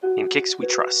Kicks We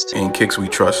Trust. In Kicks We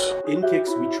Trust. In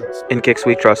Kicks We Trust. In Kicks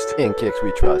We Trust. In Kicks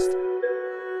We Trust.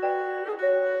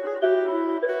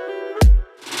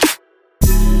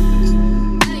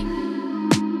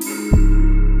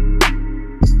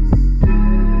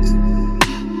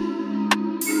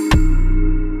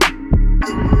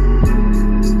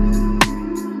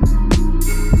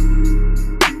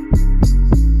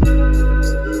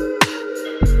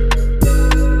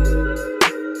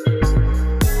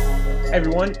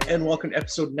 Everyone, and welcome to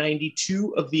episode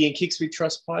 92 of the In Kicks We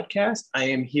Trust podcast. I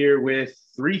am here with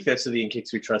 3/5 of the In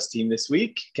Kicks We Trust team this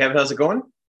week. Kev, how's it going?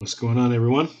 What's going on,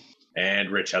 everyone? And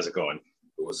Rich, how's it going?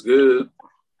 What's good?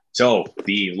 So,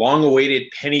 the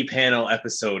long-awaited Penny Panel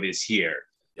episode is here.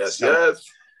 Yes.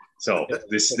 So,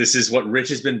 this is what Rich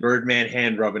has been Birdman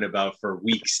hand-rubbing about for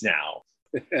weeks now.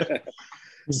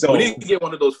 So we need to get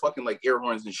one of those fucking like air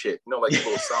horns and shit, you know, like a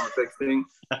little sound effects thing.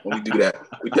 When we do that,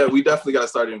 we definitely got to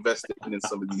start investing in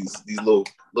some of these little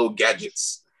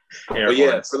gadgets. But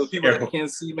yeah, for the people that can't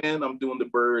see, man, I'm doing the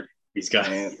bird. He's got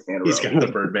the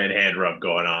Birdman hand rub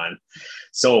going on.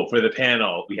 So for the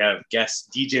panel, we have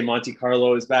guest DJ Monte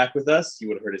Carlo is back with us. You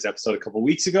would have heard his episode a couple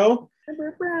weeks ago.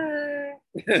 There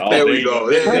we go.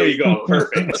 There you go.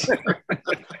 Perfect.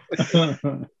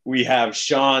 We have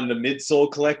Sean, the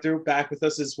midsole collector, back with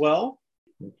us as well.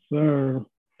 Yes, sir.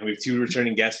 And we have two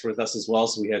returning guests with us as well.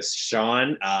 So we have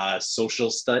Sean, social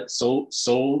studies.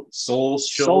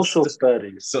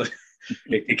 So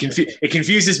it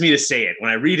confuses me to say it. When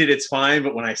I read it, it's fine,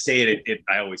 but when I say it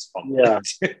I always fumble. Yeah.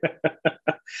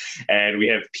 And we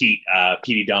have Pete,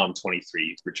 Petey Dom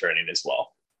 23 returning as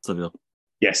well. So,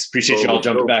 yes, appreciate you all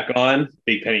jumping back on.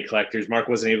 Big Penny collectors. Mark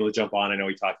wasn't able to jump on. I know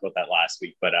we talked about that last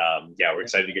week, but yeah, we're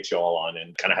excited to get you all on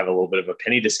and kind of have a little bit of a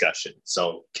penny discussion.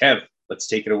 So, Kev, let's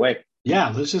take it away.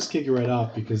 Yeah, let's just kick it right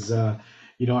off because I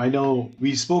know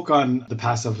we spoke on the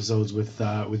past episodes with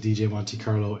DJ Monte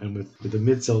Carlo and with the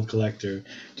midsole collector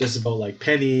just about like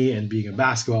Penny and being a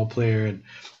basketball player and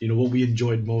what we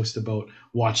enjoyed most about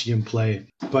watching him play.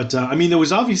 But there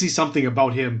was obviously something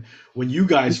about him when you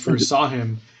guys first saw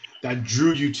him that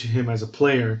drew you to him as a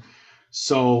player.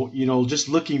 So, just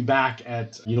looking back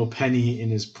at, Penny in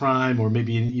his prime or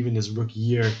maybe even his rookie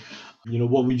year,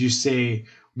 what would you say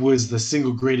was the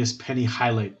single greatest Penny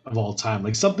highlight of all time?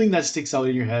 Like something that sticks out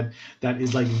in your head that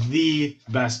is like the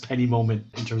best Penny moment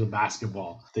in terms of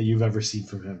basketball that you've ever seen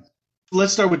from him.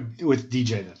 Let's start with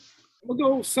DJ then. We'll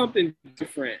go something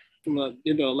different from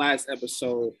the last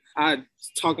episode. I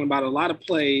was talking about a lot of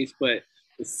plays, but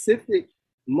specific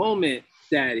moment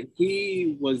that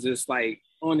he was just like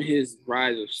on his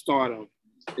rise of stardom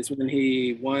is when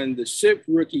he won the SHIP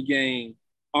rookie game,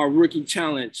 our rookie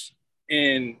challenge,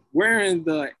 and wearing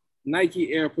the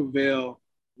Nike Air Prevail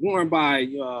worn by,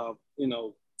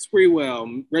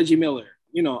 Spreewell, Reggie Miller,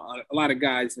 a lot of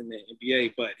guys in the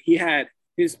NBA, but he had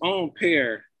his own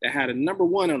pair that had a number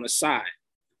 1 on the side.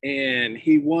 And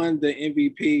he won the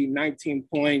MVP, 19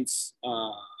 points,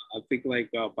 I think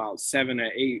like about 7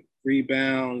 or 8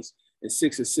 rebounds and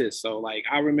 6 assists. So like,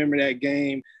 I remember that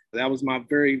game. That was my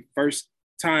very first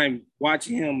time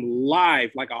watching him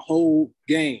live, like a whole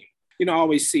game.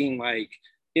 Always seeing like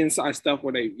inside stuff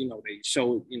where they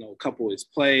show, a couple of his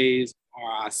plays,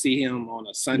 or I see him on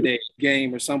a Sunday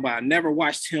game or something. But I never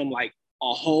watched him like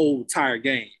a whole entire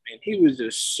game. And he was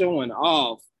just showing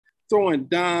off, throwing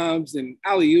dimes and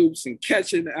alley-oops and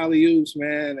catching alley-oops,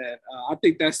 man. And I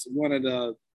think that's my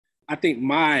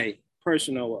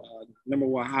personal number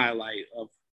 1 highlight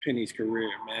of Penny's career,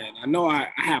 man. I know I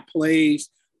have plays,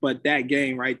 but that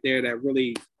game right there, that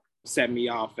really set me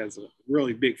off as a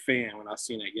really big fan when I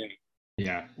seen that game.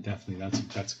 Yeah, definitely.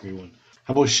 That's a great one.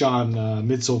 How about Sean,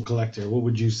 midsole collector? What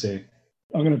would you say?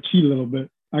 I'm gonna cheat a little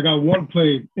bit. I got one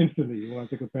play instantly when I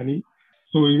think of Penny.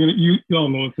 So you all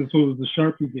know it. So it was the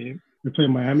Sharpie game. We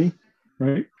played Miami,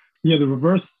 right? Yeah, the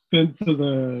reverse spin to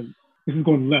the. This is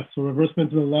going left. So reverse spin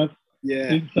to the left.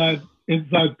 Yeah.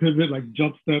 Inside pivot, like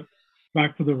jump step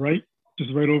back to the right,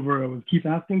 just right over. Was Keith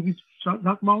Haskins? He shot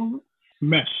the ball.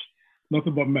 Mesh.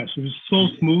 Nothing but mesh. It was so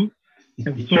smooth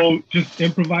and so just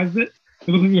improvised it. It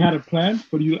looked like he had a plan,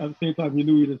 but at the same time, you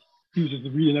knew he was just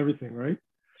reading everything, right?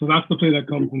 So that's the play that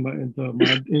comes into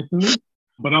mind instantly.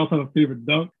 But I also have a favorite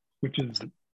dunk, which is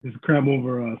his cram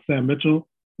over Sam Mitchell.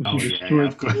 Of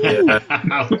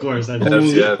course.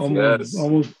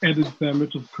 Almost ended Sam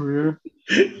Mitchell's career.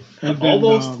 And then,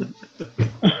 Almost.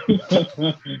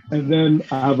 And then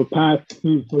I have a pass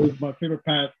too. So my favorite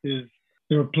pass is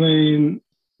they were playing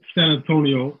San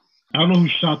Antonio. I don't know who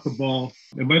shot the ball.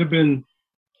 It might have been,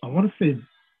 I want to say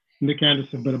Nick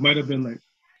Anderson, but it might have been like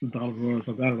Donald Roy or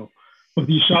something. I don't know. But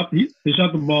they shot the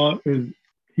ball, and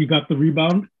he got the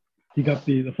rebound, He got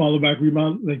the follow back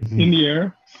rebound like in the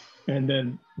air, and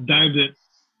then dived it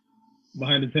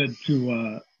behind his head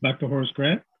to back to Horace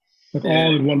Grant, like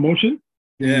all in one motion.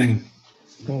 Yeah.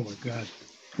 Oh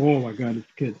my god, this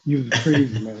kid, he was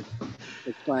crazy, man.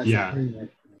 It's classic. Yeah.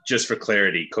 Just for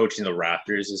clarity, coaching the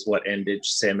Raptors is what ended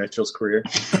Sam Mitchell's career.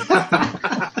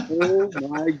 Oh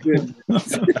my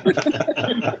goodness.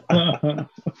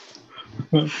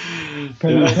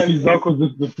 Penny's dunk was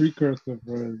just the precursor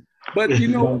for his. But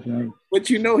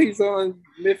he's on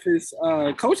Memphis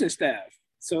coaching staff.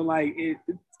 So like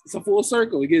it's a full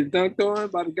circle. He gets dunked on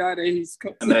by the guy that he's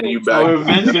coaching. And then you back,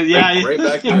 right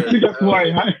back there. That's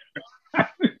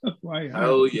why.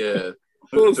 Oh yeah.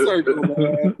 Full circle,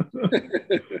 man.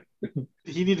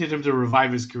 He needed him to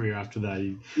revive his career after that.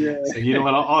 So, you know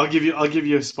what? I'll give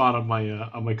you a spot on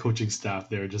my coaching staff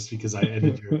there, just because I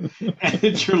ended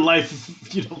your life,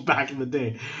 back in the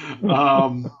day.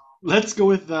 Let's go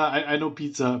with I know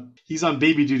Pete's he's on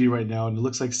baby duty right now, and it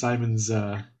looks like Simon's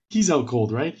he's out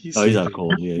cold, right? He's out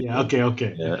cold. Yeah.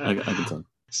 Okay. Yeah, I can tell.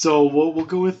 So we'll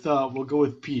go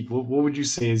with Pete. What would you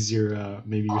say is your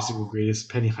maybe your single greatest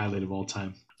Penny highlight of all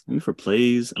time? I mean, for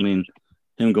plays,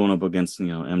 him going up against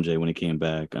MJ when he came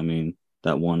back.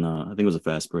 That one I think it was a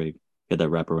fast break. He had that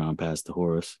wraparound pass to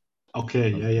Horace.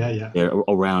 Okay, yeah. Yeah,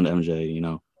 around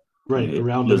MJ, Right,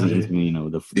 around doesn't MJ. into me,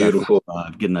 the Beautiful.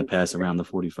 getting that pass around the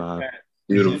 45.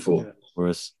 Beautiful.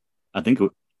 Horace, I think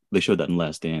they showed that in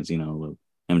Last Dance. with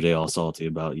MJ all salty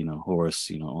about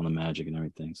Horace, on the Magic and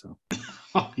everything. So.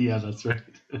 Oh, yeah, that's right.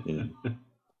 Yeah.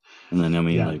 And then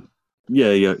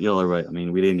y'all are right.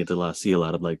 We didn't get to see a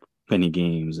lot of Penny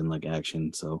games and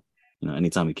action. So,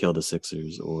 anytime he killed the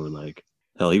Sixers or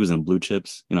hell, he was in Blue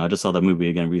Chips. I just saw that movie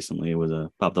again recently. It was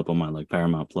popped up on my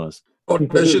Paramount Plus. Oh,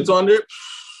 that shit's on there?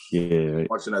 Yeah. Right.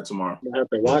 Watching that tomorrow. I have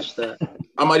to watch that.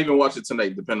 I might even watch it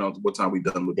tonight, depending on what time we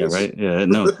done with this. Yeah, right. Yeah,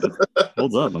 no, it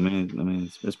holds up.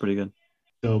 It's pretty good.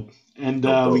 So, and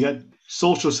we got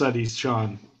social studies,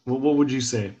 Sean. What would you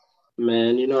say?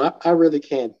 Man, I really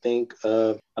can't think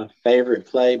of a favorite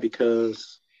play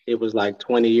because it was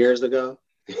 20 years ago.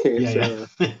 Yeah.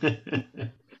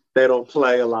 They don't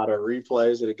play a lot of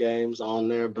replays of the games on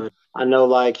there, but I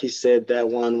know, he said, that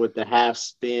one with the half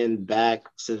spin back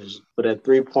with a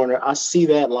 3-pointer. I see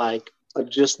that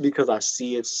just because I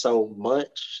see it so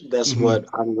much. That's what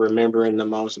I'm remembering the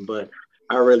most. But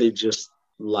I really just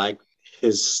like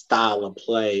his style of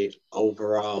play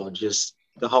overall, just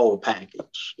the whole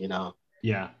package,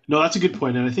 Yeah, no, that's a good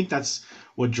point. And I think that's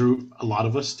what drew a lot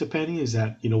of us to Penny is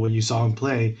that, when you saw him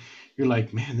play, you're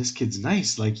like, man, this kid's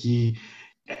nice.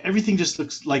 Everything just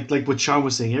looks like what Sean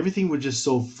was saying. Everything was just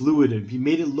so fluid, and he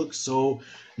made it look so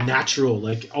natural,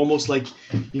 almost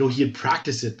he had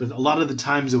practiced it. But a lot of the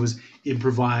times it was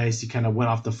improvised. He kind of went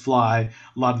off the fly.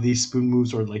 A lot of these spoon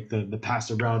moves or the pass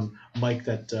around Mike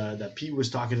that Pete was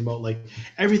talking about,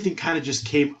 everything kind of just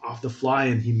came off the fly,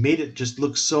 and he made it just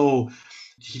look so.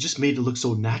 He just made it look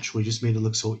so natural. He just made it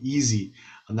look so easy,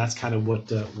 and that's kind of what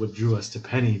drew us to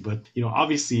Penny. But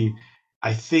obviously,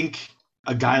 I think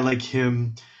a guy like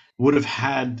him would have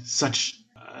had such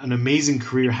an amazing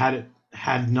career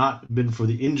had not been for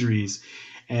the injuries.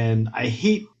 And I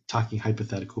hate talking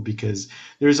hypothetical because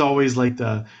there's always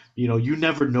you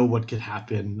never know what could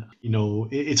happen.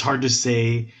 It's hard to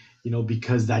say,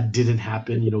 because that didn't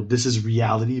happen. This is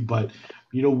reality. But,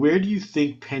 where do you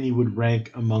think Penny would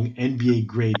rank among NBA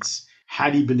greats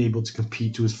had he been able to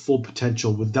compete to his full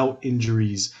potential without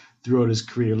injuries throughout his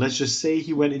career? Let's just say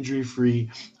he went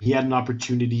injury-free. He had an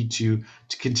opportunity to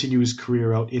continue his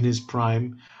career out in his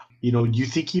prime. Do you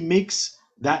think he makes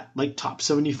that top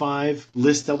 75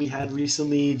 list that we had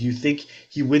recently? Do you think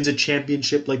he wins a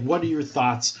championship? What are your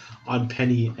thoughts on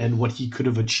Penny and what he could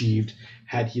have achieved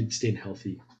had he stayed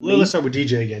healthy? Let's start with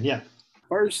DJ again. Yeah.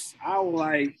 First, I would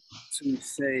like to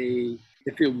say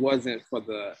if it wasn't for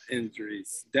the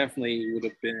injuries, definitely would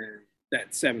have been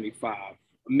that 75.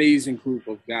 Amazing group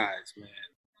of guys, man.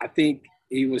 I think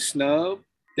he was snubbed,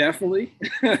 definitely.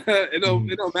 It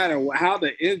don't matter how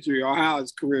the injury or how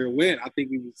his career went. I think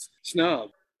he was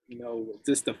snubbed.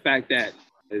 Just the fact that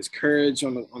his courage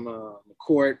on the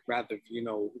court, rather,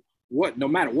 no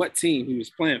matter what team he was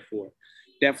playing for,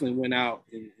 definitely went out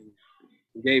and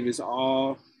gave his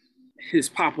all. His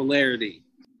popularity,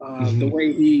 the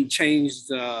way he changed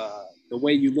the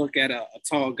way you look at a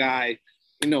tall guy,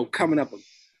 coming up a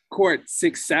court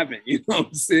 6'7", you know what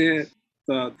I'm saying?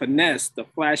 The finesse, the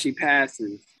flashy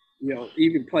passes,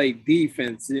 even play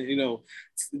defense,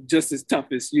 just as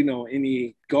tough as,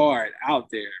 any guard out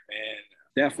there, man.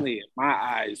 Definitely, in my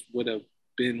eyes, would have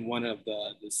been one of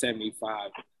the 75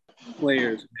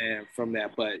 players, man, from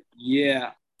that. But yeah,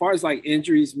 as far as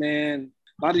injuries, man,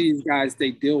 a lot of these guys,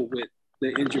 they deal with the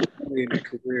injury early in their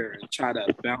career and try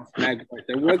to bounce back. But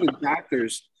there wasn't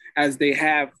doctors as they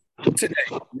have today.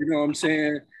 You know what I'm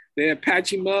saying? They'd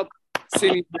patch him up,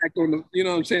 sitting back on the, you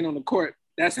know what I'm saying, on the court.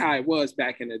 That's how it was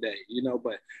back in the day, you know.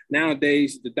 But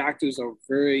nowadays, the doctors are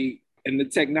very, and the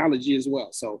technology as well.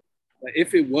 So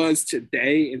if it was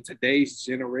today, in today's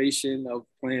generation of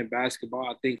playing basketball,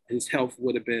 I think his health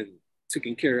would have been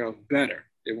taken care of better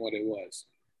than what it was.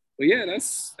 But yeah,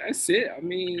 that's it. I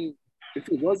mean, if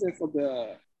it wasn't for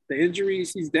the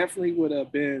injuries, he's definitely would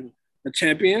have been a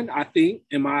champion, I think,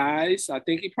 in my eyes. I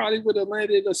think he probably would have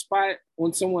landed a spot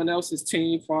on someone else's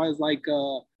team as far as like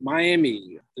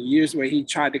Miami, the years where he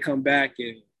tried to come back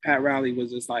and Pat Riley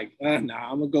was just like, nah,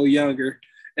 I'm going to go younger.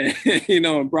 And, you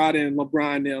know, and brought in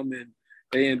LeBron them, and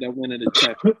they ended up winning the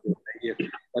championship that year.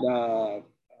 But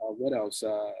what else?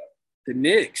 The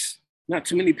Knicks. Not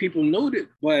too many people knew it,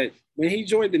 but when he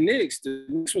joined the Knicks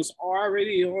was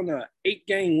already on a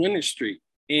 8-game winning streak,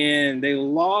 and they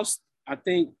lost, I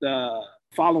think, the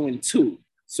following 2.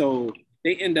 So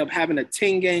they end up having a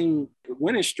 10-game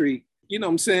winning streak, you know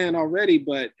what I'm saying, already.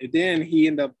 But then he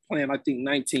ended up playing, I think,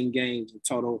 19 games in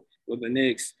total with the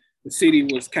Knicks. The city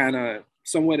was kind of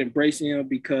somewhat embracing him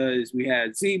because we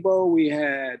had Zebo, we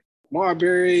had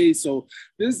Marbury. So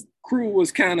this crew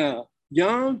was kind of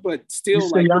young, but still. You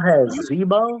like y'all had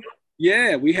Zebo?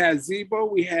 Yeah, we had Zebo.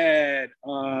 We had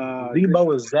Zebo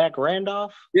was Zach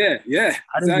Randolph. Yeah.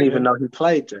 I didn't even know he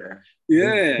played there.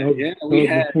 Yeah. We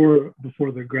had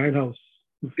before the Grindhouse.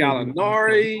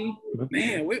 Gallinari.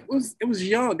 Man, it was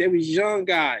young. They was young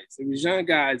guys.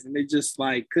 And they just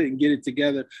like couldn't get it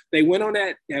together. They went on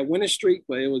that winning streak,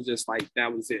 but it was just like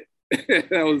that was it.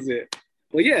 That was it.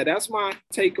 Well, yeah, that's my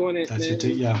take on it. That's your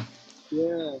take, yeah.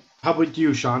 Yeah. How about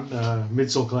you, Sean,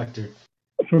 midsole collector?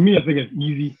 For me, I think it's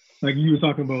easy. Like you were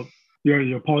talking about,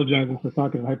 you're apologizing for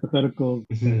talking hypotheticals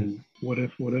and what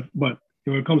if. But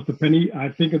when it comes to Penny, I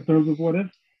think in terms of what if,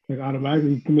 like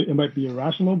automatically it might be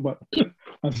irrational, but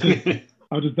I'm just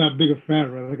that big a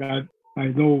fan, right? Like I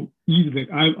know easily.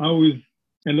 Like I always,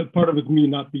 and part of it's me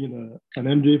not being an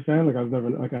MJ fan. Like I was never,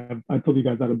 like I told you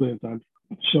guys that a billion times,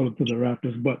 showed it to the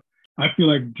Raptors. But I feel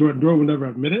like Jordan would never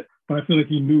admit it, but I feel like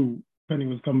he knew Penny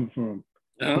was coming for him.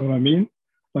 You know what I mean?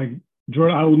 Like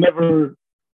Jordan, I will never,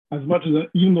 as much as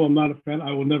even though I'm not a fan,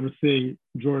 I will never say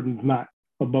Jordan's not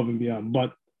above and beyond.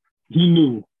 But he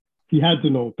knew, he had to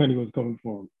know Penny was coming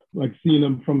for him. Like seeing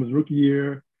him from his rookie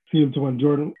year, seeing him to when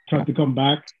Jordan tried to come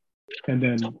back, and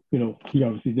then he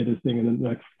obviously did his thing in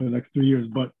the next 3 years.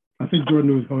 But I think Jordan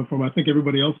knew he was coming for him. I think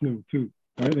everybody else knew too.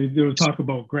 Right? There was talk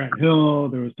about Grant Hill.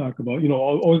 There was talk about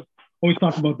always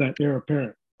talk about that heir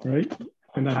apparent, right?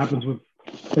 And that happens with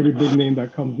every big name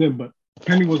that comes in. But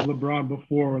Penny was LeBron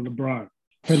before LeBron.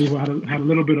 Penny had a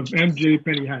little bit of MJ.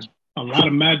 Penny had a lot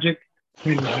of magic.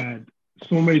 Penny had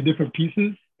so many different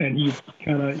pieces, and he's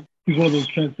one of those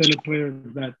transcendent players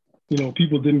that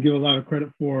people didn't give a lot of credit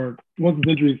for. Once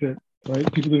his injuries hit,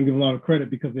 right? People didn't give a lot of credit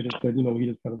because they just said he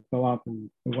just kind of fell off and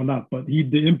whatnot. But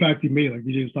the impact he made, like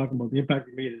DJ was talking about, the impact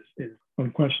he made is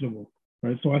unquestionable,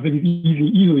 right? So I think he's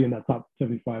easily in that top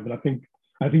 75, and I think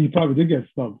he probably did get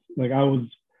stubbed. Like I was,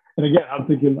 and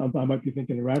again, I might be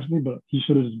thinking irrationally, but he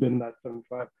should have just been in that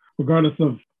 75, regardless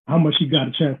of how much he got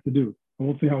a chance to do. I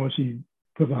won't say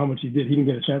because of how much he did. He didn't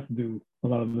get a chance to do a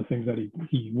lot of the things that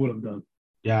he would have done.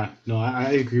 Yeah, no,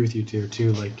 I agree with you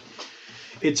too. Like,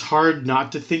 it's hard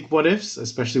not to think what ifs,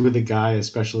 especially with a guy as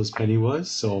special as Penny was.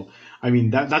 So, I mean,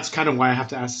 that's kind of why I have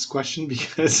to ask this question,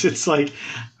 because it's like,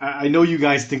 I know you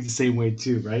guys think the same way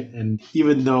too, right? And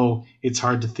even though it's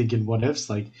hard to think in what ifs,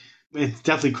 like, it's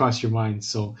definitely crossed your mind.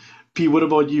 So, P, what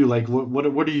about you? Like, what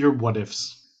are your what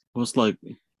ifs? Well, it's like,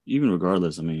 even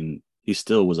regardless, I mean, he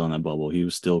still was on that bubble. He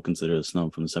was still considered a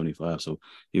snub from the 75. So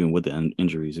even with the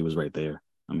injuries, he was right there.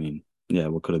 I mean, yeah,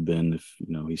 what could have been if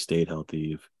he stayed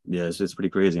healthy? It's pretty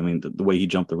crazy. I mean, the way he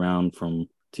jumped around from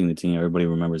team to team, everybody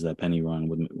remembers that Penny run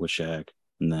with Shaq,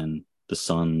 and then the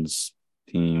Suns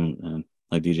team, and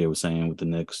like DJ was saying with the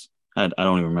Knicks. I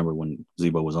don't even remember when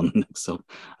Zebo was on the Knicks, so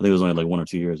I think it was only like 1 or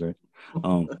 2 years, right?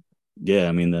 Yeah,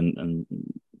 I mean, then and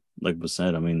like was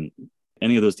said, I mean,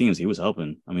 any of those teams he was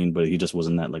helping. I mean, but he just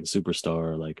wasn't that like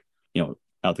superstar, like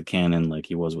out the cannon like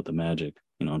he was with the Magic.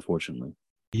 Unfortunately.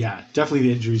 Yeah, definitely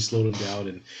the injuries slowed him down,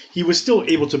 and he was still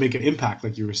able to make an impact,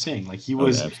 like you were saying. Like he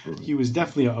was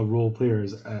definitely a role player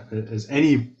as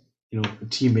any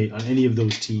teammate on any of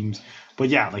those teams. But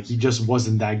yeah, like he just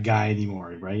wasn't that guy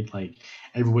anymore, right? Like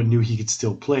everyone knew he could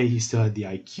still play. He still had the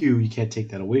IQ. You can't take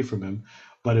that away from him.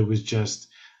 But it was just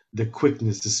the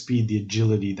quickness, the speed, the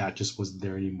agility that just wasn't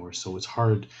there anymore. So it's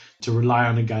hard to rely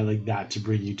on a guy like that to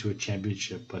bring you to a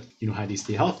championship. But had he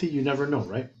stay healthy, you never know,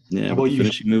 right? Yeah, How with about the you?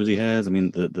 finishing moves he has, I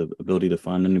mean, the ability to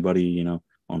find anybody,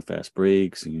 on fast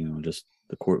breaks, just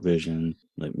the court vision.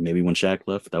 Like maybe when Shaq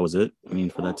left, that was it. I mean,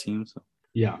 for that team. So.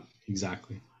 Yeah,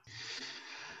 exactly.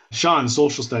 Sean,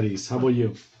 social studies. How about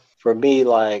you? For me,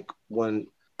 like when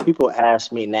people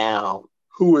ask me now,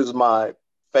 who is my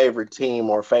favorite team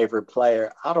or favorite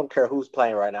player, I don't care who's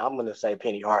playing right now. I'm going to say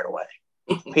Penny Hardaway.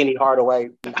 Penny Hardaway,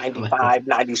 95,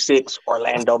 96,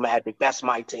 Orlando Magic. That's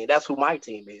my team. That's who my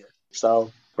team is.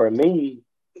 So for me,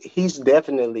 he's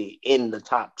definitely in the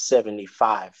top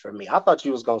 75 for me. I thought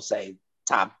you was going to say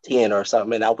top 10 or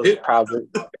something. And I was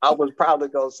probably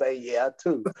going to say, yeah,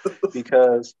 too,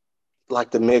 because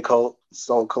like the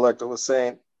Mid-Soul Collector was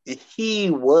saying, he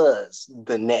was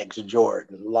the next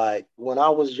Jordan. Like when I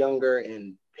was younger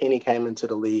and Penny came into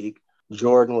the league,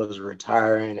 Jordan was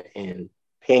retiring and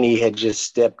Penny had just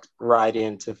stepped right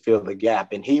in to fill the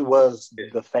gap. And he was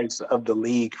the face of the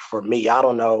league for me. I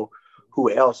don't know who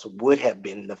else would have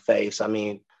been the face. I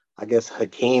mean, I guess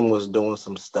Hakeem was doing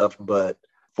some stuff, but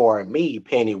for me,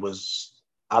 Penny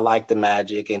I liked the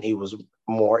Magic and he was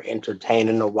more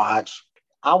entertaining to watch.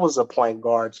 I was a point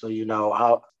guard, so,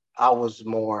 I was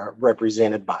more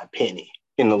represented by Penny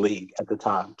in the league at the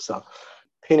time. So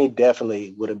Penny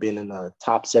definitely would have been in the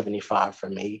top 75 for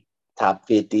me, top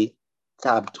 50,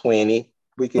 top 20.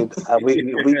 We could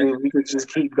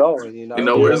just keep going, You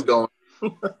know where it's going.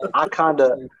 I kind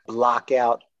of block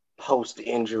out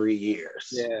post-injury years.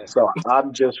 Yeah. So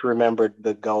I've just remembered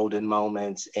the golden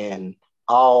moments and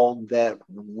all that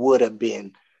would have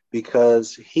been,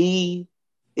 because the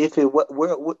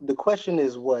question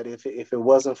is what if it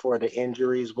wasn't for the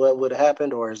injuries, what would have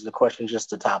happened, or is the question just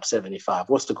the top 75?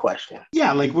 What's the question?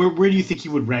 Yeah, like where do you think he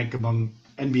would rank among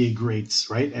NBA greats,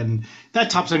 right? And that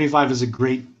top 75 is a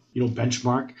great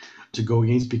benchmark to go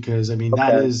against, because I mean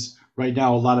that is right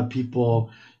now a lot of people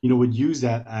would use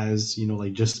that as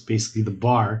like just basically the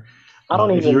bar.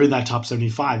 If you're in that top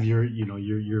 75, you're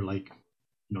like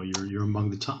you're among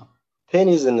the top.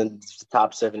 Penny's in the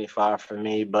top 75 for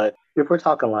me, but if we're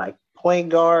talking like point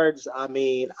guards, I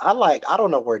mean, I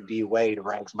don't know where D Wade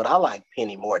ranks, but I like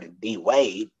Penny more than D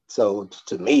Wade. So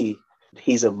to me,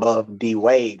 he's above D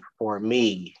Wade for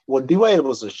me. Well, D Wade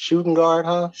was a shooting guard,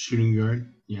 huh? Shooting guard,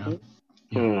 yeah.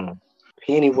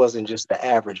 Penny wasn't just the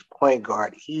average point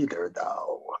guard either,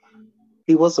 though.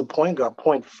 He was a point guard,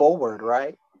 point forward,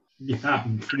 right? Yeah,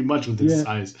 pretty much with his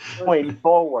size. Point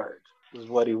forward is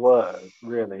what he was,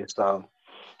 really. So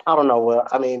I don't know. Well,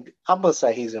 I mean, I'm going to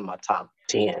say he's in my top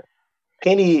 10.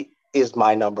 Penny is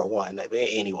my number one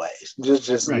anyways.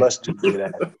 Just right. Let's just do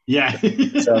that. Yeah.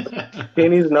 So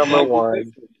Penny's number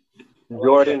one.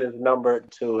 Jordan is number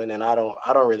 2, and then I don't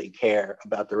really care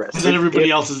about the rest. Then everybody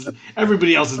else is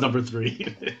number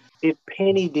 3. If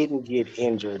Penny didn't get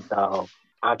injured, though,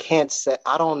 I can't say.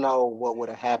 I don't know what would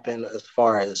have happened as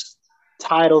far as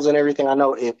titles and everything. I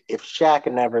know if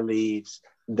Shaq never leaves,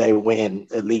 they win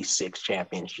at least 6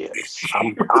 championships.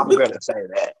 I'm gonna say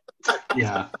that.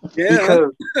 Yeah.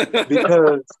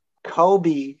 Because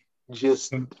Kobe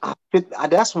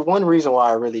that's one reason why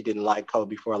I really didn't like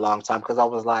Kobe for a long time, because I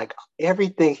was like,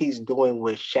 everything he's doing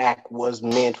with Shaq was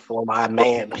meant for my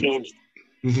man Penny.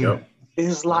 Mm-hmm.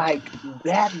 It's like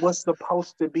that was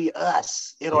supposed to be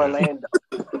us in Orlando.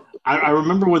 I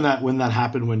remember when that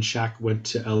happened, when Shaq went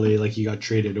to LA, like he got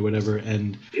traded or whatever,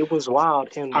 and it was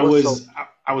wild. And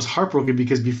I was heartbroken,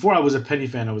 because before I was a Penny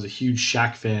fan, I was a huge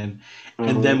Shaq fan. Mm-hmm.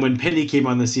 And then when Penny came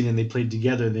on the scene and they played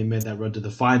together, they made that run to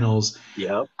the finals.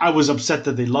 Yep. I was upset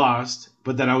that they lost,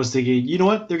 but then I was thinking, you know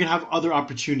what? They're gonna have other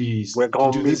opportunities. We're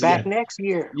gonna be back next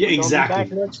year. Yeah, exactly.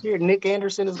 Back next year. Nick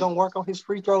Anderson is gonna work on his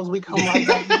free throws. We come right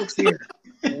back next year.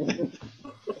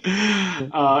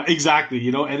 Exactly,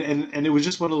 and it was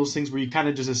just one of those things where you kind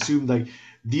of just assumed like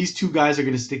these two guys are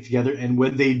going to stick together, and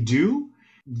when they do,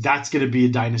 that's going to be a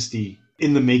dynasty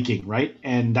in the making, right?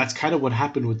 And that's kind of what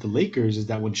happened with the Lakers, is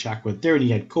that when Shaq went there and he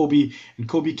had Kobe, and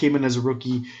Kobe came in as a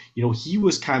rookie, he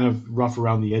was kind of rough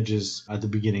around the edges at the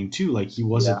beginning too. Like he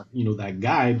wasn't, that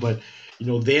guy, but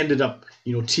they ended up,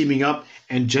 teaming up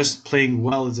and just playing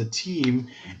well as a team,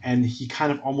 and he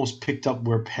kind of almost picked up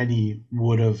where Penny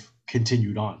would have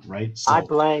continued on, right? So, I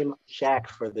blame Shaq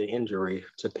for the injury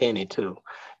to Penny too,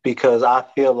 because I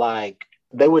feel like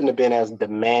they wouldn't have been as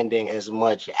demanding as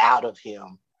much out of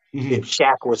him. Mm-hmm. If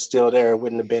Shaq was still there, it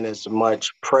wouldn't have been as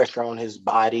much pressure on his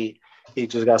body. He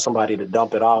just got somebody to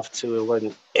dump it off to. It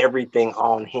wasn't everything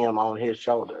on him, on his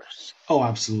shoulders. Oh,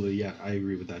 absolutely. Yeah, I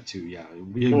agree with that too. Yeah.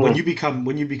 When you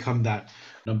become that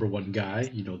number one guy,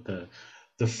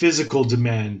 the the physical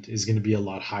demand is going to be a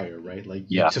lot higher, right? Like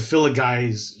to fill a guy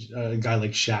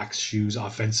like Shaq's shoes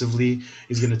offensively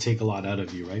is going to take a lot out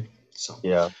of you, right? So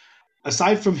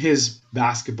aside from his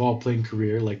basketball playing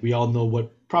career, like we all know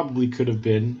what probably could have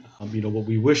been, what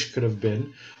we wish could have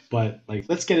been, but like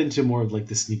let's get into more of like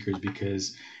the sneakers,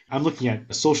 because I'm looking at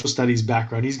a social studies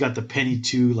background. He's got the Penny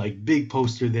 2 like big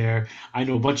poster there. I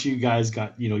know a bunch of you guys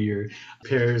got your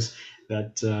pairs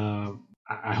that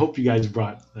I hope you guys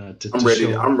brought to I'm ready.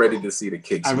 show. I'm ready to see the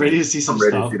kicks. I'm ready to see some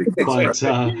stuff.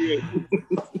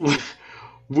 But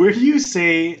where do you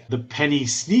say the Penny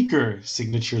signature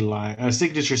sneaker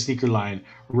line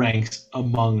ranks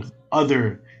among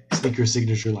other sneaker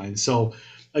signature lines? So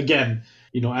again,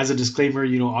 as a disclaimer,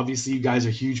 obviously you guys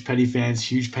are huge Penny fans,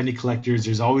 huge Penny collectors.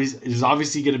 There's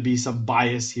obviously going to be some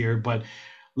bias here, but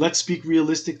let's speak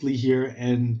realistically here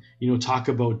and talk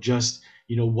about just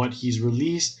what he's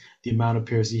released, the amount of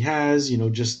pairs he has,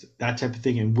 just that type of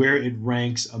thing, and where it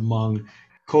ranks among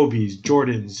Kobe's,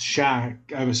 Jordan's,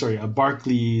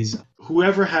 Barkley's,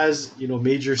 whoever has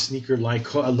major sneaker like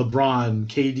LeBron,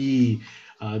 KD.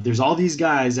 There's all these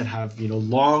guys that have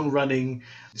long running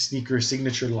sneaker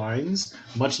signature lines,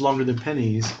 much longer than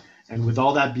Penny's. And with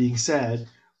all that being said,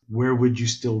 where would you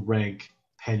still rank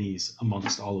Penny's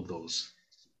amongst all of those?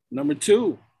 Number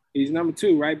 2. He's number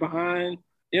 2, right behind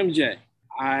MJ.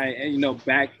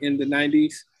 Back in the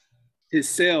 90s, his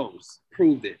sales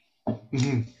proved it.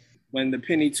 Mm-hmm. When the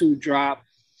Penny 2 dropped,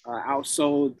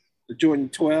 outsold the Jordan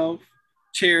 12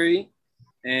 Cherry,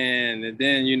 and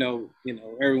then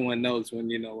everyone knows when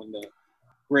the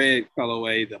red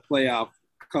colorway, the playoff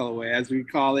colorway, as we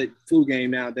call it, flu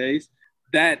game nowadays,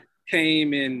 that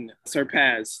came and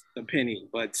surpassed the Penny.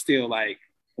 But still, like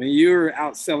when you're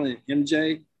outselling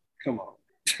MJ, come on.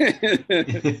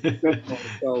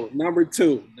 So number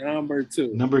two.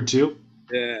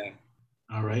 Yeah.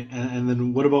 All right, and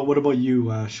then what about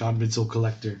you, Sean Mitchell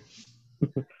collector?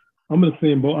 I'm in the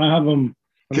same boat. I have them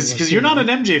because you're not an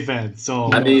MJ fan, so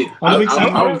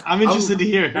I'm interested to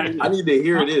hear. I need to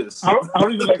hear it is. I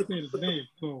don't even like saying his name,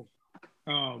 so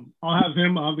I'll have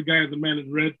him. I'll have the guy as the man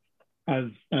in red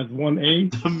as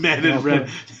 1A. The man in red.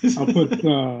 I'll put.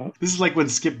 This is like when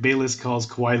Skip Bayless calls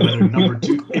Kawhi Leonard number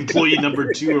 2, employee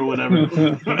number 2 or whatever.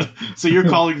 So you're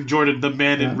calling Jordan the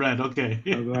man in red, okay?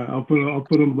 I'll put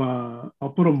him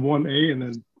 1A, and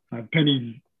then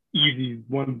Penny's easy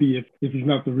 1B if he's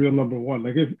not the real number 1.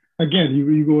 Like if again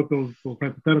you go with those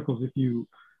hypotheticals, even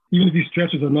if he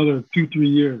stretches another 2-3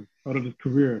 years out of his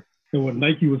career, and what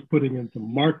Nike was putting into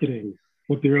marketing,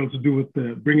 what they were able to do with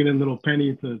bringing in little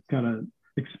Penny to kind of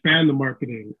expand the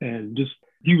marketing, and just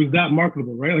he was that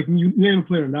marketable, right? Like you name a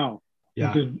player now.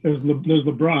 Yeah. There's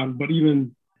LeBron, but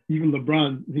even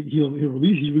LeBron, he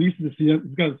releases he's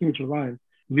got a signature line,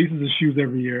 releases his shoes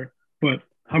every year. But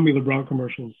how many LeBron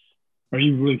commercials are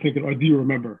you really thinking, or do you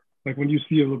remember? Like when you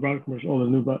see a LeBron commercial, the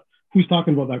new, but who's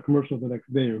talking about that commercial the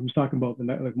next day, or who's talking about the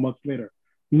next, like months later?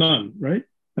 None, right?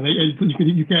 And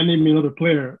you can't name me another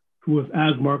player who was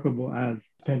as marketable as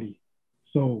Penny.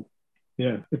 So,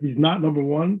 yeah, if he's not number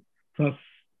 1, plus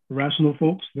rational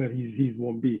folks, then he's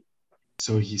 1B.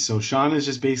 So Sean is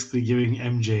just basically giving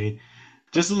MJ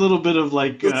just a little bit of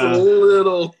like just a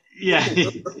little. Yeah,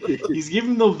 he's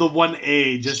giving the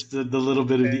 1A just the little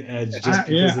bit of the edge.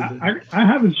 I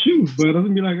have his shoes, but it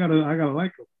doesn't mean I gotta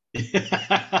like them.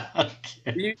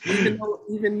 Okay.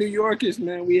 Even New Yorkers,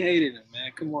 man, we hated him,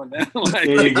 man. Come on now.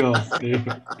 There you go.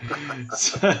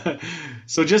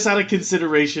 So just out of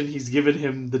consideration, he's given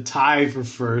him the tie for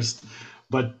first,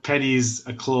 but Penny's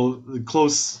a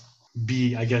close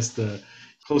B, I guess, the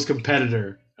close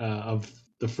competitor of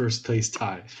the first place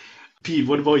tie. Pete,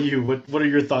 what about you? What are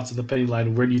your thoughts on the Penny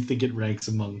line? Where do you think it ranks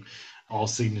among all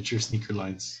signature sneaker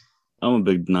lines? I'm a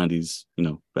big 90s,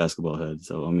 basketball head.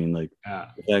 So, I mean, like,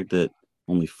 the fact that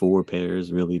only 4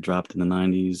 pairs really dropped in the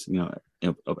 90s,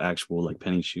 of actual, like,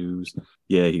 Penny shoes.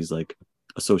 Yeah, he's, like,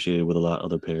 associated with a lot of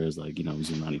other pairs, like,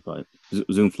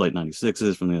 Zoom Flight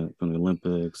 96s from the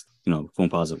Olympics,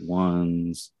 Foamposite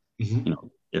 1s,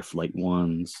 Air Flight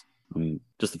 1s. I mean,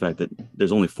 just the fact that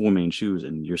there's only 4 main shoes,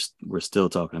 and we're still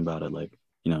talking about it, like,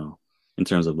 in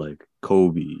terms of, like,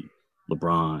 Kobe,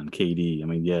 LeBron, KD. I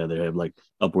mean, yeah, they have like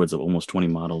upwards of almost 20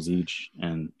 models each,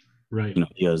 and right,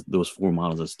 he has those 4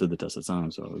 models that stood the test of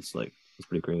time. So it's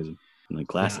pretty crazy. And like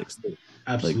classics,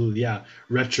 absolutely,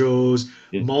 retros,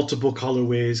 multiple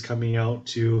colorways coming out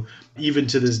to even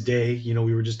to this day.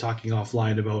 We were just talking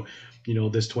offline about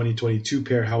this 2022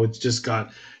 pair, how it's just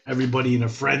got everybody in a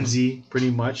frenzy,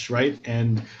 pretty much, right?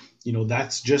 And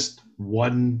that's just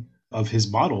one of his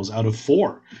models out of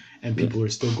 4, and people are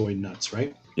still going nuts,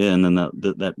 right? Yeah, and then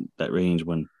that range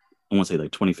when I want to say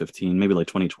like 2015, maybe like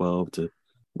 2012 to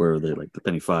where the like the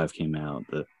Penny 5 came out,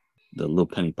 the little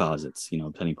penny posits,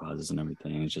 penny posits and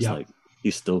everything. It's just like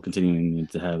he's still continuing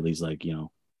to have these like,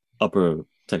 upper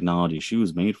technology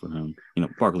shoes made for him.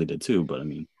 Barkley did too, but I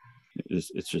mean, it's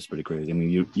just pretty crazy. I mean,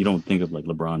 you don't think of like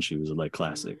LeBron shoes or like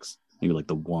classics. Maybe like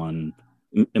the one,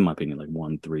 in my opinion, like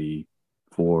 1, 3,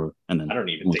 4, and then I don't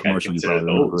even think I consider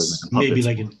those. Maybe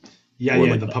like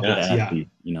the puppets, athlete,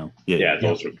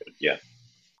 those were good. Yeah.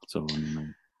 So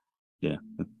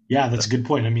that's a good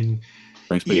point. I mean,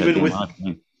 even with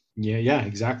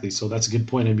exactly. So that's a good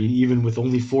point. I mean, even with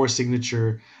only 4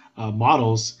 signature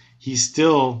models, he's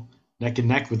still neck and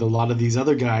neck with a lot of these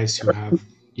other guys who have,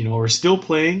 are still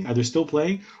playing, either still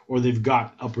playing or they've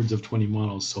got upwards of 20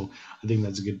 models. So I think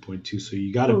that's a good point too. So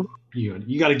you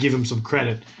gotta give him some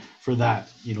credit for that,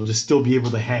 to still be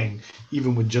able to hang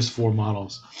even with just 4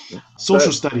 models.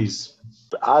 Social studies.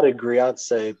 I'd agree. I'd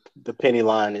say the penny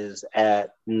line is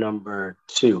at number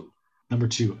 2. Number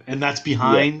 2. And that's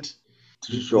behind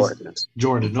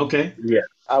Jordan. Okay. Yeah.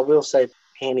 I will say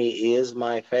Penny is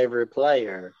my favorite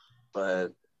player,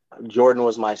 but Jordan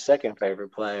was my second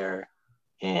favorite player,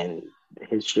 and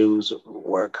his shoes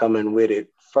were coming with it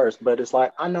first. But it's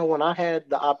like, I know when I had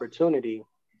the opportunity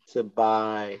to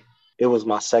buy, it was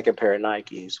my second pair of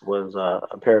Nikes, was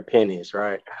a pair of pennies,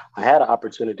 right? I had an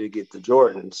opportunity to get the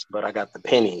Jordans, but I got the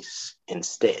pennies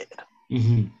instead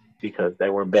because they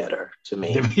were better to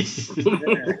me.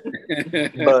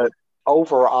 But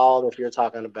overall, if you're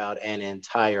talking about an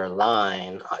entire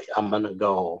line, I'm going to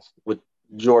go with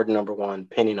Jordan number 1,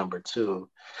 penny number 2.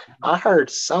 I heard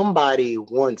somebody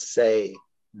once say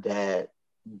that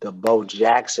the Bo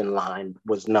Jackson line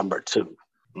was number 2.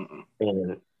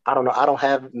 And I don't know. I don't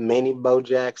have many Bo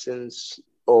Jacksons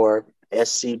or the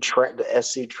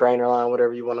SC trainer line,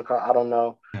 whatever you want to call it. I don't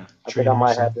know. Yeah, I think I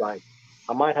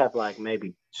might have like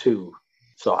maybe 2.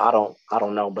 So I don't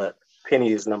know, but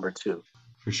penny is number 2.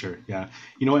 For sure. Yeah.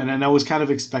 And I was kind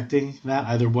of expecting that,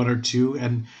 either 1 or 2.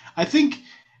 And I think,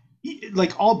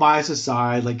 like, all bias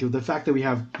aside, like the fact that we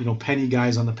have, penny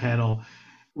guys on the panel,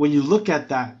 when you look at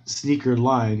that sneaker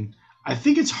line, I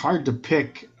think it's hard to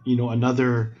pick,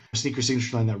 another sneaker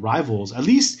signature line that rivals, at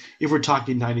least if we're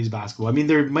talking 90s basketball. I mean,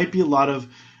 there might be a lot of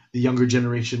the younger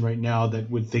generation right now that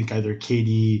would think either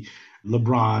KD,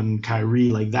 LeBron,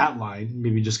 Kyrie, like that line,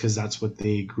 maybe just because that's what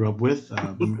they grew up with.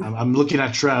 I'm looking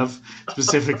at Trev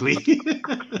specifically. You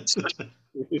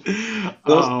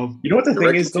know what the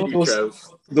thing is,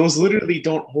 those literally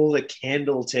don't hold a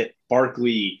candle to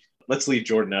Barkley. Let's leave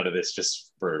Jordan out of this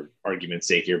just for argument's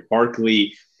sake here.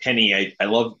 Barkley, Penny, I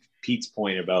love Pete's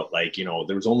point about, like,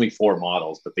 there was only 4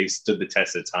 models, but they stood the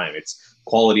test of time. It's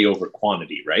quality over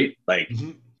quantity, right? Like,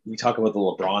 we talk about the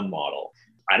LeBron model.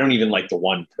 I don't even like the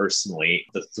 1 personally.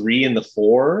 The 3 and the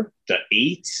 4, the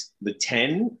 8, the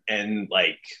 10, and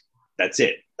like that's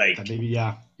it. Like maybe,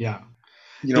 yeah.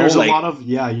 There's a lot of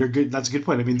you're good. That's a good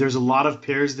point. I mean, there's a lot of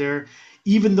pairs there.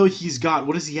 Even though he's got,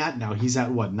 what is he at now? He's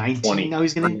at what, 19 20. now?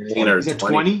 He's at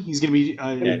 20. He's gonna be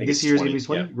this year is gonna be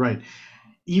 20, right?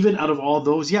 Even out of all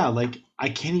those, like, I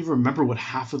can't even remember what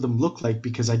half of them look like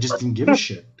because I just didn't give a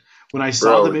shit. When I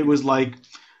saw them, it was like,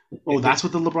 oh, that's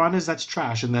what the LeBron is? That's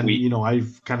trash. And then, I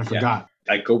kind of forgot.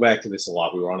 I go back to this a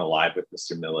lot. We were on a live with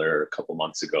Mr. Miller a couple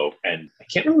months ago, and I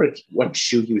can't remember what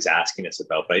shoe he was asking us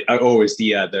about, but it was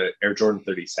the Air Jordan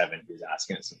 37 he was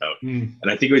asking us about. And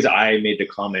I think I made the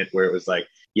comment where it was like,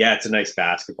 yeah, it's a nice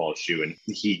basketball shoe. And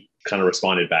he kind of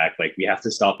responded back, like, we have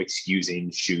to stop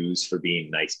excusing shoes for being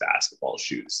nice basketball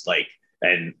shoes. Like,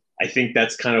 and I think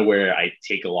that's kind of where I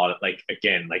take a lot of, like,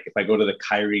 again, like if I go to the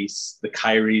Kyries,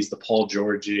 the Paul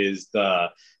Georges, the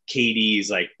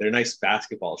KDs, like, they're nice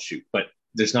basketball shoes, but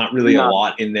there's not really a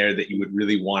lot in there that you would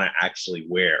really want to actually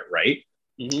wear, right?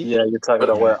 Yeah, you're talking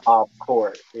about wear off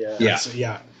court. Yeah. So,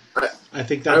 I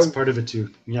think that's part of it too.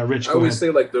 Yeah, Rich, I always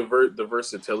say, like, the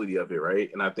versatility of it, right?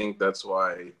 And I think that's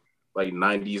why, like,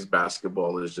 90s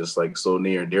basketball is just, like, so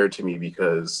near and dear to me,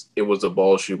 because it was a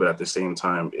ball shoe, but at the same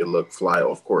time, it looked fly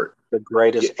off court. The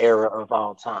greatest era of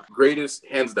all time.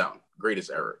 Hands down,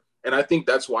 greatest era. And I think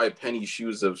that's why Penny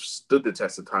shoes have stood the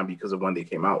test of time, because of when they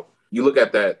came out. You look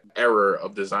at that era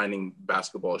of designing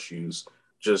basketball shoes,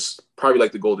 just probably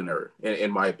like the golden era,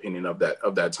 in my opinion, of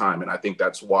that time. And I think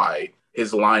that's why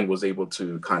his line was able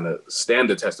to kind of stand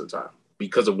the test of time,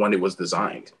 because of when it was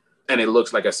designed. And it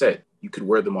looks, like I said, you could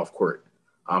wear them off court.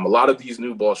 A lot of these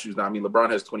new ball shoes now, I mean,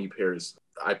 LeBron has 20 pairs.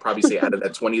 I probably say out of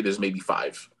that 20, there's maybe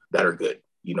 5 that are good.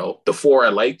 The 4 I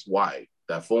liked. Why?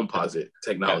 That foam posit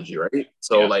technology, right?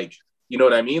 So, like, you know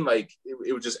what I mean? Like,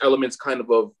 it was just elements kind of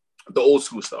the old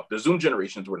school stuff. The Zoom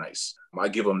generations were nice. I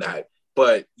give them that.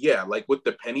 But yeah, like with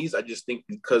the pennies, I just think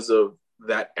because of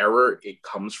that era it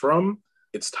comes from,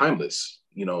 it's timeless,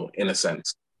 in a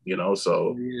sense,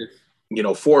 so,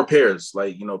 4 pairs,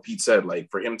 like, Pete said, like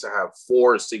for him to have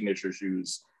 4 signature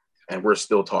shoes and we're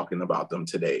still talking about them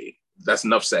today, that's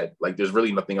enough said. Like there's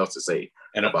really nothing else to say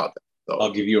about that. So.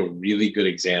 I'll give you a really good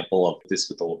example of this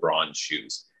with the LeBron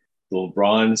shoes. The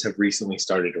LeBrons have recently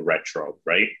started a retro,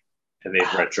 right? And they've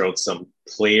retroed some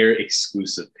player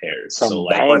exclusive pairs. So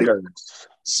like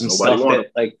some stuff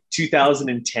that like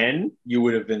 2010, you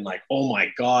would have been like, oh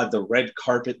my God, the red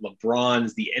carpet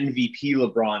LeBrons, the MVP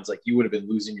LeBrons, like you would have been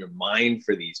losing your mind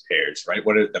for these pairs, right?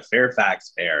 What are the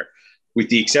Fairfax pair? With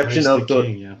the exception of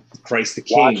the Christ the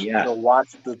King,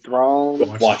 Watch the Throne.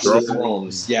 Watch the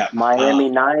Thrones, yeah. Miami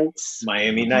Nights,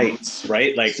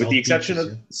 right? Like South with the exception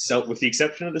Beaches, of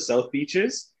the South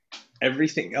Beaches,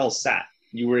 everything else sat.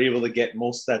 You were able to get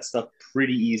most of that stuff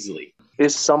pretty easily.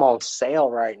 There's some on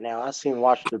sale right now. I seen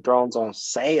Watch the Thrones on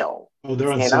sale. Oh,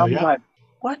 they're on sale, I'm like,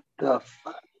 what the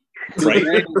fuck?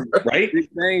 Right? These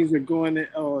things are going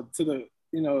to the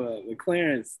the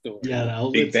clearance store. Yeah, the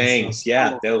outlets. Big Bangs.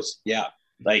 Yeah, those. Yeah,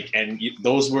 like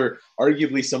those were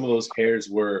arguably some of those pairs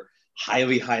were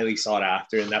highly, highly sought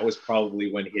after, and that was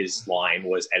probably when his line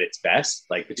was at its best,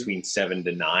 like between 7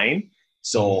 to 9.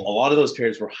 So a lot of those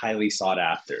pairs were highly sought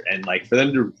after, and like for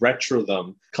them to retro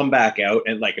them, come back out,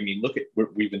 and like, I mean, look at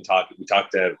we talked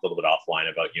a little bit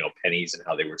offline about pennies and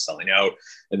how they were selling out,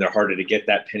 and they're harder to get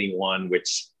that penny one,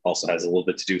 which also has a little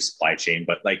bit to do with supply chain.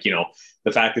 But like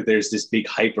the fact that there's this big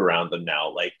hype around them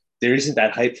now, like there isn't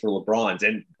that hype for LeBrons,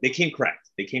 and they came correct.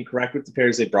 They came correct with the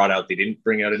pairs they brought out. They didn't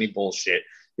bring out any bullshit.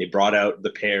 They brought out the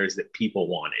pairs that people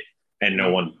wanted, and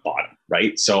no one bought them,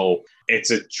 right? So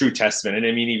it's a true testament. And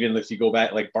I mean, even if you go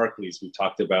back, like Barclays, we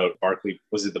talked about Barclay.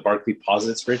 Was it the Barclay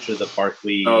Posits, Rich, or the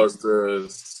Barclay? Oh, it's the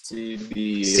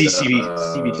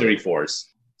CB34s.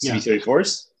 Yeah.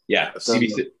 CB34s? Yeah.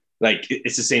 Like,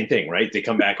 it's the same thing, right? They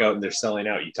come back out and they're selling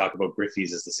out. You talk about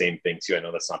Griffey's is the same thing too. I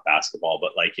know that's not basketball,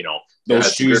 but like,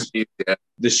 those shoes,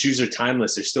 the shoes are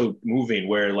timeless. They're still moving,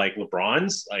 where like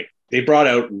LeBron's, like they brought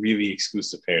out really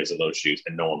exclusive pairs of those shoes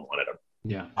and no one wanted them.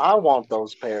 Yeah, I want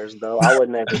those pairs though. I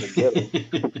wouldn't able to get them.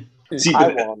 I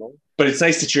want them. But it's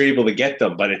nice that you're able to get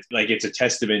them. But it's a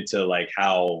testament to like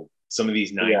how some of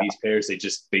these 90s pairs, they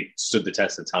stood the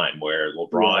test of time, where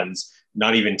LeBron's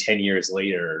not even 10 years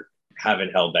later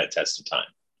haven't held that test of time.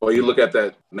 Well, you look at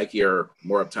that Nike Air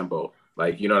more up tempo,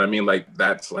 like, you know what I mean? Like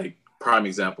that's like prime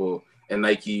example. And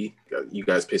Nike, you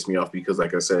guys piss me off because,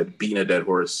 like I said, beating a dead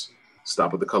horse.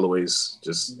 Stop with the colorways.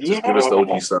 Just give us the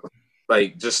OG stuff.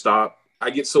 Like, just stop. I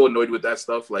get so annoyed with that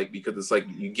stuff, like, because it's like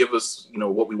you give us,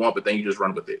 what we want, but then you just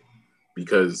run with it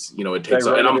because, it takes.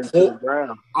 And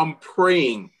I'm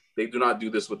praying they do not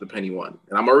do this with the penny one.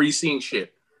 And I'm already seeing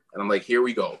shit. And I'm like, here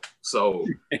we go. So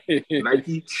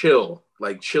Nike, chill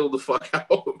the fuck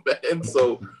out, man.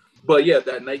 So, but yeah,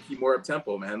 that Nike more up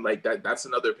tempo, man. Like that's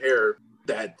another pair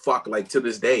that like to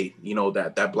this day,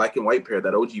 that black and white pair,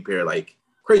 that OG pair, like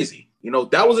crazy.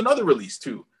 That was another release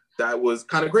too. That was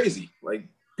kind of crazy. Like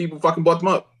people fucking bought them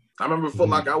up. I remember Foot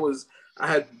Locker,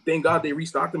 thank God they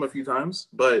restocked them a few times.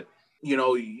 But,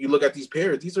 you look at these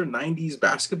pairs, these are 90s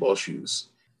basketball shoes,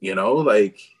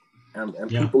 like, and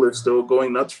people are still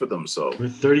going nuts for them. So we're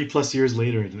 30 plus years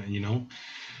later,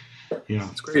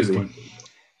 it's crazy.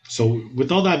 So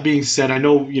with all that being said, I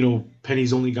know,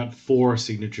 Penny's only got 4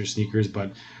 signature sneakers,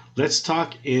 but let's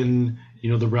talk in,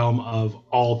 the realm of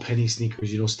all Penny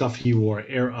sneakers, stuff he wore,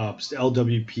 Air Ups,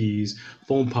 LWPs,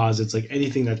 foam posits, like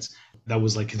anything that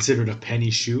was like considered a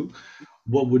Penny shoe.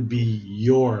 What would be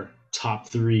your top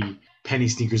 3 Penny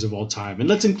sneakers of all time? And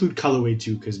let's include colorway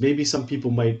too, because maybe some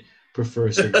people might prefer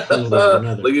a certain colorway or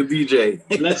another. Look at DJ.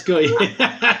 Let's go.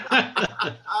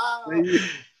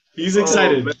 He's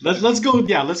excited. Let's go.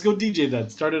 Yeah, let's go DJ then.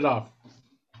 Start it off.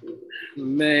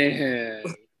 Man.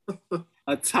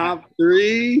 A top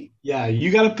 3? Yeah, you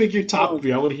got to pick your top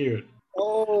 3. I want to hear it.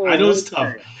 Oh, I know it's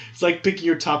tough. It's like picking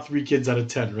your top 3 kids out of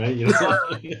 10, right?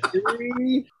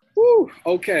 3? Woo.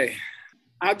 Okay.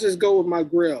 I'll just go with my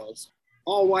grills.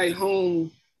 All white home,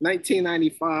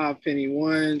 1995 penny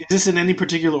one. Is this in any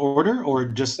particular order or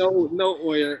just no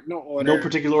order? No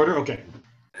particular order. Okay.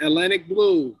 Atlantic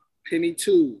blue, penny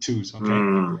 2. 2s.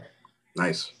 Okay.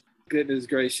 Nice. Goodness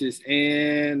gracious,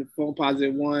 and foam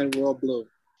posit 1, royal blue.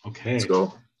 Okay. Let's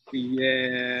go.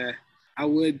 Yeah, I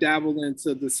would dabble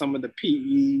into some of the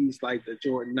PEs like the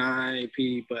Jordan 9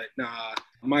 P, but nah.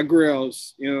 My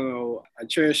grills, I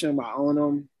cherish them. I own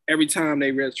them. Every time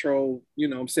they retro,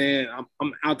 what I'm saying,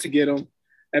 I'm out to get them.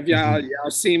 If y'all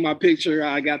seen my picture,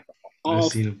 I got all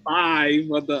 5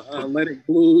 of the Atlantic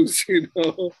blues,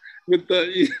 with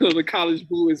the college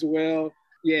blue as well.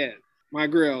 Yeah, my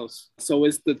grills. So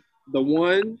it's the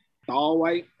one, the all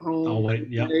white home, All white,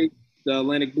 yeah. the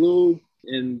Atlantic blue,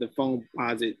 and the foam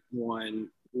posit one,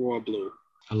 royal blue.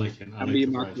 I like it. I I like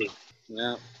mean the my price. crew.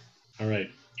 Yeah. All right.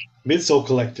 Midsole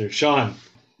collector, Sean.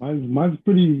 Mine's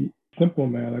pretty simple,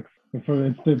 man. Like it's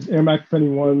the Air Max Penny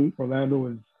One Orlando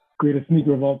is greatest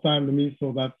sneaker of all time to me,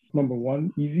 so that's number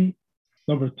one, easy.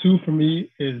 Number two for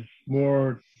me is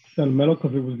more sentimental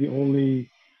because it was the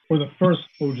only or the first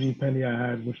OG penny I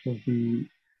had, which was the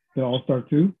All Star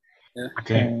 2. Yeah.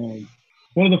 Okay.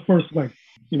 One of the first big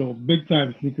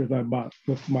time sneakers I bought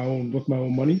with my own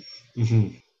money.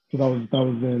 Mm-hmm. So that was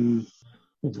in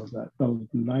what was that? That was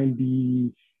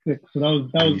 96. So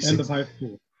that was end of high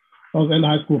school. That was end of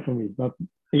high school for me. That's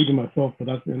aging myself, but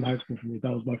that's in high school for me.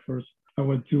 That was my first. I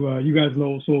went to you guys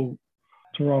know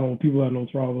Toronto. People that know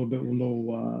Toronto a little bit will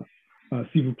know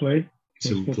S'il vous plaît.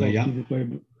 Yeah. S'il vous plaît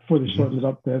before they shortened it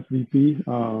up to SVP.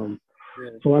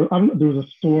 So there was a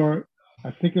store. I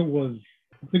think it was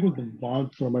the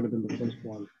Vaughn store. Might have been the first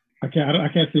one. I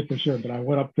can't say for sure, but I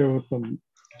went up there with some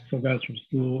guys from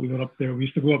school. We went up there. We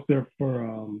used to go up there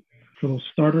for those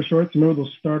starter shorts. Remember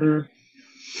those starter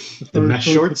mesh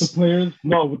shorts with the players?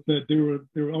 No, they were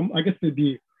I guess they'd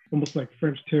be almost like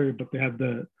French Terry, but they had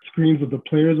the screens with the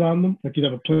players on them. Like you'd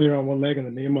have a player on one leg and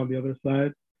the name on the other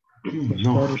side.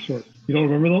 Starter shorts. You don't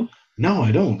remember those? No,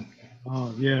 I don't.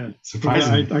 Oh yeah.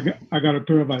 Surprising. I got a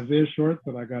pair of Isaiah shorts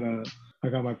and I got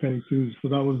my Penny 2s. So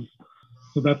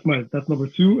that's number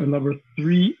two. And number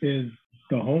three is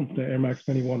the Air Max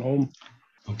Penny 1 home.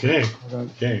 Okay.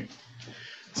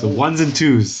 So ones and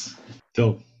twos.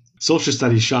 Dope. Social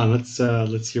studies, Sean. Let's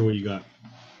hear what you got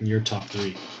in your top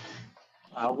three.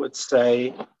 I would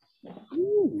say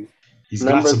he's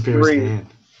got some pairs in hand.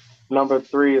 Number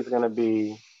three is gonna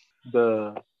be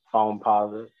the foam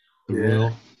posit. The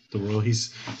Royal.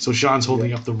 So Sean's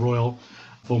holding up the Royal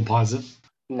foam posit.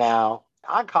 Now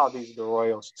I call these the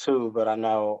Royals too, but I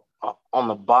know on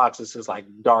the box it says like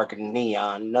dark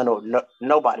neon.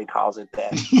 Nobody calls it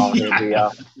that on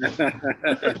here.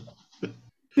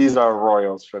 These are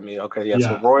Royals for me. Okay, yeah.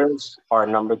 So Royals are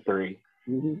number three.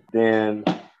 Mm-hmm. Then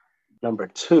number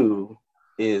two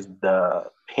is the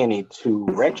Penny 2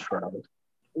 Retro.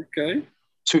 Okay.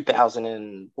 2000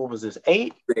 and what was this?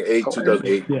 8?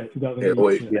 2008. Yeah,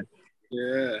 2008.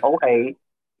 Yeah. 08.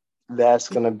 That's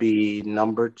gonna be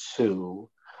number two.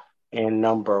 And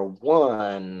number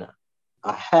one,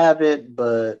 I have it,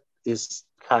 but it's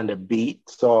kind of beat,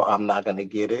 so I'm not gonna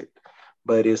get it.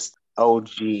 But it's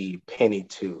OG Penny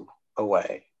 2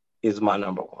 away is my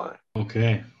number one.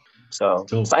 Okay. So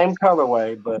same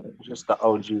colorway, but just the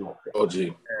OG one. OG.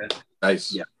 Yeah.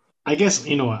 Nice. Yeah. I guess,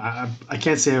 I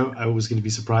can't say I was going to be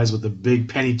surprised with the big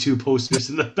Penny 2 posters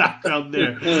in the background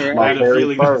there. I had a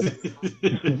feeling.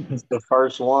 It's the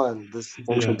first one. This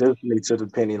introduced me to the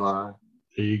Penny line.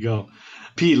 There you go.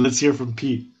 Pete, let's hear from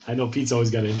Pete. I know Pete's always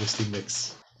got an interesting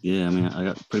mix. Yeah, I mean,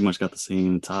 I pretty much got the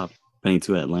same top. Penny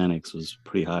 2 Atlantics was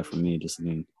pretty high for me. Just,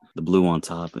 the blue on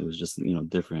top, it was just,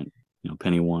 different.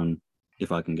 Penny 1,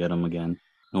 if I can get them again,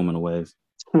 home and away.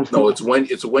 No, it's when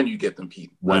you get them,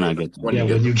 Pete. When I get them. When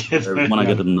you get them. When I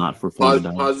get them, not for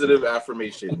 $400. Positive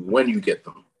affirmation. When you get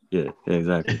them. Yeah,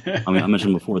 exactly. I mean, I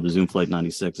mentioned before the Zoom Flight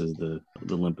 96 is the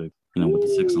Olympic, with the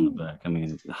 6 on the back. I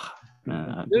mean,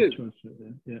 man,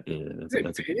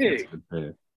 that's a good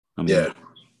pair. I mean,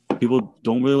 people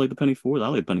don't really like the Penny 4s. I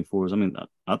like Penny 4s. I mean,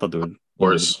 I thought they were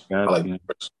worse. I like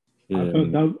worse.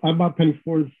 Yeah, I bought Penny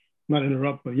 4s. Not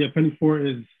interrupt, but Penny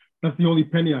 4 that's the only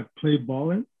penny I played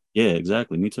ball in. Yeah,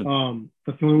 exactly. Me too.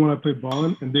 That's the only one I played ball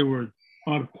in, and they were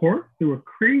on court. They were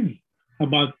crazy. I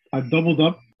doubled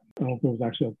up. I don't know if it was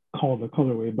actually called the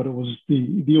colorway, but it was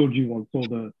the OG one. So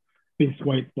the base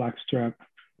white black strap.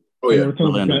 Oh yeah. I was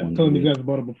telling you guys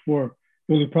about it before.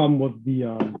 The only problem was the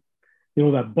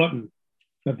that button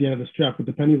at the end of the strap with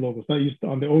the penny logo. So that used to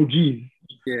on the OGs.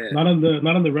 Yeah. Not on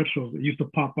the retros. It used to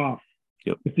pop off.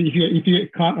 Yep. If you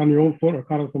get caught on your own foot or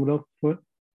caught on someone else's foot,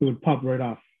 it would pop right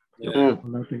off. Yeah.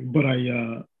 But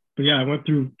I went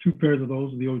through 2 pairs of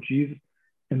those, the OGs,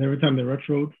 and every time they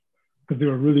retroed, because they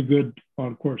were really good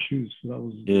on court shoes. So that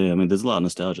was I mean, there's a lot of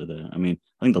nostalgia there. I mean,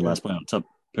 I think the last top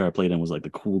pair I played in was like the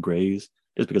cool grays,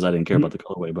 just because I didn't care about the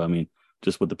colorway. But I mean,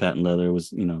 just with the patent leather, it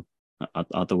was I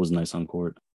thought it was nice on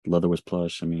court. Leather was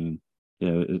plush. I mean,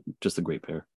 just a great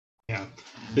pair. Yeah,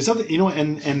 there's something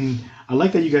and I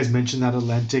like that you guys mentioned that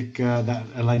Atlantic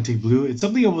blue. It's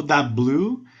something about that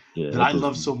blue that I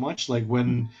love so much. Like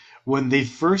when they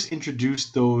first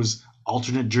introduced those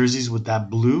alternate jerseys with that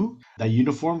blue, that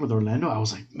uniform with Orlando, I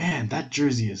was like, man, that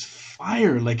jersey is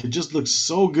fire. Like it just looks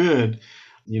so good.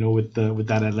 with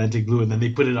that Atlantic blue, and then they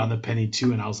put it on the Penny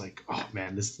 2, and I was like, oh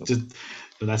man,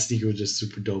 that sneaker was just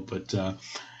super dope. But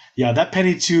yeah, that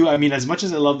Penny 2, I mean, as much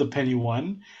as I love the Penny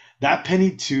 1, that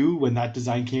Penny 2, when that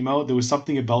design came out, there was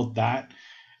something about that.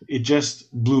 It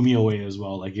just blew me away as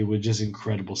well. Like, it was just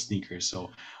incredible sneakers. So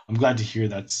I'm glad to hear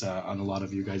that's on a lot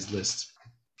of you guys' lists.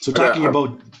 So talking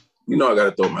about... I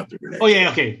gotta throw my 3 grenades. Oh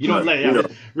yeah, okay.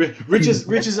 Rich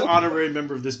is an honorary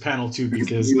member of this panel too,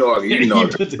 because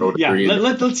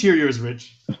let's hear yours,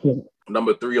 Rich.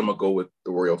 Number 3, I'm gonna go with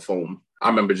the Royal Foam. I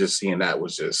remember just seeing that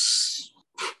was just,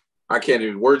 I can't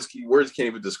even, words can't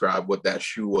even describe what that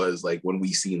shoe was like when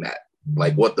we seen that.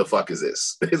 Like, what the fuck is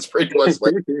this? It's pretty much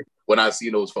like when I see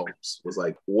those foams, was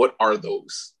like, what are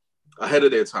those? Ahead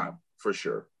of their time, for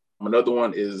sure. Another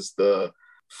one is the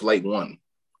Flight 1.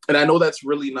 And I know that's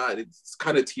really not, it's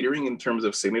kind of teetering in terms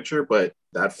of signature, but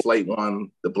that Flight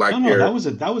 1, the black pair. That was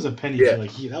a penny. Yeah.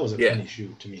 That was a penny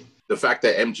shoe to me. The fact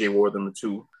that MJ wore them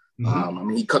too. I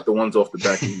mean, he cut the ones off the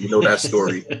back, and you know that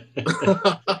story.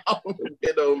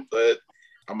 But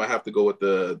I'm gonna have to go with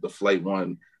the Flight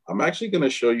 1. I'm actually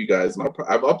gonna show you guys.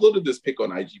 I've uploaded this pic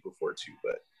on IG before too,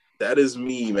 but that is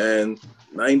me, man.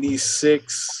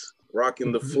 96,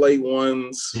 rocking the Flight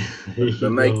 1s, the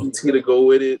Nike T to go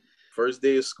with it. First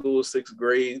day of school, 6th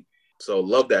grade. So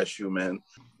love that shoe, man.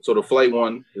 So the Flight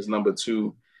 1 is number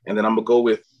 2. And then I'm going to go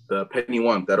with the Penny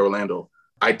 1, that Orlando.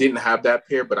 I didn't have that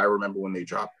pair, but I remember when they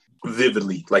dropped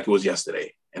vividly, like it was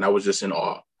yesterday. And I was just in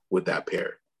awe with that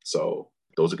pair. So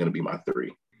those are going to be my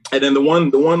 3. And then the one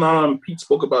Pete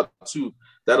spoke about too,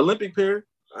 that Olympic pair,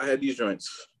 I had these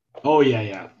joints. Oh,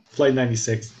 yeah. Flight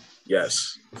 96.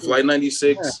 Yes. Flight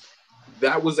 96. Yeah.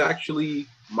 That was actually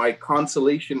my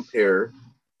consolation pair.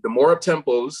 The more up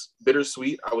tempos,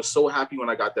 bittersweet. I was so happy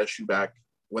when I got that shoe back.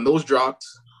 When those dropped,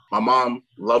 my mom,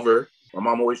 love her. My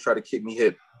mom always tried to keep me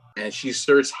hip. And she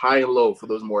searched high and low for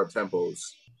those more up tempos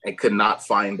and could not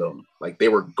find them. Like, they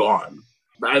were gone.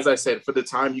 But as I said, for the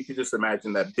time, you could just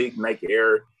imagine that big Nike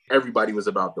Air. Everybody was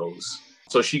about those.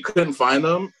 So she couldn't find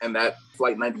them. And that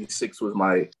Flight 96 was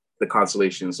the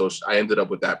consolation. So I ended up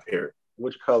with that pair.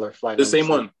 Which color? Flight The 96? Same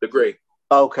one, the gray.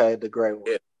 Okay, the gray one.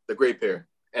 Yeah, the gray pair.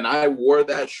 And I wore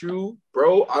that shoe,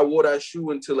 bro. I wore that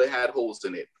shoe until it had holes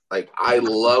in it. Like, I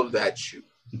love that shoe.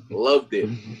 Loved it.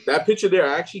 That picture there,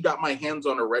 I actually got my hands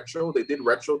on a retro. They did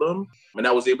retro them, and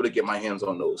I was able to get my hands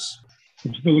on those.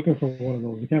 I'm still looking for one of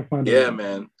those. You can't find them. Yeah,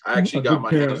 man. I actually got my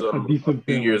hands on them a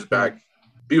few years back.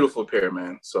 Beautiful pair,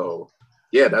 man. So,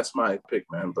 yeah, that's my pick,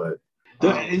 man. But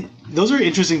those are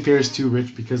interesting pairs too,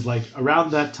 Rich, because like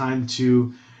around that time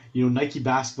too, Nike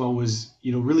basketball was,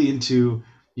 really into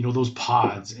those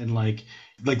pods, and like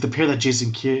the pair that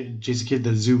Jason Kidd,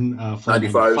 the Zoom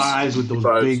 95s with those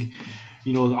big,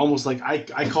 almost like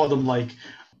I call them like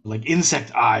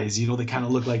insect eyes, they kind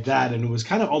of look like that, and it was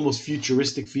kind of almost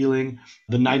futuristic feeling.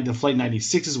 The Flight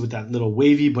 96s with that little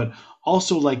wavy, but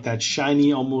also like that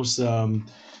shiny, almost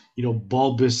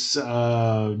bulbous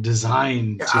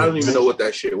design. Yeah, I don't even know what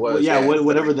that shit was. Well, yeah,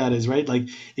 whatever that is, right? Like,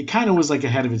 it kind of was like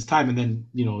ahead of its time. And then,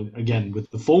 again, with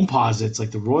the foam posits,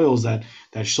 like the Royals that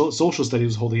social study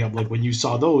was holding up, like when you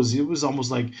saw those, it was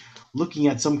almost like looking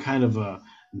at some kind of a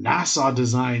NASA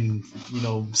design,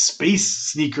 space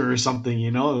sneaker or something,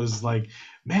 it was like,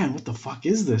 man, what the fuck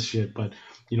is this shit? But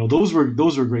those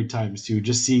were great times too,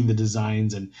 just seeing the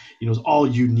designs, and it was all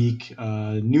unique,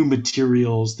 new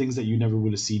materials, things that you never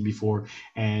would have seen before,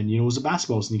 and it was a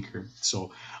basketball sneaker.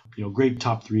 So great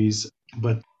top 3s.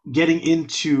 But getting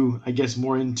into, I guess,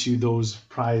 more into those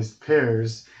prized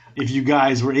pairs, if you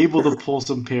guys were able to pull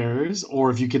some pairs, or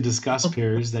if you could discuss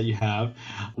pairs that you have,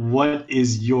 what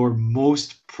is your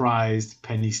most prized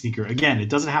Penny sneaker? Again, it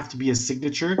doesn't have to be a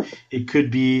signature. It could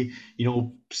be,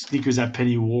 sneakers that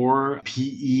Penny wore,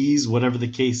 PEs, whatever the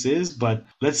case is. But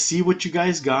let's see what you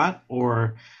guys got.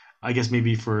 Or I guess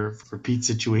maybe for Pete's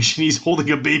situation, he's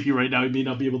holding a baby right now. He may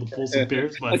not be able to pull some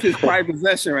pairs. But that's his pride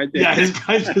possession right there. Yeah, his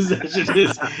pride possession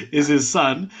is his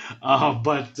son.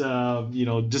 But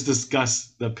just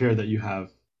discuss the pair that you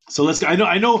have. So let's go.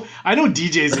 I know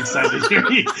DJ's excited here.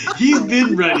 He's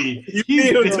been ready.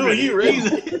 He's been ready.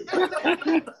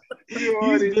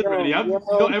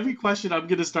 Every question I'm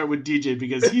gonna start with DJ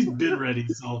because he's been ready.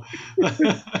 So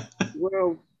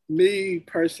well, me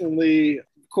personally,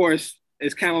 of course,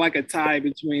 it's kind of like a tie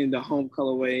between the home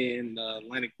colorway and the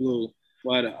Atlantic blue.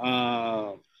 But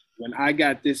when I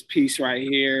got this piece right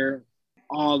here,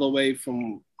 all the way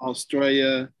from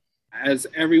Australia, as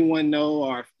everyone know,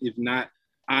 or if not,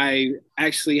 I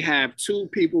actually have 2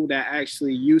 people that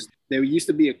actually used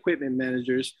to be equipment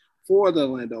managers for the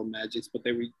Orlando Magic, but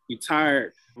they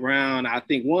retired around, I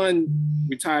think one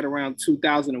retired around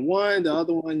 2001. The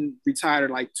other one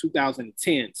retired like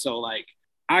 2010. So like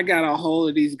I got a hold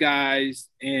of these guys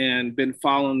and been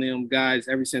following them guys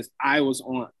ever since I was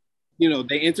on. You know,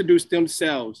 they introduced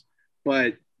themselves,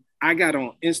 but I got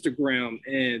on Instagram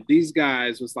and these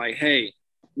guys was like, hey,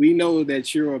 we know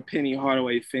that you're a Penny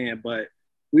Hardaway fan, but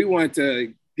we want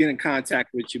to get in contact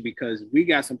with you because we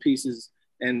got some pieces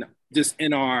and just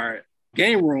in our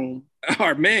game room,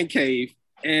 our man cave,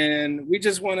 and we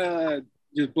just want to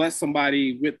just bless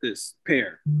somebody with this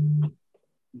pair.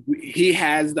 He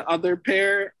has the other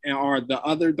pair or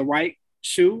the right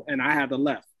shoe, and I have the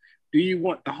left. Do you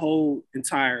want the whole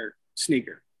entire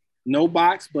sneaker? No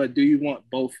box, but do you want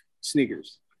both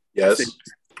sneakers? Yes.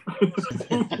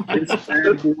 This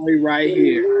bad boy right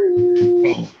here.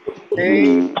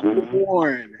 Game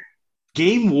worn.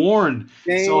 Game worn.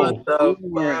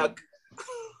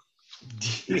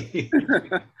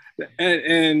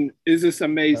 And is this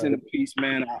amazing piece,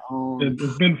 man?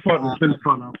 It's been fun. It's been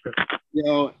fun out there. You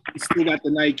know, you still got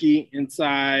the Nike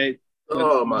inside.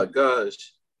 Oh my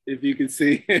gosh. If you can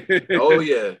see. Oh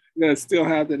yeah. Yeah, still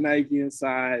have the Nike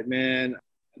inside, man.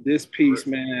 This piece,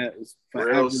 man, is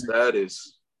forever. Grill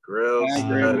status. Grill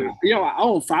status. You know, I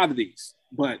own 5 of these,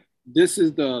 but this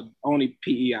is the only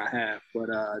PE I have. But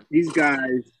these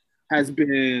guys has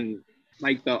been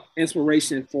like the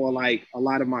inspiration for like a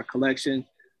lot of my collection.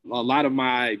 A lot of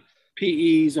my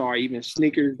PEs or even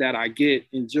sneakers that I get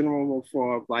in general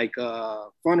for like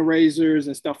fundraisers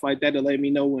and stuff like that to let me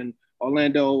know when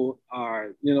Orlando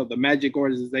or, you know, the Magic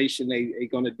organization, they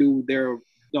going to do their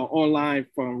online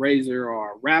fundraiser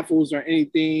or raffles or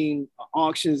anything,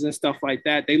 auctions and stuff like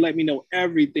that. They let me know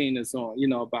everything that's on, you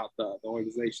know, about the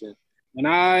organization. When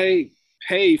I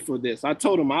pay for this, I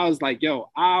told them, I was like,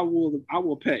 yo, I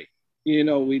will pay. You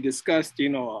know, we discussed, you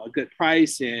know, a good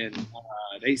price and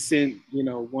they sent, you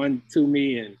know, one to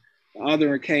me and the other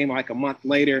one came like a month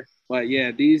later. But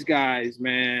yeah, these guys,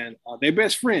 man, they're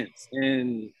best friends.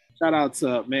 And shout out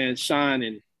to, man, Sean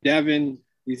and Devin.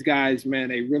 These guys, man,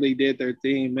 they really did their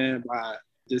thing, man, by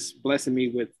just blessing me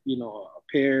with, you know, a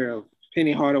pair of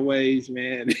Penny Hardaways,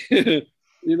 man.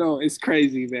 You know, it's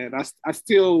crazy, man. I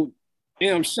still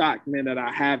am shocked, man, that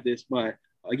I have this. But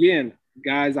again,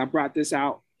 guys, I brought this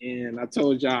out and I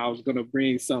told y'all I was going to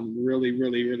bring something really,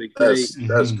 really, really great.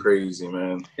 That's crazy,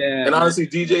 man. Yeah. And honestly,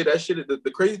 DJ, that shit,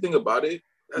 the crazy thing about it,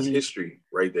 that's history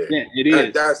right there. Yeah, it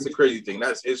is. That's the crazy thing.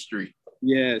 That's history.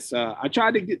 Yes, I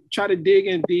tried to dig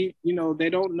in deep. You know,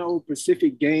 they don't know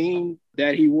Pacific game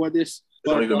that he wore this,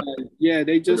 but yeah,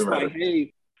 they just like,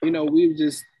 hey, you know, we were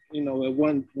just, you know, at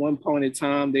one point in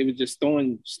time, they were just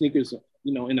throwing sneakers,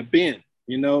 you know, in a bin,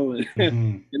 you know,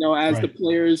 you know, as the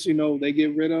players, you know, they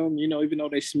get rid of them, you know, even though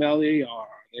they smelly or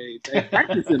they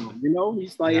practice in them, you know,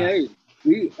 he's like, hey,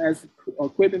 we as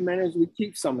equipment managers, we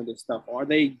keep some of this stuff, or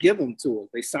they give them to us.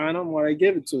 They sign them or they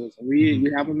give it to us, and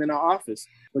we have them in our office.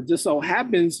 But just so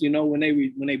happens, you know, when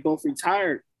they both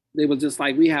retired, they were just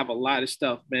like, we have a lot of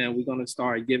stuff, man. We're gonna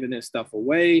start giving this stuff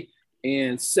away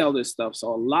and sell this stuff.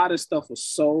 So a lot of stuff was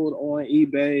sold on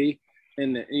eBay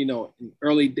in the, you know, in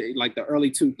early the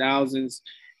early 2000s,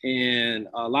 and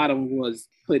a lot of them was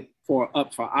put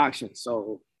up for auction.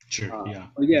 So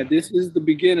but yeah, this is the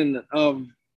beginning of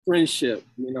friendship,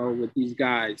 you know, with these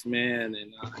guys, man.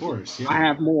 And of course, I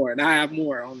have more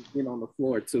on, you know, on the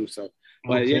floor too. So,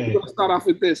 but yeah, we're gonna start off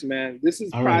with this, man. This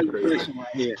is prize collection right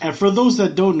here. And for those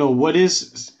that don't know, what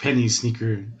is Penny's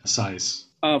sneaker size?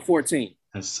 14.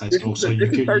 That's size. This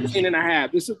is 13 and a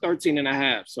half. This is 13 and a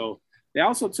half. So they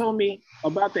also told me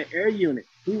about the air unit.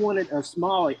 He wanted a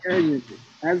small air unit.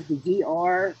 As the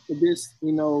GR for this,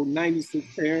 you know,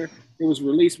 96 pair, it was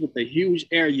released with a huge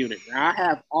air unit. Now I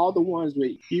have all the ones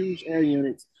with huge air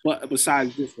units, but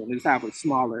besides this one, this have a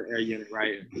smaller air unit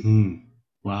right here.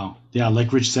 Wow. Yeah,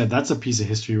 like Rich said, that's a piece of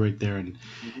history right there. And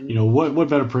you know, what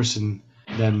better person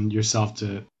than yourself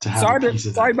to have a piece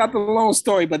of that. Sorry about the long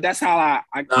story, but that's how I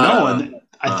and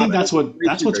I think that's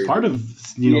what's part of,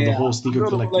 you know, the whole sneaker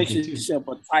collecting thing too.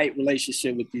 A tight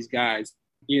relationship with these guys.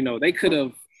 You know, they could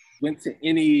have went to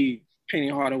any Penny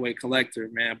Hardaway collector,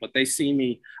 man, but they see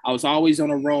me. I was always on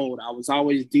the road. I was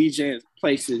always DJing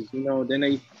places, you know. Then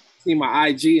they see my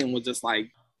IG and was just like,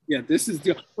 yeah, this is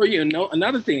the. Or, you know,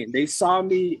 another thing, they saw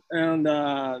me on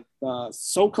the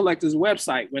Soul Collectors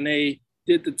website when they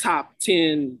did the top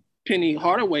 10 Penny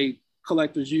Hardaway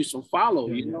collectors used to follow,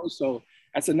 you know. So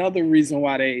that's another reason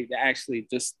why they actually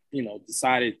just, you know,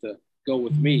 decided to go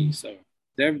with me. So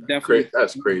they're definitely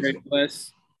that's crazy.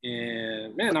 Blessed.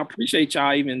 And man, I appreciate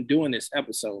y'all even doing this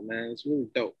episode, man. It's really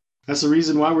dope. That's the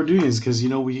reason why we're doing this, because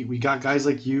we got guys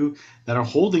like you that are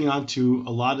holding on to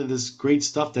a lot of this great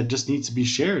stuff that just needs to be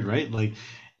shared, right? Like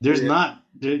there's not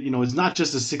it's not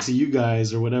just the six of you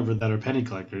guys or whatever that are penny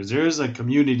collectors. There's a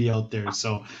community out there.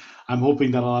 So I'm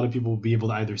hoping that a lot of people will be able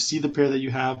to either see the pair that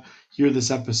you have, hear this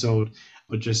episode,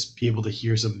 but just be able to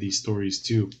hear some of these stories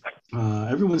too.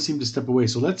 Everyone seemed to step away.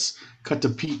 So let's cut to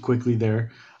Pete quickly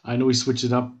there. I know we switched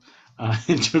it up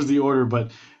in terms of the order,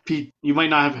 but Pete, you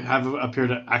might not have a pair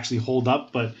to actually hold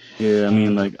up, but yeah, I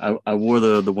mean, like I wore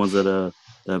the ones that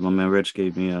my man Rich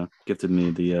gifted me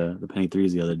the penny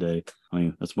threes the other day. I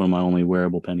mean, that's one of my only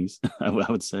wearable pennies. I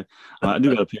would say I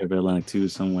do got a pair of Atlantic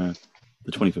 2s somewhere,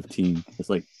 the 2015. It's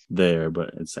like there,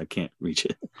 but I can't reach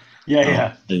it.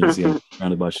 Yeah. You see, I'm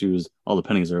surrounded by shoes. All the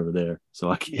pennies are over there, so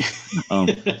I can't.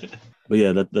 But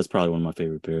yeah, that's probably one of my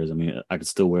favorite pairs. I mean, I could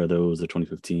still wear those, the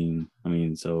 2015. I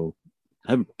mean, so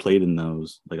I haven't played in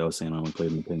those. Like I was saying, I only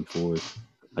played in the penny fours.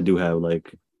 I do have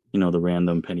like, the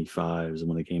random penny fives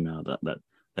when they came out. That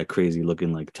crazy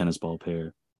looking like tennis ball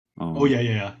pair.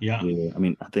 Yeah. I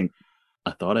mean,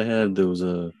 I thought I had those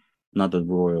not the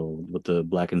royal, but the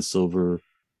black and silver,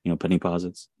 penny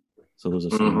posits. So those are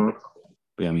some.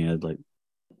 But yeah, I mean, I had like,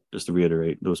 just to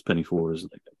reiterate, those penny fours.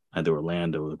 Like I had the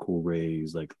Orlando, the Cool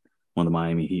Rays, like one of the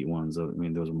Miami Heat ones. I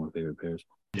mean, those are my favorite pairs.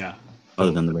 Yeah.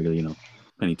 Other than the regular,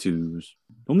 penny twos.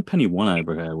 The only penny one I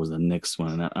ever had was the Knicks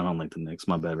one, and I don't like the Knicks.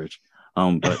 My bad, Rich.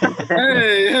 But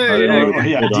hey,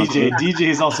 yeah, DJ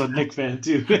is also a Knicks fan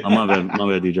too. my bad,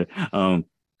 DJ.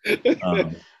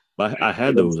 But I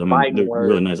had those. I mean, they're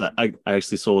really nice. I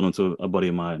actually sold them to a buddy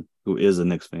of mine who is a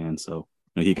Knicks fan, so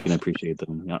he can appreciate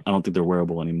them. I don't think they're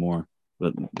wearable anymore,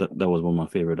 but that was one of my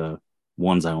favorite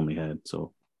ones I only had.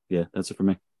 So yeah, that's it for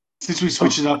me. Since we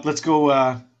switched it up, let's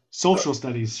go social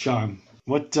studies, Sean.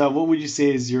 What would you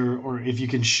say is or if you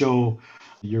can show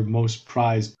your most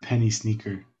prized penny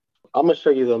sneaker? I'm gonna show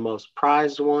you the most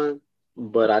prized one,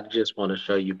 but I just want to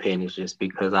show you pennies just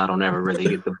because I don't ever really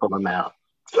get to pull them out.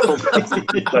 Let's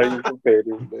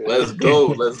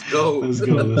go.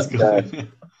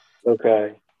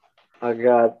 Okay. I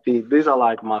got these are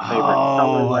like my favorite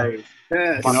colorways.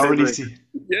 Yes. I can already see.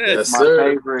 Yes, my sir.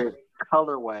 favorite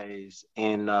colorways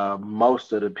in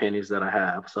most of the pennies that I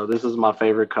have. So this is my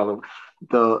favorite color.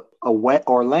 The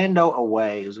Orlando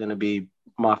Away is going to be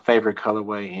my favorite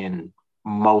colorway in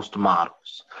most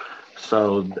models.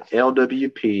 So the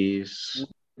LWPs,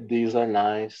 these are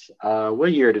nice.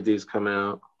 What year did these come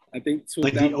out? I think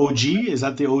like the OG. Is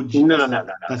that the OG? No.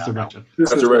 That's the retro.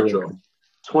 That's the retro.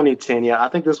 2010. Yeah, I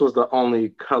think this was the only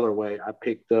colorway I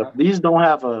picked up. These don't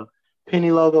have a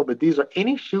penny logo, but these are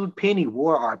any shoe penny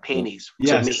wore are pennies.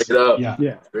 Yes. Straight up.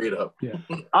 Yeah. Straight up. Yeah.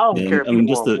 I don't care. I mean,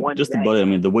 just the body. I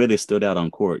mean, the way they stood out on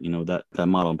court. That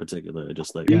model in particular,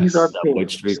 just like these are that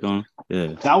white streak on.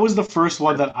 Yeah. That was the first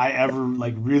one that I ever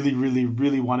like really, really,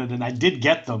 really wanted, and I did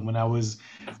get them when I was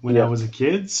a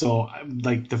kid. So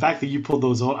like the fact that you pulled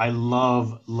those out, I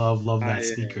love that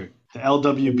sneaker. The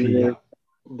LWP.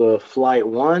 The Flight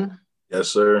 1. Yes,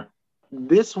 sir.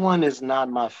 This one is not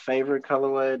my favorite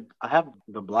colorway. I have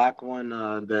the black one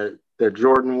that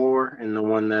Jordan wore and the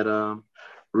one that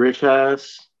Rich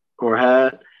has or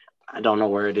had. I don't know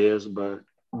where it is, but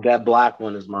that black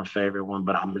one is my favorite one.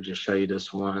 But I'm going to just show you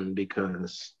this one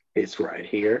because it's right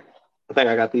here. I think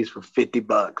I got these for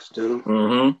 $50 too.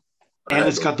 Mm-hmm. And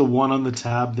it's got the one on the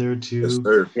tab there too. Yes,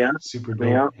 sir. Yeah. Super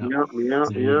dope. Yeah.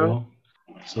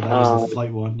 So that was the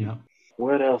Flight 1, yeah.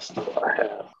 What else do I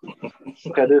have?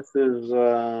 Okay, this is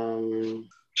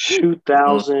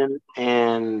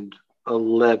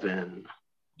 2011.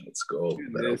 Let's go.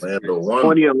 Orlando 1.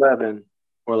 2011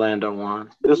 Orlando 1.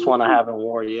 This one I haven't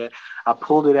worn yet. I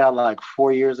pulled it out like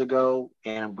 4 years ago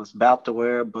and was about to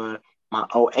wear it, but my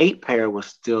 08 pair was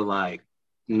still like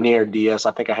near DS.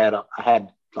 I think I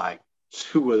had like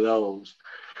 2 of those.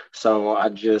 So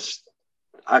I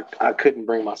couldn't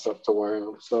bring myself to wear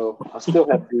them. So I still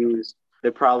have these. They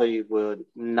probably would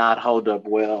not hold up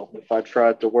well if I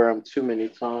tried to wear them too many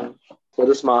times. So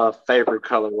this is my favorite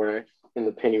colorway in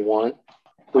the penny 1.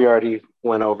 We already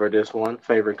went over this one,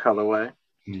 favorite colorway.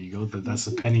 There you go. That's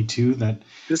a penny 2 that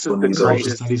this is the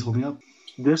greatest studies holding up.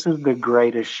 This is the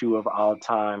greatest shoe of all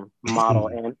time, model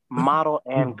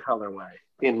and colorway,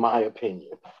 in my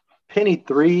opinion. Penny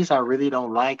 3s I really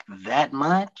don't like that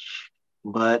much,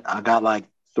 but I got like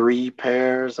 3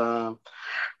 pairs. I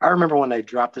remember when they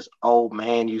dropped this, old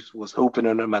man was hooping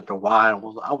in them at the Y. I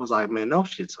was like, man, those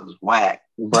shits was whack.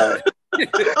 But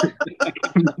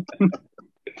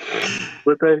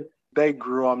but they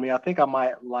grew on me. I think I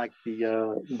might like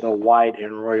the white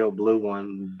and royal blue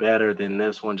one better than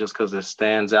this one just because it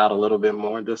stands out a little bit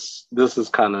more. This is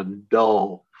kind of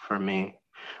dull for me.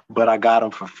 but I got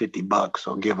them for $50,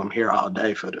 so give them here all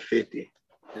day for the 50.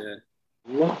 Yeah.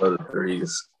 For the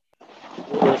threes.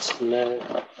 What's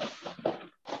next?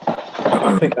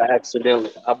 I think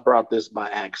I brought this by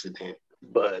accident,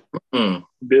 but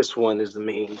this one is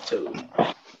mean too.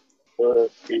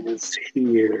 What is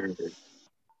here?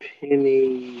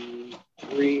 Penny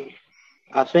 3.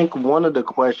 I think one of the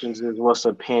questions is what's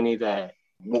a penny that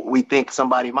we think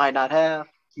somebody might not have?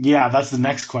 Yeah, that's the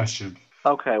next question.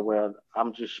 Okay, well,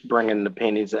 I'm just bringing the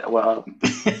pennies. Well,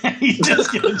 he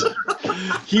just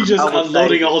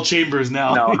unloading all chambers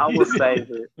now. No, I will save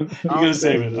it. You're gonna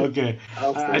save it, okay?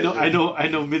 I know.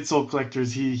 Midsole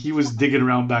collectors. He was digging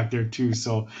around back there too.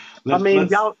 So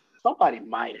y'all, somebody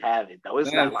might have it though.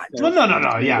 It's not like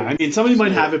no. Yeah, I mean, somebody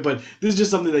might have it, but this is just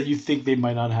something that you think they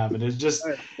might not have it. It's just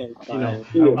I don't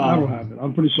have it.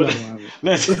 I'm pretty sure I don't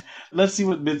have it. Let's see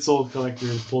what Midsole collector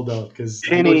has pulled out because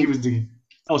Penny. I know he was digging.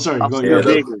 Oh, sorry. Go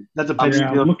ahead. That's a penny.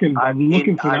 I'm looking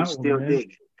for that still one.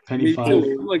 Digging. Penny Me 5.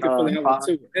 too. I'm looking for that one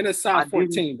too. And a size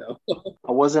 14 though.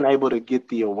 I wasn't able to get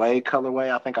the away colorway.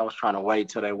 I think I was trying to wait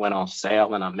till they went on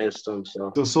sale and I missed them.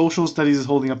 So Social Studies is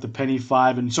holding up the penny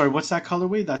 5. And sorry, what's that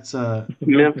colorway? That's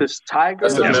Memphis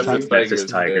Tigers. That's the Memphis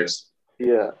Tigers.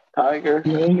 Yeah, Tiger.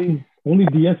 The only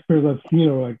DS pairs I've seen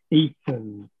are like 8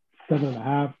 and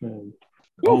 7.5 and.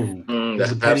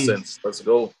 That's half cents. Let's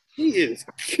go. He is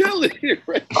killing it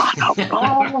right now.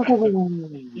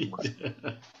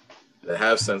 The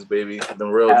half cents, baby. The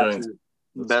real joints.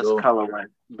 Best colorway.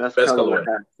 Best colorway.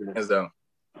 Hands down.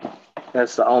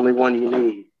 That's the only one you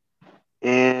need.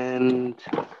 And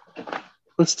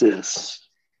what's this?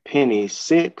 Penny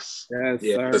 6.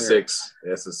 The 6.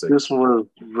 That's the 6. This was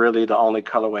really the only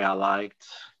colorway I liked.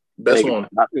 Best one.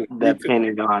 That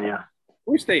penny gone, yeah.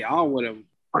 Wish they all would have.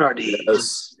 What are these?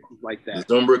 Yes. Like that.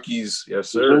 Zoom rookies. Yes,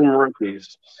 sir. Zoom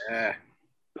rookies. Yeah.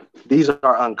 These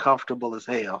are uncomfortable as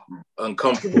hell.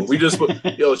 Uncomfortable. We just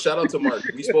shout out to Mark.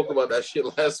 We spoke about that shit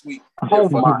last week. Oh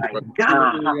my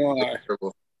God.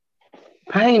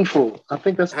 Painful. I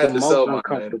think that's the most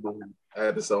uncomfortable. I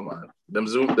had to sell mine. I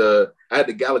had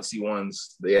the Galaxy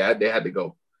ones. They had to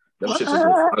go. Them shits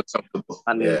were uncomfortable.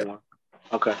 I need one.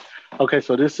 Okay,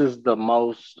 so this is the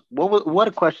most.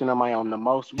 What question am I on? The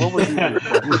most? What was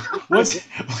this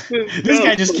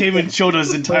guy just came and showed us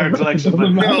his entire collection.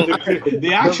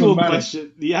 The actual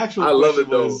question. I love it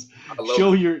though.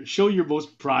 Show your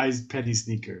most prized penny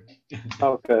sneaker.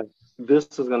 Okay, this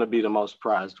is gonna be the most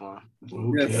prized one.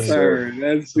 Okay. Yes, sir.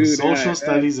 Let's do Social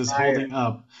Studies is holding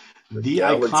up the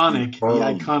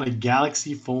iconic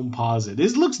Galaxy Foamposite.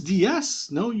 This looks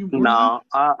DS. No,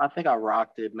 I think I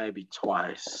rocked it maybe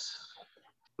twice.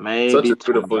 Maybe such a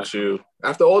beautiful shoe.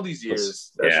 After all these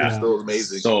years, that shoe's still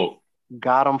amazing. So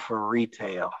got them for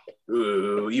retail.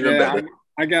 Ooh, even better.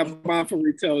 I got mine for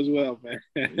retail as well, man.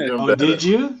 Did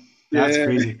you? That's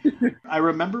crazy. I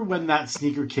remember when that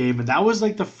sneaker came, and that was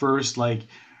like the first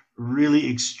really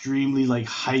extremely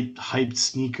hyped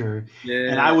sneaker. Yeah.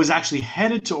 And I was actually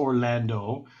headed to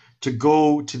Orlando to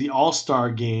go to the All-Star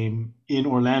game in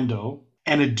Orlando,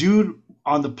 and a dude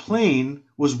on the plane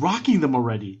was rocking them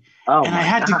already. Oh, and I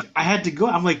had to go.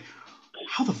 I'm like,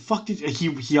 how the fuck did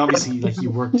he obviously he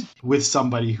worked with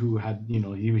somebody who had,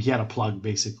 he had a plug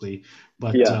basically.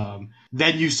 But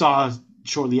then you saw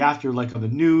shortly after on the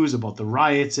news about the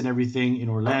riots and everything in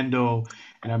Orlando.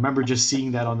 And I remember just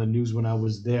seeing that on the news when I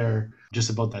was there, just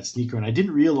about that sneaker. And I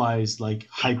didn't realize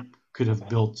hype could have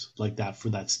built like that for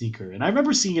that sneaker. And I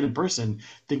remember seeing it in person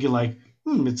thinking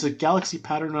it's a Galaxy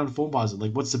pattern on a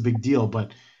Foamposite. What's the big deal?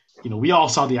 But, we all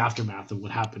saw the aftermath of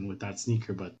what happened with that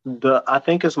sneaker. But I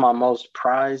think it's my most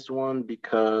prized one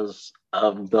because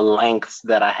of the lengths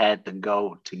that I had to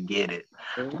go to get it.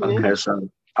 Mm-hmm. Okay, so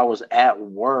I was at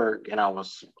work and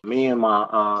me and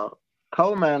my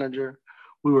co-manager,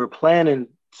 we were planning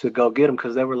to go get them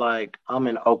because they were I'm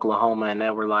in Oklahoma and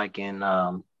they were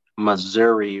in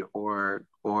Missouri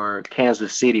or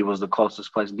Kansas City was the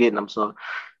closest place getting them. So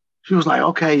she was like,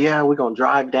 okay, yeah, we're going to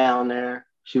drive down there.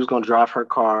 She was going to drive her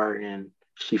car and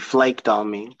she flaked on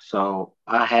me. So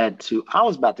I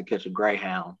was about to catch a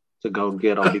Greyhound to go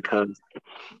get them because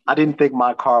I didn't think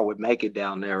my car would make it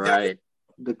down there, right?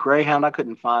 The Greyhound, I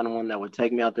couldn't find one that would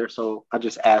take me out there. So I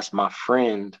just asked my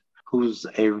friend, who's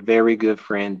a very good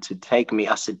friend, to take me.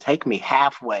 I said, take me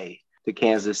halfway to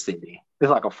Kansas City. It's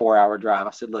like a 4-hour drive.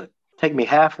 I said, look, take me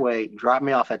halfway, drop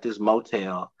me off at this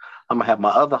motel. I'm going to have my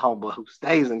other homeboy who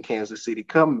stays in Kansas City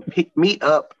come pick me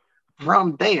up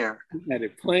from there. You had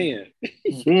it planned.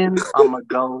 Then I'm going to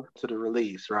go to the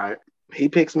release, right? He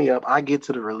picks me up. I get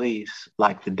to the release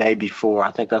the day before.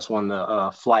 I think that's when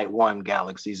the Flight 1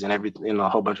 Galaxies and everything, a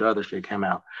whole bunch of other shit came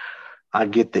out. I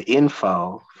get the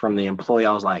info from the employee.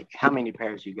 I was like, how many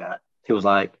pairs you got? He was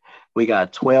like, we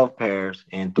got 12 pairs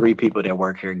and 3 people that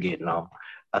work here getting them.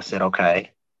 I said,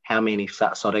 okay, how many?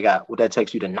 So they got, well, that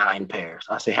takes you to 9 pairs.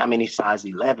 I said, how many size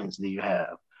 11s do you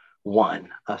have? 1.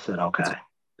 I said, okay.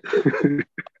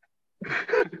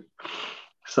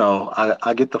 So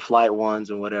I get the flight ones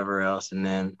and whatever else. And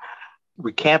then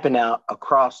we're camping out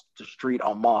across the street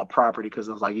on mall property because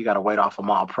it was like, you got to wait off of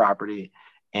mall property.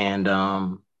 And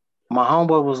my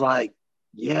homeboy was like,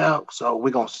 yeah, so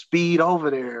we're going to speed over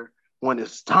there when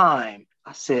it's time.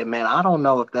 I said, man, I don't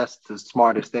know if that's the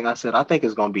smartest thing. I said, I think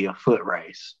it's going to be a foot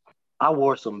race. I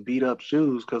wore some beat up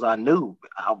shoes because I knew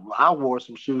I wore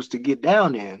some shoes to get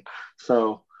down in.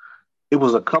 So it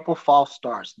was a couple false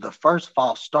starts. The first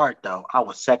false start, though, I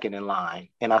was second in line.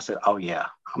 And I said, oh, yeah,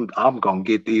 I'm going to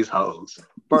get these hoes.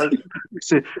 First, I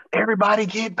said, everybody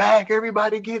get back.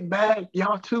 Everybody get back.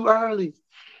 Y'all too early.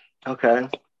 Okay.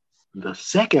 The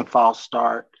second false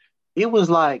start, it was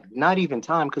like not even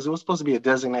time because it was supposed to be a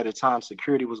designated time.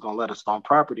 Security was going to let us on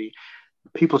property.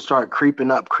 People start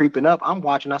creeping up. I'm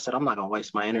watching. I said, I'm not going to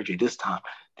waste my energy this time.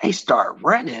 They start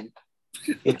running.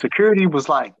 And security was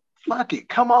like, fuck it,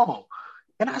 come on.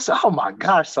 And I said, oh my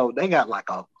gosh. So they got like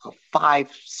a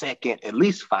 5-second, at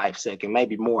least 5-second,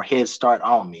 maybe more head start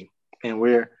on me. And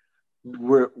we're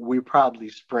probably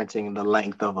sprinting the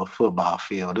length of a football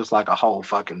field. It's like a whole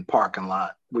fucking parking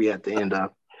lot we at the end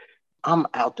of. I'm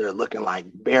out there looking like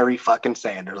Barry fucking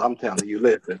Sanders. I'm telling you,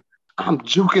 listen, I'm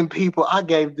juking people. I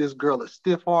gave this girl a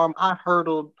stiff arm. I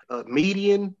hurdled a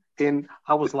median, and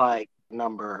I was like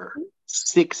number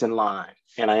 6 in line,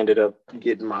 and I ended up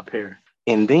getting my pair.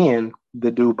 And then the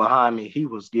dude behind me, he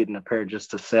was getting a pair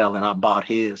just to sell, and I bought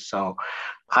his. So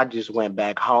I just went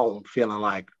back home feeling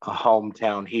like a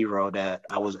hometown hero that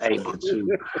I was able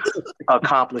to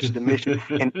accomplish the mission.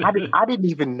 And I didn't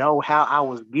even know how I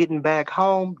was getting back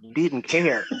home, didn't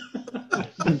care.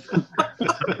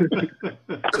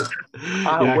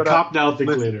 Copped out the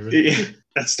glitter.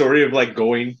 That story of like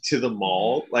going to the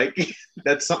mall, like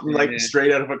that's something like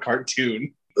straight out of a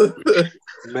cartoon.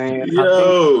 Man,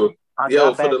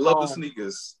 Yo, for the love of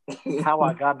sneakers. How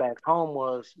I got back home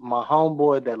was my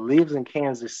homeboy that lives in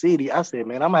Kansas City. I said,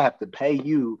 man, I'm going to have to pay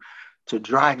you to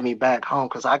drive me back home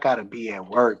because I got to be at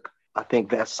work, I think,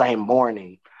 that same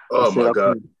morning.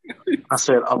 God. I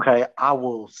said, okay, I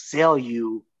will sell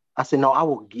you. I said, no, I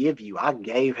will give you. I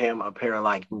gave him a pair of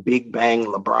like Big Bang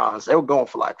LeBrons. They were going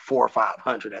for like $400 or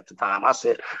 $500 at the time. I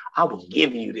said, I will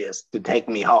give you this to take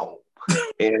me home.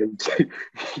 And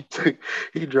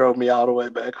he drove me all the way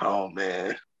back home,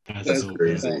 man. That's so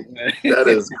crazy. That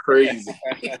is crazy.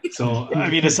 So,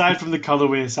 I mean, aside from the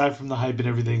colorway, aside from the hype and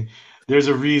everything, there's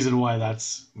a reason why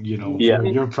that's,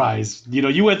 your prize.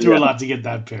 You went through a lot to get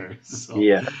that pair. So.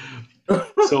 Yeah.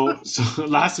 So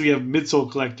last we have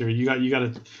Midsole Collector. You got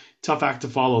a tough act to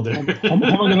follow there. How am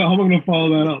I gonna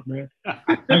follow that up, man?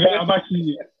 I'm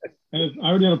actually, I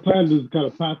already had a plan to kind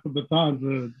of pass the baton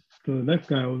to the next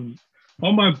guy.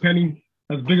 On my penny,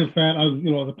 as big a fan, I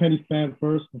was a penny fan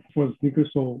first before the sneakers.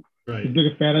 So right. As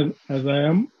big a fan as I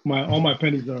am, all my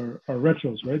pennies are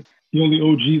retros, right? The only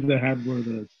OGs that I had were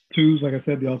the 2s, like I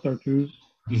said, the All-Star 2s.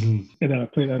 Mm-hmm. And then I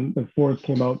played, and the 4s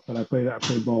came out, and I played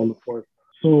ball in the 4s.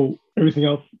 So everything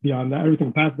else beyond that,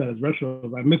 everything past that is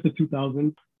retros. I missed the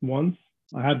 2001s.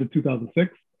 I had the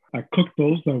 2006. I cooked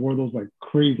those. I wore those like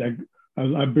crazy.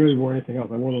 I barely wore anything else.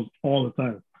 I wore those all the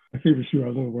time. My favorite shoe, I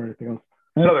was never wearing anything else.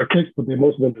 I had other kicks, but they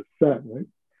most of them just set, right?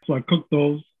 So I cooked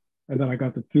those, and then I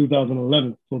got the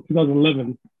 2011. So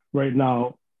 2011, right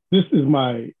now, this is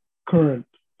my current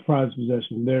prized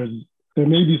possession. There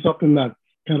may be something that's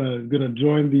kind of gonna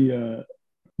join the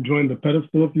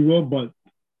pedestal, if you will, but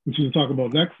which we'll talk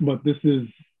about next. But this is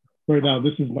right now.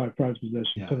 This is my prized possession.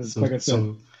 Yeah. So, like I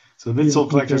said, so the Midsole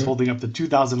Collector is holding up the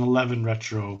 2011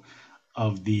 retro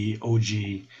of the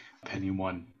OG Penny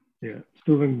One. Yeah,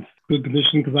 still in good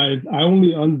condition because I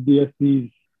only owned the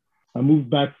SDs. I moved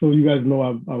back, so you guys know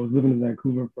I was living in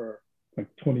Vancouver for like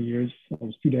 20 years. It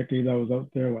was 2 decades I was out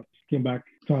there. I came back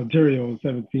to Ontario in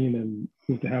 17 and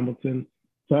moved to Hamilton.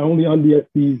 So I only owned the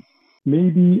SDs.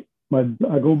 Maybe I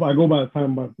go by the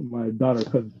time my daughter,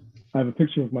 because I have a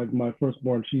picture of my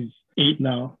firstborn. She's 8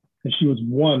 now, and she was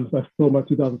 1. So I stole my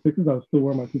 2006s. I was still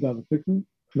wearing my 2006s.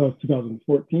 That was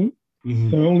 2014.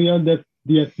 Mm-hmm. So I only owned the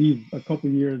SDs a couple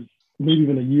of years, maybe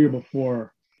even a year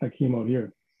before I came out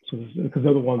here. So because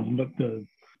other ones, but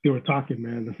they were talking,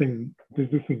 man. This thing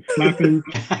slapping,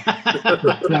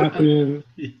 slapping.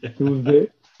 Yeah. It was the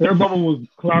air bubble was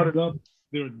clouded up.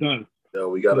 They were done. Yo,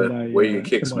 we gotta wear your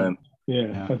kicks, man.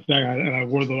 Yeah. That's that. And I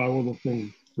wore those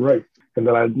things right. And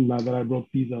then I broke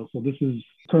these out. So this is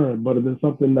current, but it's been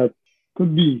something that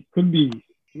could be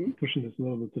pushing this a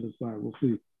little bit to the side. We'll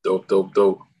see. Dope.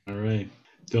 All right,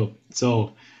 dope.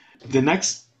 So the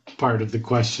next part of the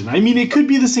question. I mean, it could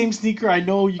be the same sneaker. I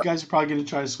know you guys are probably going to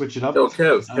try to switch it up.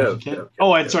 Kev.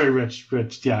 Oh, I'm sorry, Rich.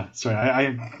 Yeah, sorry.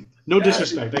 I no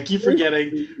disrespect. I keep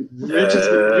forgetting. Rich is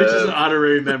an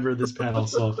honorary member of this panel.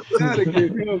 So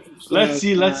let's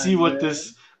see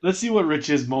what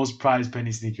Rich's most prized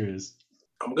penny sneaker is.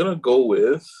 I'm gonna go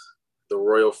with the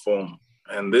Royal Foam,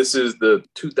 and this is the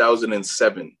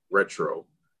 2007 retro.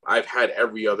 I've had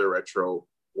every other retro.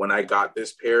 When I got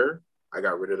this pair, I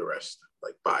got rid of the rest.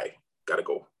 Like, bye, gotta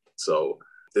go. So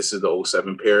this is the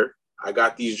 07 pair. I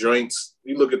got these joints.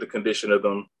 You look at the condition of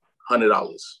them,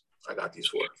 $100. I got these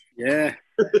for. Yeah.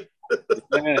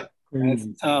 That's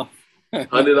tough.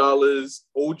 $100,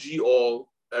 OG all,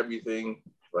 everything.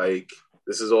 Like,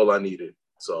 this is all I needed.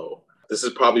 So this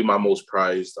is probably my most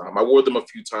prized. I wore them a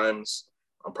few times.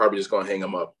 I'm probably just going to hang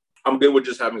them up. I'm good with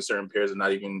just having certain pairs and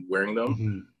not even wearing them.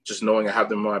 Mm-hmm. Just knowing I have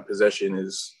them in my possession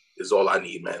is all I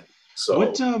need, man.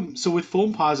 So so with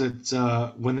foam posits,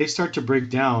 when they start to break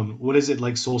down, what is it,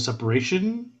 like sole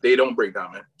separation? They don't break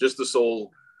down, man. Just the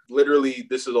sole. Literally,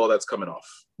 this is all that's coming off.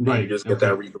 Right. You just get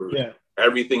that rebirth. Yeah.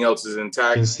 Everything else is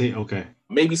intact. Okay.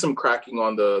 Maybe some cracking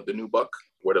on the new buck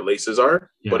where the laces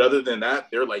are. Yeah. But other than that,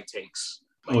 they're like tanks.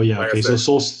 Like, okay. So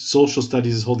social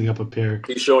studies is holding up a pair.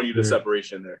 He's showing you the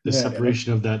separation there. The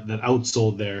separation of that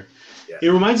outsole there. Yeah. It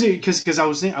reminds me because I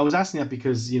was asking that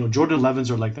because Jordan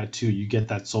 11s are like that too. You get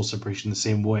that sole separation the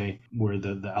same way where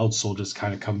the outsole just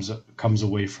kind of comes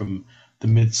away from the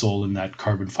midsole in that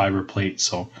carbon fiber plate.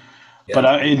 So,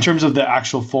 but in terms of the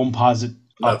actual foam posit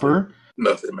upper,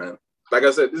 nothing, man. Like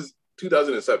I said, this is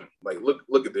 2007. Like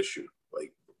look at this shoe,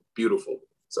 like beautiful.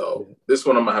 So this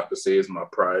one I'm gonna have to say is my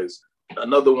prize.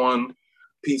 Another one,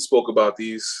 Pete spoke about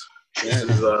these. This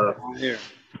is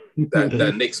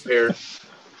that Knicks pair,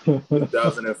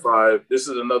 2005. This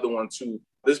is another one too.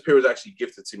 This pair was actually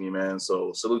gifted to me, man.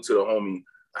 So salute to the homie.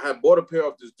 I had bought a pair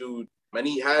off this dude, and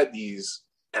he had these.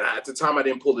 And at the time, I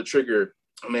didn't pull the trigger.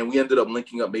 I mean, we ended up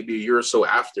linking up maybe a year or so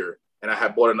after, and I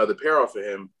had bought another pair off of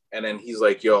him. And then he's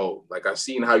like, "Yo, like I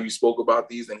seen how you spoke about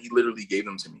these," and he literally gave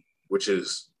them to me, which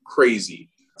is crazy.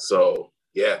 So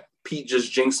yeah. Pete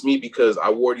just jinxed me because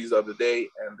I wore these the other day,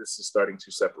 and this is starting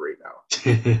to separate now.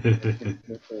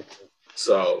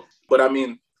 So, but I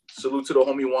mean, salute to the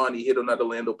homie Juan. He hit another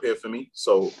Lando pair for me,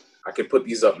 so I can put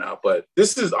these up now. But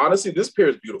this is honestly, this pair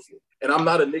is beautiful, and I'm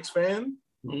not a Knicks fan.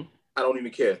 Mm-hmm. I don't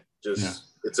even care.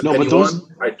 It's a penny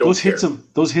one. I don't care.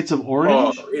 Those hits of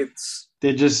orange.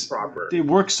 They're just proper. They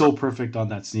work so perfect on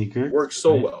that sneaker. Works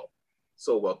so well.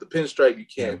 So well, the pinstripe, you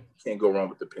can't go wrong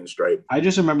with the pinstripe. I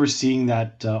just remember seeing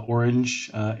that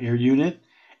orange air unit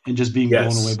and just being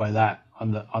blown away by that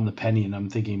on the penny, and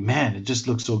I'm thinking, man, it just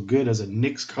looks so good as a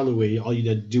Knicks colorway. All you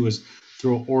had to do is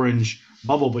throw orange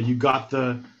bubble, but you got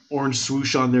the orange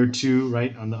swoosh on there too,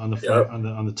 right on the front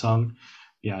on the tongue.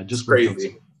 Yeah, just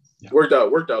crazy. Worked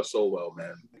out so well,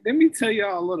 man. Let me tell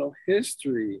y'all a little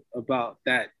history about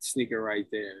that sneaker right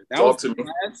there. That was the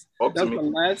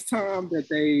last time that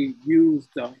they used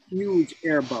a huge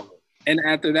air bubble. And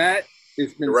after that,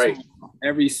 it's been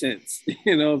ever since.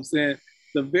 You know what I'm saying?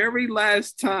 The very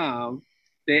last time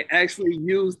they actually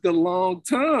used the long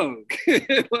tongue.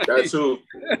 That's who.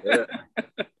 Yeah.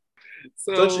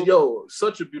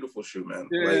 Such a beautiful shoe, man.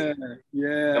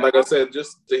 Yeah. And like I said,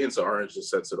 just the hints of orange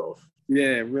just sets it off.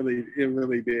 Yeah, it really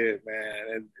did, man.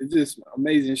 And it's just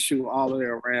amazing shoe all the way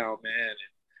around, man. And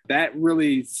that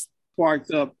really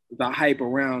sparked up the hype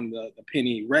around the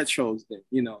penny retros.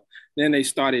 Then they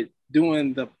started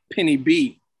doing the penny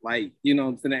B, like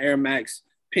the Air Max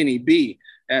penny B.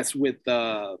 That's with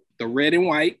the red and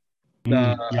white,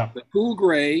 the cool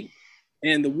gray,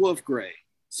 and the wolf gray.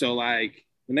 So like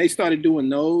when they started doing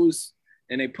those,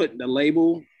 and they put the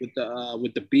label with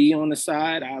the B on the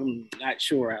side. I'm not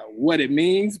sure what it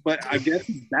means, but I guess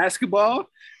it's basketball,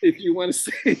 if you want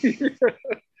to say.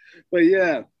 But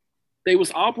yeah, they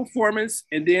was all performance.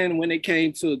 And then when it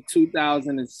came to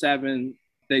 2007,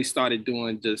 they started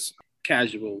doing just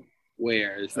casual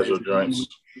wear. Casual joints.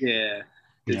 Yeah.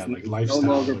 Like lifestyle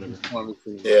or whatever.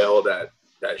 Yeah, all that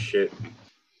shit.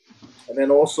 And then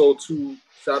also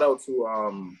shout out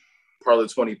to Parlor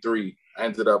 23. I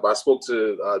spoke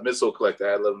to Midsole Collector.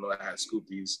 I let him know I had scooped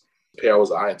these pair I was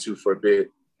eyeing to for a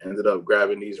bit. Ended up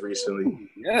grabbing these recently.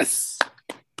 Yes.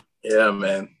 Yeah,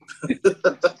 man.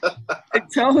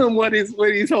 Tell him what he's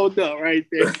holding up right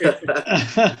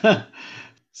there.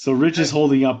 So Rich is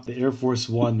holding up the Air Force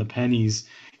One, the pennies.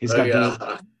 He's got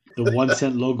the 1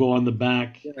 cent logo on the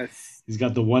back. Yes. He's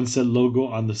got the 1 cent logo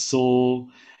on the sole.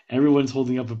 Everyone's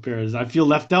holding up a pair. I feel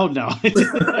left out now. I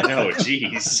know,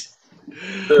 jeez.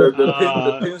 The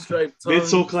pinstripe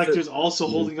Midsole collectors also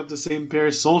holding up the same pair.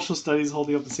 Social studies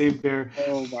holding up the same pair.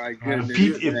 Oh my goodness!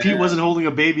 If Pete wasn't holding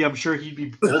a baby, I'm sure he'd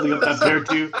be holding up that pair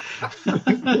too.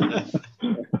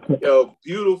 Yo,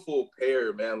 beautiful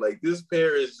pair, man. Like this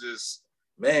pair is just,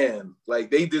 man.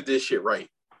 Like they did this shit right.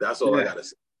 That's all I gotta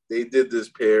say. They did this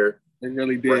pair. They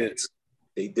really did. Right.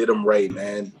 They did them right,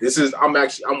 man.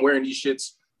 I'm wearing these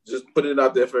shits. Just putting it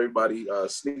out there for everybody.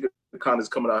 SneakerCon is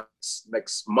coming out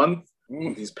next month.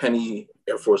 These Penny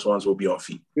Air Force Ones will be on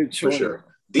feet for sure.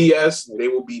 DS, they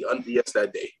will be on DS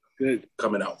that day. Good.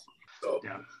 Coming out. So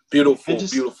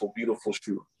beautiful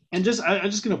shoe. And I'm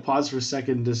just gonna pause for a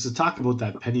second just to talk about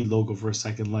that Penny logo for a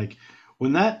second. Like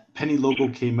when that Penny logo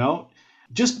came out,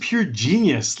 just pure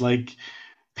genius. Like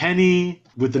Penny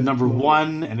with the number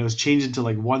 1, and it was changed into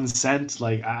like 1 cent.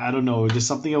 Like I don't know, just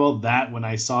something about that. When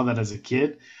I saw that as a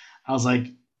kid, I was like,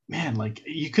 man, like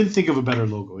you couldn't think of a better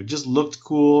logo. It just looked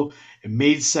cool. It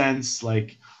made sense,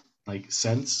 like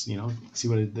sense, you know. See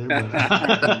what I did there?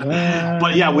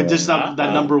 But yeah, with just that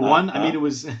number 1, I mean, it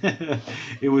was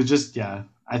just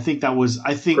I think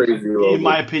in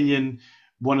my opinion,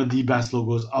 one of the best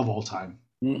logos of all time.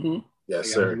 Mm-hmm.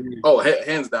 Yes, sir. Oh,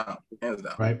 hands down.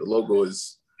 Right. The logo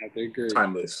is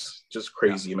timeless, just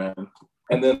crazy, man.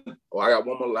 And then I got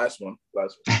one more last one.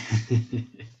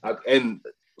 And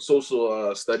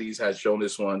social studies has shown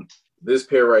this one. This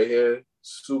pair right here,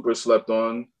 super slept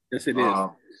on. Yes, it is.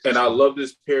 And I love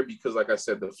this pair because, like I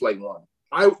said, the Flight 1.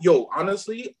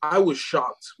 Honestly, I was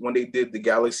shocked when they did the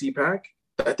Galaxy pack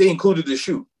that they included the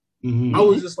shoe. Mm-hmm. I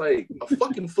was just like, a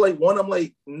fucking Flight 1. I'm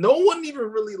like, no one even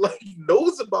really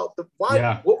knows about the why.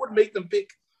 Yeah. What would make them pick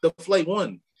the Flight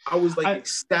 1? I was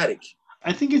ecstatic.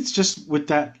 I think it's just with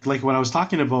that, like when I was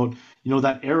talking about,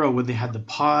 that era when they had the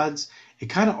pods, it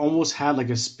kind of almost had like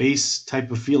a space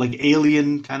type of feel, like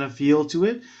alien kind of feel to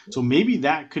it. So maybe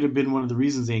that could have been one of the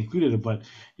reasons they included it. But,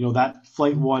 that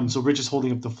Flight 1, so Rich is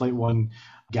holding up the Flight 1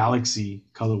 Galaxy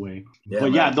colorway. Yeah,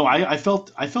 but man. I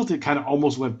felt it kind of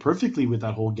almost went perfectly with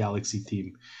that whole Galaxy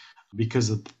theme because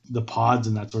of the pods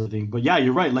and that sort of thing. But yeah,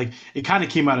 you're right. Like it kind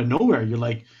of came out of nowhere. You're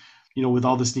like, with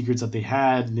all the sneakers that they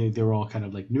had, they were all kind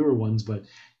of like newer ones, but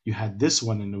you had this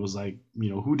one and it was like,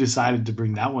 who decided to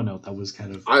bring that one out? That was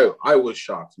kind of... I was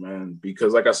shocked, man,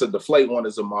 because like I said, the Flight 1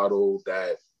 is a model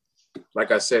that,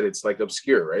 like I said, it's like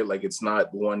obscure, right? Like it's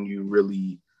not one you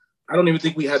really... I don't even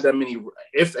think we had that many,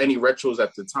 if any, retros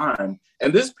at the time.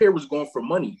 And this pair was going for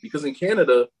money because in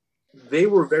Canada, they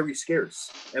were very scarce.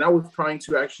 And I was trying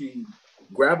to actually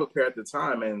grab a pair at the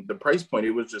time and the price point,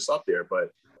 it was just up there.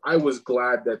 But I was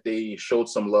glad that they showed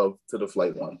some love to the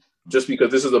Flight 1 just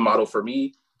because this is a model for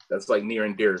me that's like near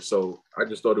and dear. So I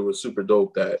just thought it was super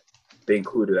dope that they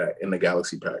included that in the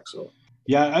Galaxy pack. So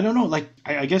yeah, I don't know. Like,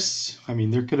 I guess,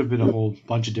 there could have been a whole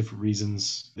bunch of different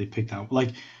reasons they picked out. Like,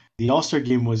 the All-Star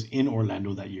game was in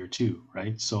Orlando that year too,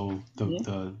 right? So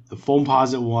the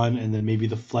Foamposite one and then maybe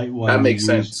the Flight 1. That makes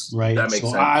sense. Right? That makes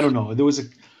sense. I don't know. These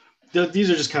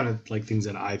are just kind of like things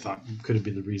that I thought could have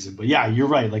been the reason. But yeah, you're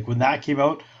right. Like when that came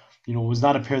out, it was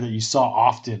not a pair that you saw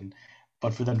often.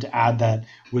 But for them to add that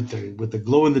with the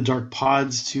glow in the dark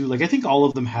pods too, like I think all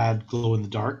of them had glow in the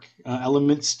dark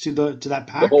elements to that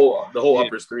pack. The whole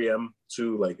uppers 3M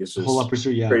too, like it's just the whole uppers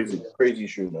 3, crazy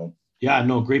shoe, man. Yeah,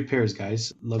 no, great pairs,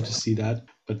 guys. Love to see that.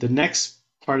 But the next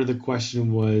part of the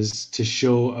question was to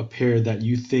show a pair that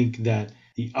you think that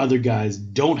the other guys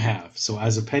don't have. So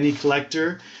as a Penny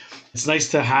collector, it's nice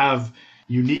to have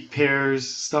unique pairs,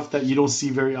 stuff that you don't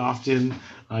see very often.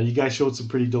 You guys showed some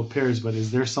pretty dope pairs, but is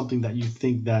there something that you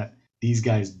think that these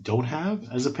guys don't have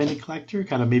as a Penny collector?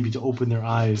 Kind of maybe to open their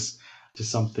eyes to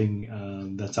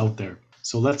something that's out there.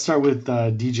 So let's start with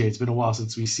DJ. It's been a while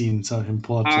since we've seen him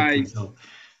pull up something.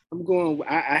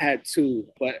 I had 2,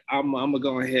 but I'm going to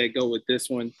go ahead and go with this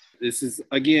one. This is,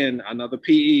 again, another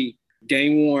PE,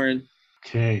 game worn.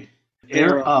 Okay.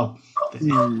 Air up.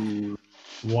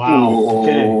 Wow.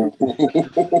 Okay.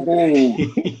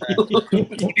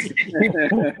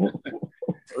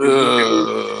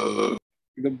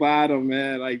 The bottom,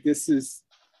 man, like this is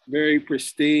very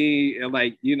pristine. And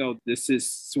like, this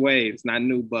is suede. It's not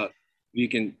nubuck. You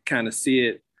can kind of see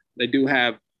it. They do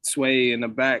have suede in the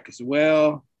back as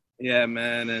well. Yeah,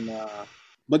 man, and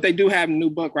but they do have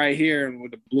nubuck right here, and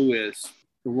where the blue is,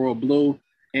 the royal blue,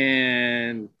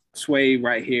 and suede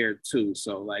right here too.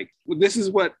 So like, this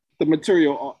is what the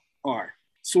material are: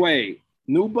 suede,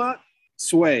 nubuck,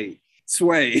 suede. So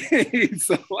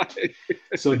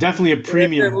definitely a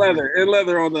premium. And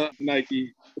leather on the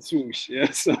Nike swoosh. Yeah,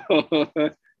 so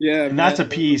Yeah, And man. that's a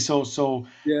PE. So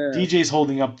Yeah. DJ's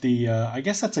holding up the I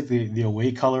guess that's like the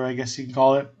away color, I guess you can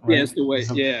call it. Right? Yeah, it's the way.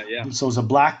 So, Yeah. So it's a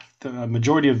black. The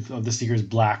majority of the sneaker is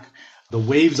black. The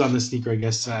waves on the sneaker, I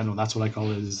guess, I don't know, that's what I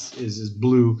call it, is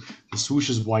blue. The swoosh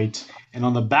is white, and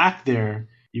on the back there,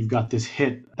 you've got this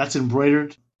hit that's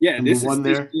embroidered. Yeah, Number this is one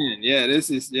there.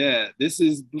 This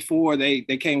is before they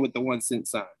came with the 1 cent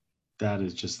sign. That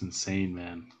is just insane,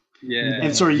 man. Yeah.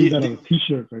 And sorry, you got a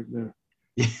T-shirt right there.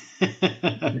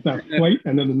 It's that flight,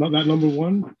 and then that number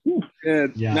one.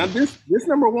 Yeah. Now this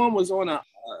number one was on a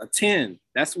 10.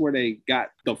 That's where they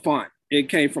got the font. It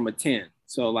came from a 10.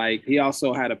 So like he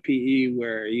also had a PE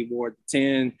where he wore the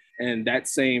 10, and that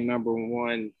same number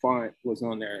one font was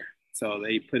on there. So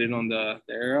they put it on the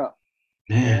Air Up.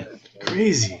 Man,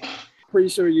 crazy. Pretty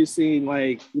sure you've seen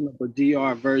like, the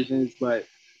DR versions, but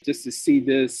just to see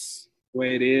this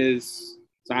way it is,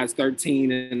 size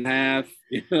 13 and a half,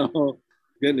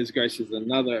 goodness gracious,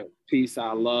 another piece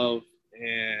I love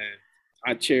and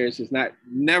I cherish. It's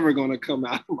never going to come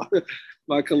out of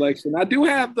my collection. I do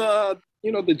have the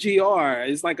GR.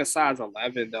 It's like a size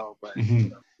 11 though, but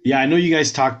yeah, I know you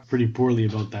guys talked pretty poorly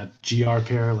about that GR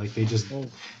pair. Like they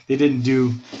didn't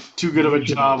do too good of a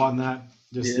job on that.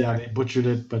 They butchered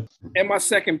it. But and my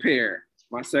second pair.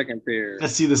 Let's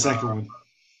see the second one.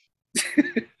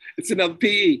 It's another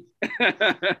PE.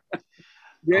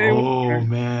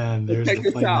 Man, there's check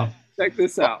this out. Check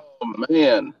this out. Oh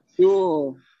man.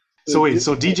 Cool. So wait,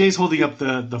 so DJ's holding up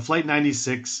the Flight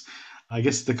 96. I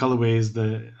guess the colorway is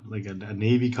a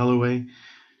navy colorway.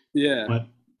 Yeah.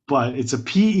 But it's a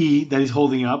PE that he's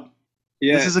holding up.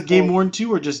 Yeah. This is a game worn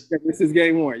too, or just this is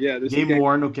game worn. Yeah, this game is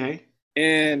worn. Okay.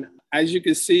 And as you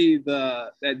can see,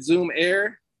 that Zoom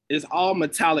Air is all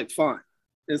metallic font.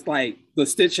 It's like the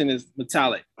stitching is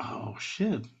metallic. Oh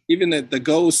shit. Even the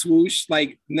gold swoosh,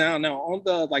 like now on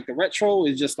the retro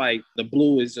is just like the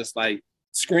blue is just like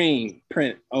screen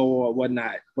print or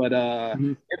whatnot. But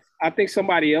I think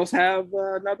somebody else have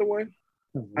another one.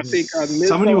 I think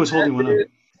somebody was holding one up.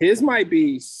 His might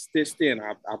be stitched in.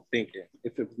 I'm thinking,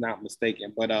 if it's not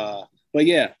mistaken. But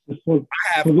yeah, I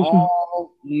have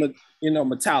all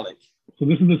metallic. So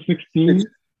this is the 16,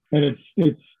 and it's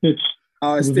stitched.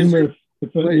 Oh, it's stitched.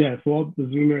 So all the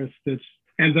Zoom Air is stitched,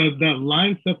 and the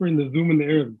line separating the Zoom and the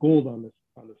Air is gold on this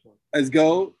one. It's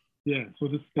gold. Yeah. So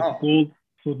this is gold.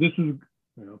 So this is.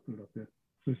 I'll put it up there.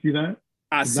 So see that?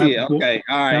 I see it. Gold. Okay.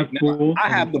 All right. Now, I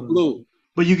have the blue.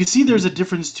 But you can see there's a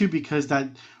difference too, because that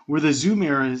where the Zoom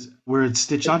Air is, where it's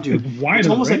stitched onto, it's wider, it's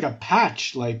almost right? like a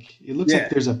patch. Like it looks like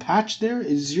there's a patch there.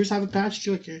 Does yours have a patch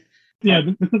too? Okay. Yeah,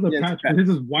 this is a patch, but his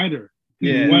is wider.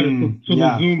 Yeah. Wider. So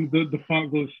the Zoom, the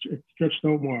font goes stretched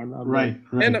out more. Right.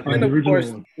 And of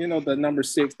course, the number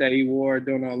 6 that he wore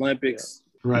during the Olympics.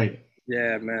 Right.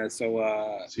 Yeah, man. So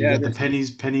you got the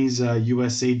Penny's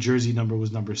USA jersey number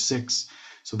was number 6.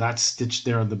 So that's stitched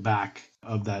there on the back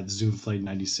of that Zoom Flight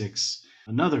 96.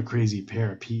 Another crazy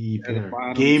pair, PE pair.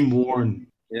 Game worn.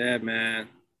 Yeah, man.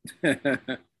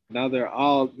 Another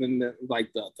all in the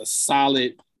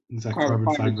solid. It's that carbon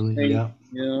fiber. Yeah.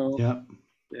 Yeah,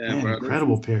 man, bro.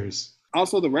 Incredible pairs.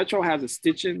 Also, the retro has a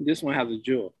stitching. This one has a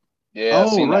jewel. Yeah.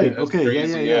 Oh, right. Okay.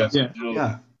 Yeah.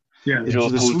 So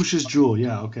the swoosh is jewel.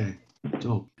 Yeah. Okay.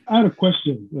 Dope. I had a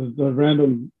question. A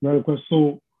random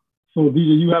question. So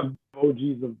DJ, you have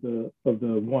OGs of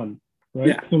the one, right?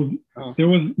 Yeah. So there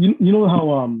was, you know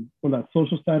how when that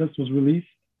Social Status was released,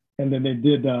 and then they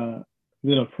did a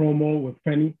promo with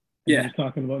Penny. Yeah. He was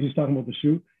talking about the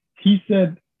shoe. He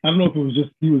said, I don't know if it was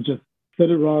just he was just said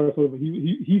it wrong or something, but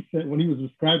he said when he was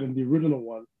describing the original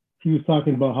one, he was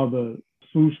talking about how the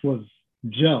swoosh was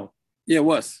gel. Yeah, it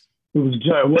was. It was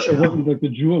gel. It wasn't like the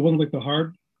jewel. It wasn't like the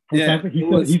hard. Yeah. He said he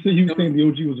was saying the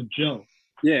OG was a gel.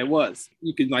 Yeah, it was.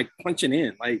 You could like punch it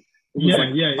in. Like it was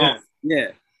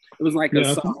yeah. It was like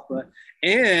a soft,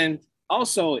 and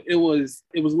also it was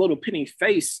a little penny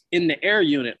face in the air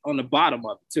unit on the bottom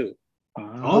of it too.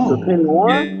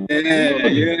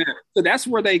 Yeah. So that's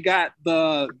where they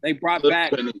brought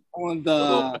back on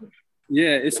the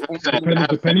it's on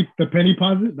the penny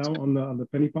posit now on the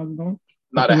penny posit on.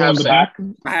 Not a half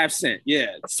cent. A half cent,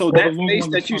 yeah. So that face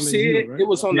that you see it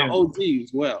was on the OG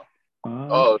as well.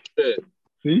 Oh shit.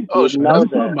 See? Oh,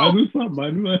 I knew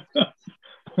something.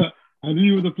 I knew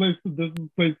you were the place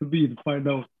to be to find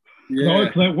out. Yeah.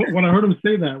 No, when I heard him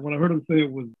say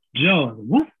it was gel, I was like,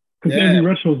 what? Because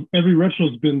every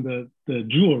retro's been the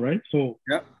jewel, right? So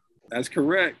yep, that's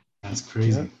correct. That's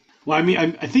crazy. Yeah. Well, I mean, I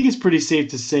think it's pretty safe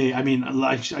to say. I mean,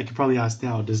 I could probably ask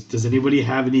now. Does anybody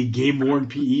have any game worn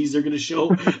PEs they're going to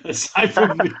show aside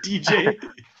from the DJ?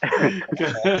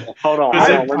 Hold on.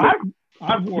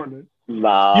 I've worn it.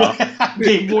 Nah.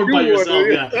 Game more by yourself,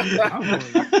 yeah.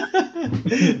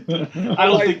 I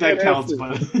don't think that counts,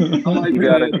 but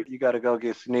you gotta go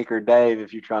get Sneaker Dave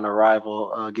if you're trying to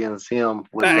rival against him.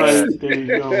 With right, there you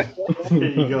go. There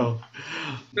you go.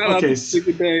 Okay,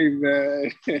 Sneaker Dave,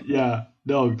 man. Yeah,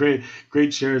 no, great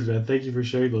shares, man. Thank you for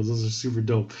sharing those. Those are super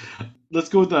dope. Let's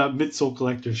go with the midsole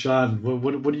collector, Sean.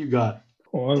 What do you got?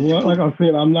 Well, like I was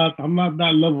saying, I'm not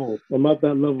that level. I'm not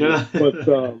that level. Yeah. But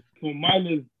so mine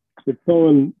is, if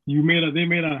someone they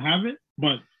may not have it,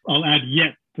 but I'll add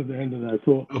yet to the end of that.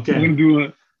 So Okay. I'm gonna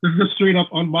do this is a straight up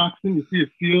unboxing. You see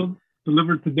it sealed,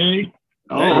 delivered today.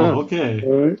 Oh, okay.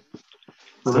 All right.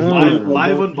 So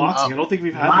live unboxing. I don't think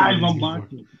we've had live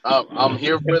unboxing. I'm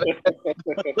here for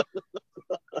that.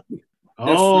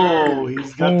 Oh,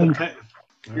 he's got the pen.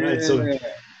 All right,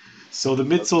 so the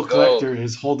midsole collector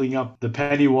is holding up the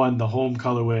penny one, the home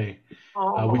colorway,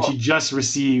 which he just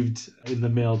received in the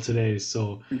mail today.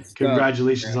 So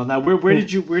congratulations on that. Where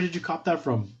did you cop that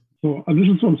from? So this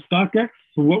is from StockX.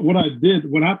 So what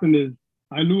happened is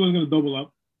I knew I was gonna double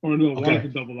up, or no, I wanted to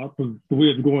double up because the way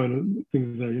it's going,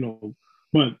 things are,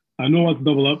 but I know I want to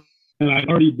double up, and I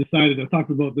already decided. I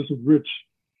talked about this with Rich.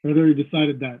 I already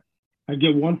decided that I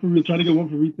get one for try to get one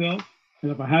for retail,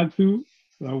 and if I had to,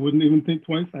 I wouldn't even think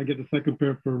twice. I get the second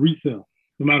pair for resale,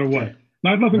 no matter what.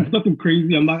 Nothing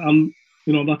crazy. I'm not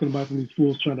gonna buy from these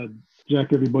fools trying to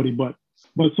jack everybody. But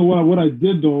so what I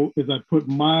did though is I put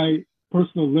my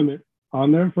personal limit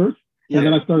on there first, and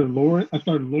then I started lowering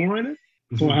it.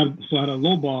 So I had a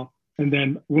low ball, and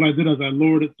then what I did is I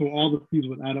lowered it so all the fees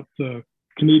would add up to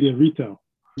Canadian retail.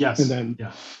 Yes. And then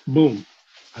boom.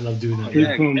 I love doing that.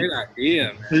 Straight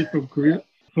from Korea.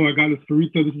 So I got this for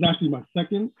retail. This is actually my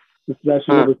second. This is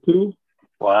actually number 2.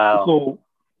 Wow. So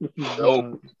this is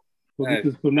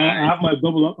so now I have my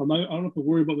double up. I don't have to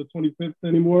worry about the 25th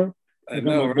anymore. I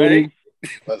know, right?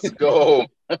 Let's go.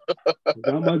 I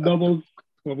got my doubles.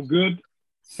 I'm good.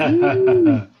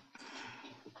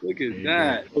 Look at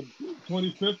that.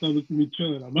 25th, I'm just gonna be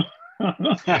chilling. I'm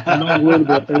not worried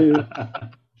about anything.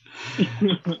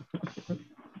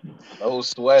 No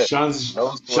sweat. Sean's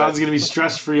gonna be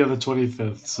stress free on the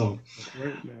 25th. So that's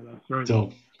right, man. That's right.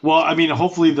 So, well, I mean,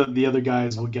 hopefully the other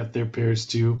guys will get their pairs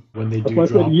too when they do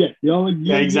drop. Yeah,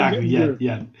 exactly.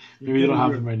 Yeah. Maybe they don't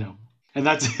have them right now. And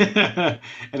that's and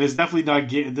it's definitely not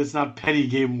penny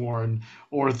game worn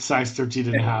or size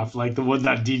 13.5 like the one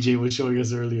that DJ was showing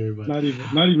us earlier. But not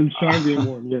even sharp game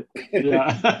worn yet.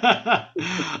 Yeah.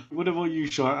 What about you,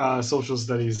 Sean? Social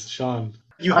studies, Sean?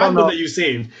 You had one that you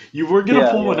saved. You were gonna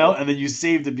pull one out, and then you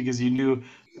saved it because you knew.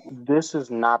 This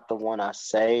is not the one I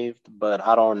saved, but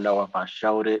I don't know if I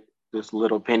showed it. This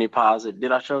little penny posit.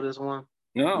 Did I show this one?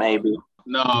 No. Maybe.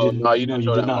 No, you didn't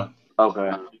show that one. Okay.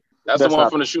 That's the one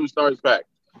from the Shooting Stars pack.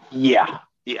 Yeah,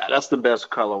 that's the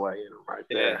best colorway right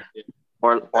there. Yeah.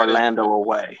 Orlando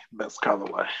away, best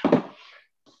colorway.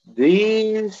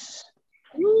 These.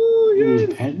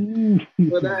 Penny.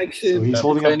 What action? So he's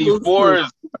holding penny up 4s.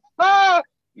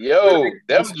 Yo,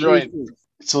 them joints.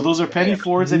 So those are penny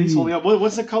 4s that he's holding up.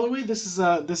 What's the colorway? This is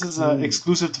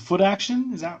exclusive to Foot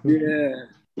Action. Is that? Yeah.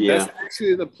 That's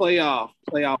actually the playoff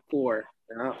 4.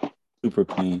 Yeah. Super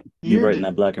clean. You're right in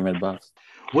that black and red box.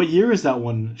 What year is that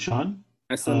one, Sean?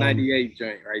 That's the 98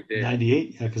 joint right there.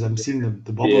 98, yeah, because I'm seeing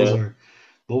the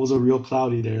bubbles are real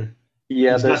cloudy there.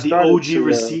 Yeah, he's got the OG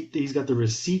receipt. He's got the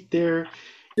receipt there.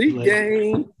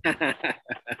 Game.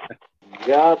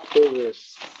 Got the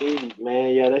receipt,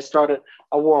 man. Yeah, they started.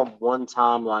 I wore them one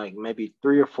time, like maybe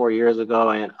 3 or 4 years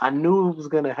ago, and I knew it was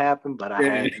gonna happen, but I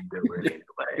had to do it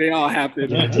anyway. They all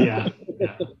happened. Yeah.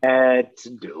 Had to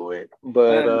do it,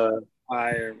 but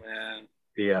fire, man.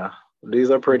 Yeah, these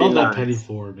are pretty nice. Love that penny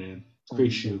 4, man.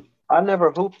 Great shoe. I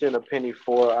never hooped in a penny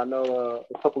 4. I know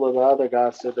a couple of the other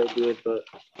guys said they did, but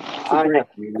I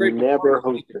never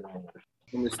hooped in them.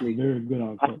 Very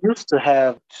good. I used to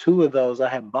have 2 of those. I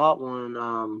had bought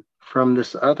one from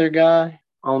this other guy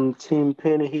on Team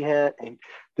Penny. He had, and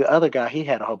the other guy, he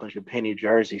had a whole bunch of penny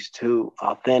jerseys too,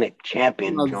 authentic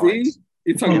champion joints.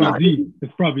 You talking about Z?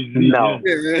 It's probably Z. No,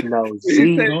 Z.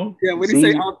 Yeah, when he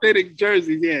say authentic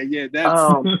jerseys, yeah,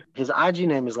 that's his IG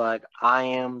name is like I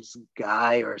am's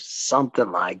guy or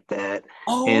something like that.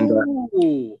 Oh, and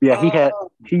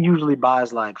he usually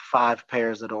buys like 5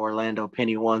 pairs of the Orlando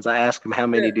penny ones. I asked him how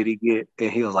many did he get, and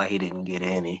he was like he didn't get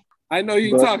any. I know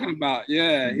you're talking about.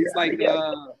 Yeah, he's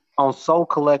on Soul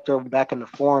Collector back in the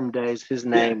forum days, his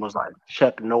name was like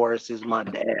Chuck Norris is my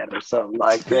dad or something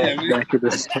like that.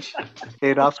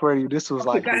 And I swear to you, this was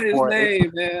like before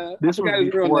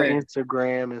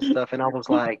Instagram and stuff. And I was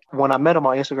like, when I met him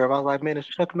on Instagram, I was like, man, is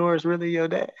Chuck Norris really your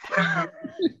dad?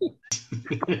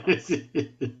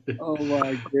 Oh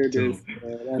my goodness,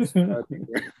 man. That's funny.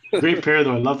 Great pair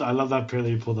though. I love that pair that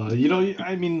you pulled out. You know,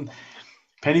 I mean,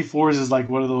 Penny Fours is like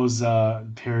one of those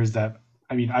pairs that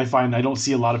I mean I find I don't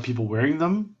see a lot of people wearing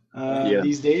them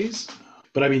these days.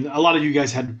 But I mean, a lot of you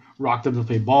guys had rocked them to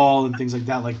play ball and things like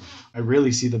that. Like I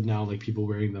rarely see them now, like people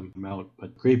wearing them out.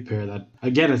 But great pair. That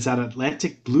again, it's that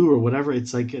Atlantic blue or whatever.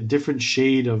 It's like a different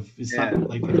shade of. It's not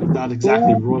like not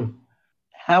exactly royal.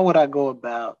 How would I go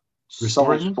about soul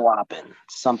Restoring? swapping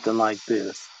something like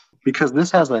this? Because this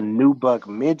has a nubuck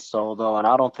midsole though, and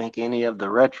I don't think any of the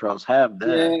retros have that.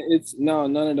 Yeah,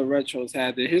 none of the retros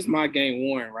have it. Here's my game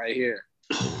worn right here.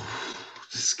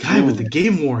 This guy with the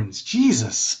game warrants,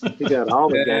 Jesus. He got all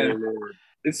the game worn.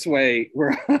 This way,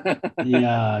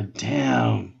 Yeah,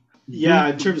 damn. Yeah,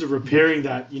 in terms of repairing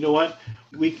that, you know what?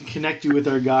 We can connect you with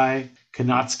our guy,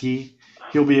 Kanatsky.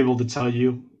 He'll be able to tell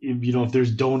you, if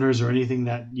there's donors or anything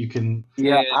that you can.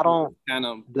 Yeah, I don't kind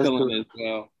of feeling it as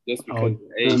well, just because of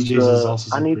age. DJ's is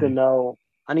also I need to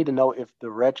know if the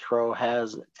retro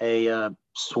has a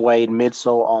suede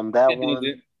midsole on that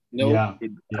one. No, yeah.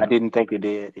 I didn't think it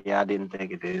did. Yeah, I didn't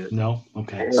think it did. No,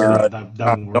 okay, so that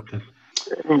won't work then.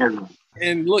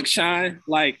 And look, Shine,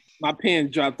 like my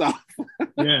pen dropped off.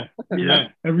 yeah,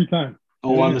 every time.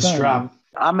 On the strap. Man.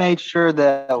 I made sure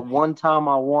that one time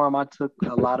I wore them, I took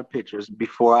a lot of pictures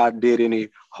before I did any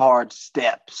hard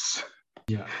steps.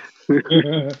 Yeah.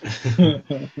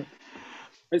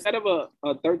 Instead of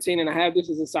a 13 and a half, this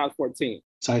is a size 14.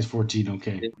 Size 14,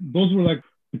 okay. Those were like,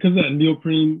 because of that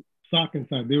neoprene sock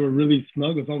inside, they were really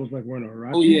snug. It's almost like wearing a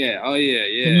wrap. Oh yeah.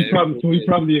 So he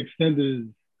probably extended his.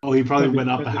 Oh, he probably went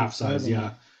up a half size.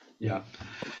 Yeah.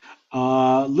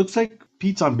 Looks like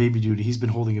Pete's on baby duty. He's been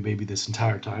holding a baby this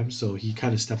entire time, so he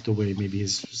kind of stepped away. Maybe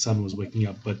his son was waking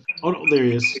up, but oh no, there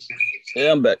he is.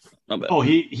 Yeah, I'm back. Oh,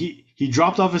 he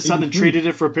dropped off his son and traded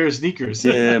it for a pair of sneakers.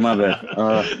 Yeah, my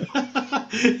bad.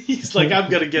 He's like, I'm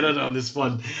gonna get it on this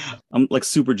one. I'm like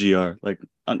super GR. Like,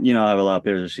 I have a lot of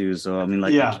pairs of shoes, so I mean,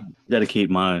 like, dedicate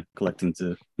my collecting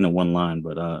to one line.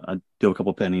 But I do a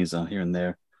couple pennies here and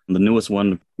there. And the newest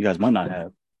one you guys might not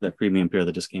have, that premium pair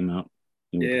that just came out.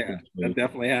 Yeah, I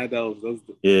definitely had those.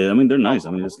 Yeah, I mean they're nice.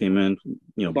 I mean, this came in,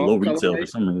 below retail for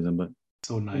some reason, but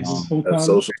so nice. That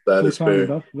social status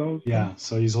pair. Yeah,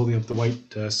 so he's holding up the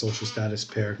white social status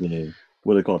pair. Yeah,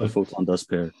 what do they call it? The photon dust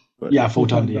pair. But, yeah,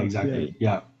 photon. Yeah, exactly.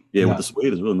 Yeah, with the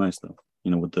suede is really nice though.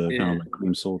 With the kind of like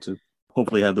cream sole too.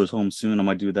 Hopefully, have those home soon. I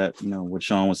might do that. What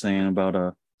Sean was saying about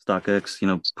StockX.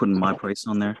 Putting my price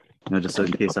on there. Just so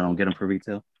in case I don't get them for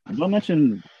retail. I don't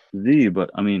mention Z,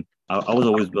 but I mean. I was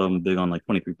always big on like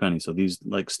 23 pennies. So these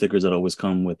like stickers that always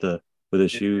come with the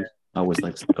shoes, I always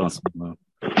like stick on some. Where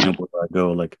I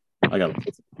go, like I got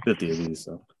 50 of these.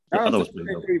 So I thought it was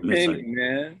pretty dope. 23 penny,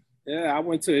 man. Yeah, I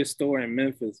went to his store in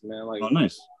Memphis, man. Like, oh,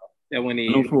 nice. Yeah, when he.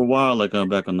 I know for a while, like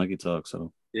back on Nike Talk.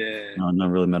 So yeah, I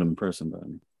never really met him in person, but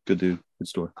good dude, good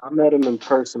store. I met him in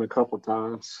person a couple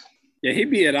times. Yeah,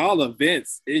 he'd be at all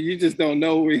events. You just don't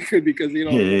know where he could because you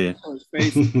don't know his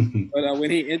face. But when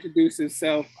he introduced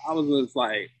himself, I was just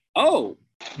like, "Oh,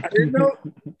 I didn't know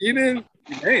you didn't."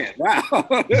 Man, wow!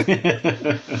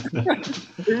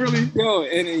 He really go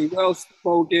and he's well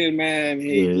spoken, man.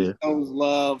 He shows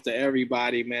love to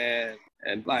everybody, man.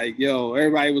 And like,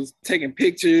 everybody was taking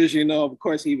pictures. Of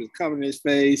course, he was covering his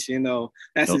face.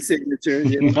 That's his signature.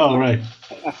 Oh, right.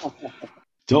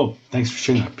 Dope. Thanks for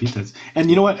sharing that, Pete. And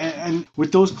you know what? And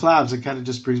with those collabs, it kind of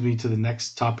just brings me to the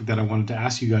next topic that I wanted to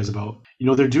ask you guys about.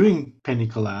 They're doing penny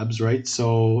collabs, right?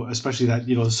 So especially that,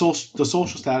 the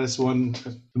social status one,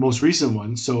 the most recent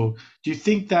one. So do you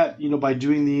think that, by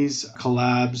doing these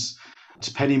collabs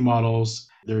to penny models,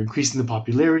 they're increasing the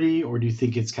popularity, or do you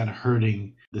think it's kind of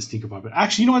hurting the sneaker popularity?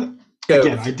 Actually, you know what?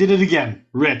 Again, I did it again.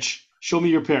 Rich, show me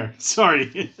your pair.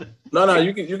 Sorry. No,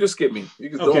 you can skip me.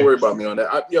 You can don't worry about me on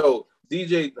that.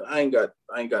 DJ, I ain't got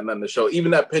nothing to show.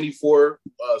 Even that penny 4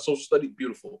 social study,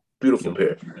 beautiful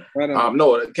pair.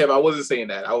 No, Kev, I wasn't saying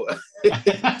that.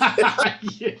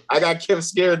 I got Kev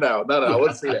scared now. No, I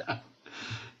wasn't saying that.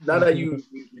 Now that you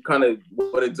kind of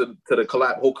went into the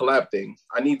whole collab thing,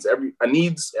 I needs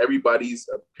everybody's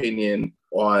opinion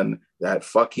on that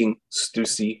fucking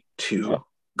Stussy 2.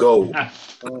 Go. and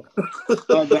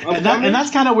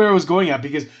that's kind of where I was going at,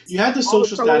 because you had the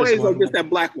social status one. Just that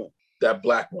black one. That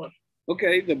black one.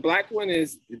 Okay, the black one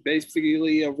is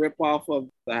basically a ripoff of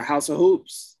the House of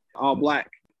Hoops, all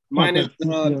black. Minus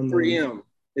 3M.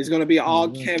 It's going to be all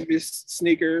canvas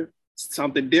sneaker,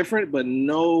 something different, but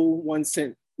no 1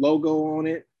 cent logo on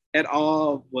it at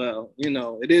all. Well,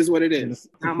 it is what it is.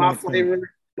 Not my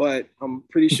flavor, but I'm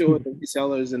pretty sure the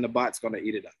resellers and the bot's going to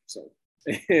eat it up. So,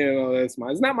 that's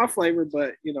mine. It's not my flavor,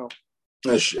 but,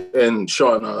 And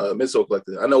Sean, midsole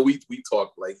collector. I know we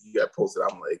talked like you got posted.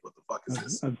 I'm like, what the fuck is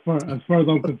this? As far as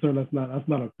I'm concerned, that's not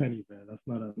a penny, man. That's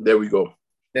not a. There we go.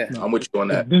 Yeah, no, I'm with you on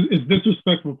that. It's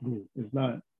disrespectful to me. It's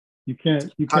not. You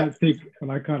can't take an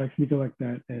iconic sneaker like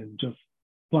that and just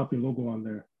plop your logo on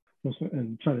there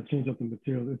and try to change up the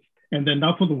material. And then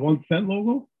not put the 1 cent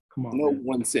logo. Come on. No, man.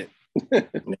 1 cent.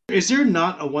 Is there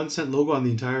not a 1 cent logo on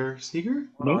the entire sneaker?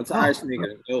 No, entire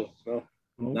sneaker. No,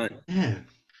 none. Man.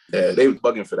 Yeah, they were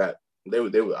bugging for that. They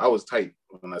were. I was tight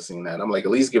when I seen that. I'm like,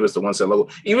 at least give us the 1 cent logo.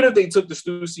 Even if they took the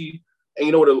Stussy, and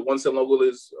you know what the 1 cent logo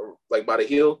is, like by the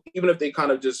heel. Even if they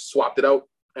kind of just swapped it out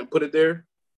and put it there,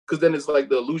 because then it's like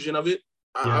the illusion of it.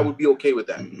 I would be okay with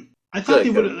that. I thought they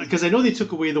would, because I know they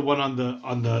took away the one on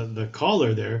the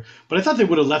collar there, but I thought they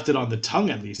would have left it on the tongue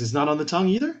at least. It's not on the tongue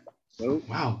either. Nope.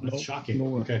 Wow, that's shocking.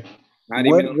 No. Okay.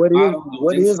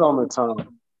 What is on the tongue?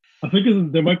 I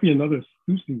think there might be another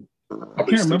Stussy. I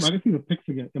can't remember. I didn't see the pics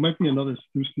again. It might be another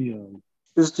Stussy.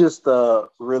 It's just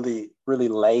really, really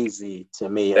lazy to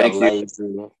me.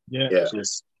 Lazy. Yeah.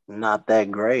 Just not that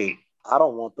great. I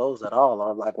don't want those at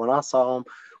all. Like when I saw them,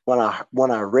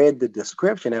 when I read the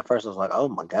description at first, I was like, oh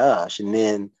my gosh. And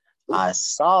then I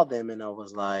saw them and I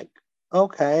was like,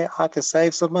 okay, I can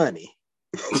save some money.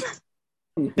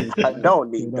 I don't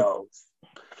need those.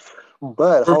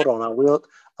 But hold on,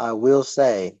 I will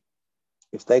say,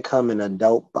 if they come in a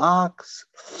dope box,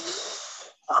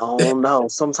 I don't know.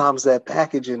 Sometimes that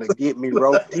packaging will get me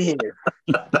roped in.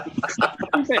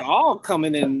 They all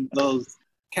coming in those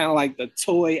kind of like the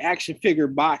toy action figure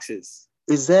boxes.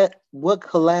 What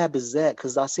collab is that?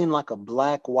 Because I seen like a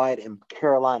black, white, and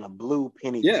Carolina blue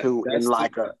penny too in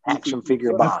like an action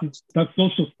figure box. That's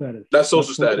social status. That's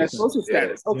social status. That's social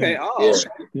status. Okay. Yeah. Oh.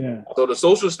 Yeah. So the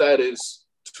social status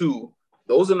 2,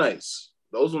 those are nice.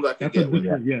 Those ones I can get with.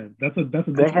 Yeah, that's a.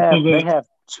 They have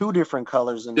 2 different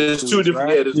colors in There's 2 different.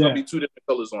 Right? Yeah, there's gonna be 2 different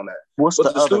colors on that. What's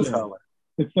the other color?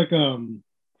 It's like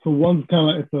so one's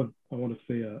kind of it's I want to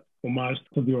say homage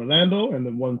to the Orlando, and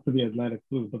then one to the Atlantic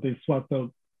blue, but they swapped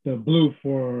out the blue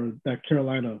for that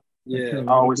Carolina. Yeah.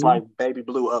 Carolina it's blue. Like baby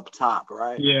blue up top,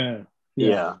 right? Yeah.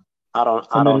 I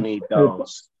don't need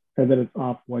those. And then it's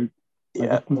off white.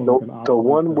 Yeah, the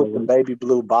one with the baby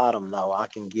blue bottom though, I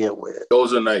can get with.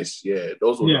 Those are nice. Yeah,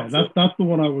 those were. Yeah, that's the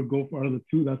one I would go for. Out of the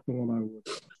 2, that's the one I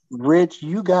would. Rich,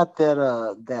 you got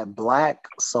that black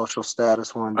social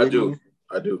status one, didn't you?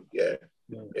 I do. Yeah.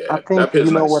 I think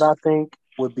you know what I think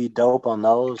would be dope on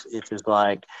those if it's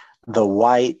like the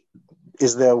white.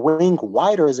 Is the wing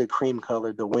white or is it cream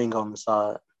colored? The wing on the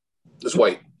side. It's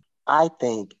white. I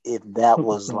think if that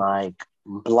was like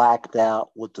blacked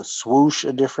out with the swoosh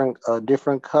a different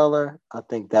color, I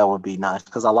think that would be nice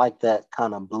because I like that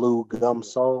kind of blue gum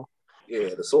sole.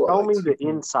 Yeah, the sole. Show me the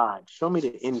inside. Show me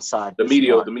the inside. The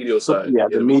medial side. Yeah,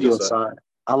 the medial side.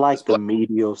 I like the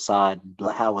medial side.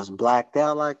 How it's blacked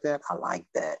out like that. I like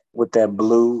that with that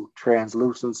blue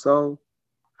translucent sole.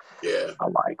 Yeah, I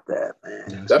like that,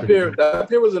 man. That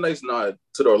pair was a nice nod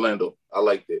to the Orlando. I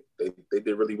liked it. They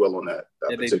did really well on that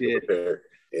particular pair.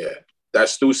 Yeah. That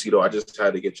Stussy though, I just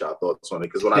had to get y'all thoughts on it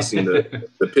because when I seen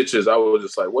the pictures, I was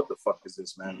just like, "What the fuck is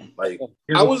this, man?" Like,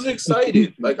 I was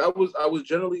excited. Like, I was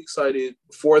generally excited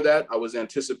for that. I was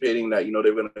anticipating that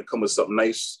they're gonna come with something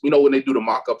nice. When they do the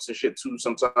mock-ups and shit too,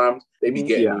 sometimes they be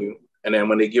getting you, and then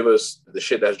when they give us the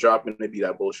shit that's dropping, they be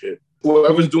that bullshit.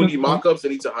 Whoever's doing the mock-ups, they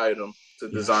need to hire them to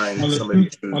design some of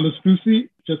these shoes. On the Stussy,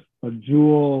 just a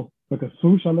jewel, like a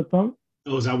swoosh on the tongue.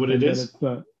 Oh, is that what it is?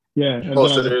 Yeah. And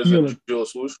so there's a jewel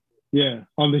swoosh. Yeah,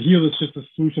 on the heel it's just a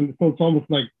swoosh, and so it's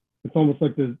almost like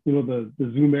the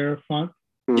the Zoom Air font.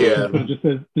 Yeah, but it just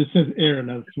says Air and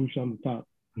has swoosh on the top.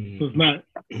 Mm-hmm. So it's not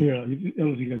I don't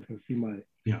know if you guys can see my.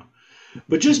 Yeah,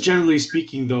 but just generally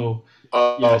speaking, though.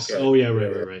 Yes. Okay. Oh yeah,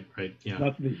 right. Yeah.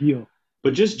 That's the heel.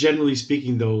 But just generally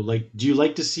speaking, though, like, do you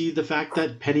like to see the fact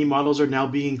that penny models are now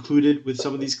being included with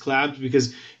some of these collabs?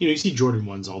 Because you see Jordan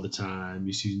 1s all the time.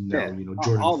 You see now,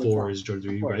 Jordan 4s,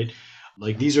 Jordan 3, right?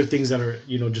 Like these are things that are,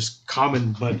 just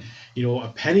common, but, a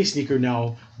penny sneaker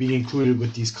now being included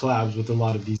with these collabs with a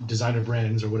lot of these designer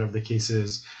brands or whatever the case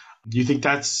is. Do you think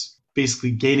that's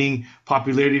basically gaining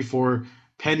popularity for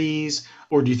pennies,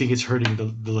 or do you think it's hurting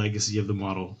the legacy of the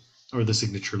model or the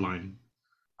signature line?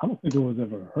 I don't think it was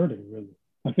ever hurting, really.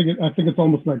 I think it's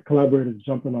almost like collaborators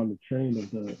jumping on the train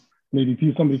of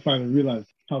maybe somebody finally realized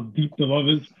how deep the love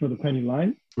is for the penny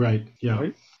line. Right. Yeah.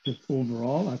 Right? Just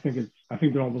overall, I think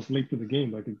they're almost late to the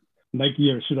game. Like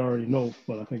Nike should already know,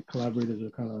 but I think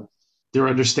collaborators are they're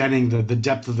understanding the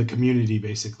depth of the community,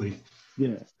 basically.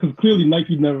 Yeah, because clearly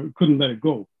Nike couldn't let it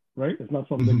go, right? It's not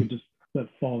something they could just let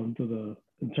fall into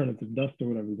the and turn it to dust or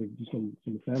whatever. Like do some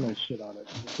Thanos shit on it.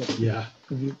 Yeah.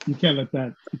 You can't let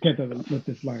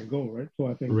this line go, right? So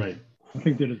I think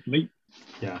they're just late.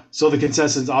 Yeah. So the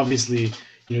consensus, obviously,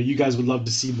 you guys would love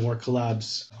to see more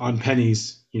collabs on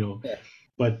pennies, Yeah.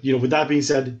 But with that being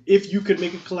said, if you could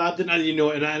make a collab, then I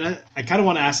kind of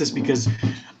want to ask this because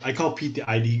I call Pete the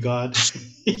ID god.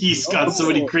 He's got so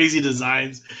many crazy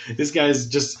designs. This guy's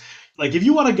just like, if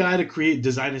you want a guy to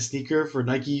design a sneaker for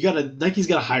Nike, Nike's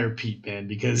gotta hire Pete, man,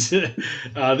 because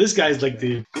this guy's like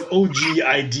the OG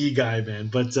ID guy, man.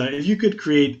 But if you could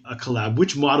create a collab,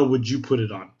 which model would you put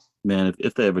it on? Man,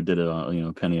 if they ever did it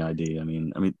on, Penny ID, I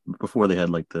mean, before they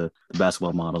had like the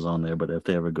basketball models on there, but if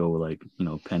they ever go like,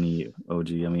 Penny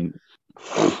OG, I mean,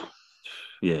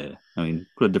 yeah, I mean,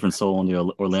 put a different sole on the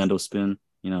Orlando spin,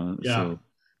 Yeah.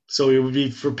 So it would be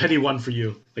for Penny 1 for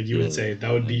you, like you would say,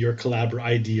 that would be your collab or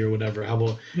ID or whatever. How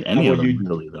about you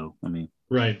really though? I mean,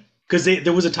 right? Because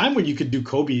there was a time when you could do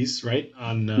Kobe's right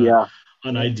on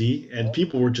ID, and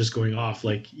people were just going off.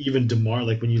 Like even DeMar,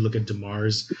 like when you look at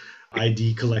DeMar's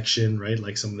ID collection, right?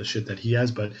 Like some of the shit that he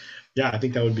has. But yeah, I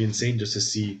think that would be insane just to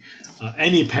see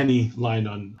any Penny line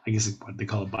on, I guess what they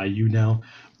call it, Bayou now.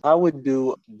 I would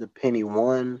do the Penny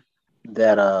 1,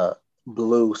 that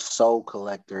blue Soul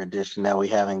Collector edition that we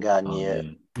haven't gotten yet.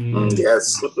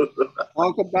 Yes.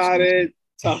 Talk about it.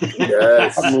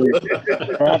 Yes.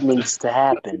 That needs to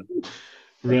happen.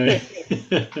 Right.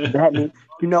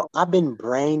 I've been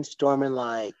brainstorming,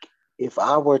 like, if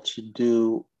I were to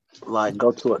do, like,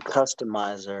 go to a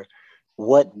customizer,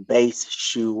 what base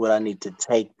shoe would I need to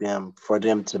take them for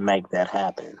them to make that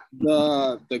happen?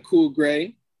 The cool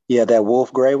gray. Yeah, that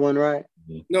wolf gray one, right?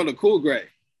 No, the cool gray.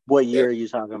 What year are you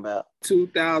talking about?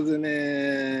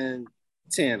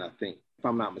 2010, I think, if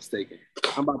I'm not mistaken.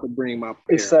 I'm about to bring my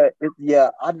pair.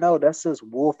 I know that says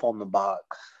wolf on the box.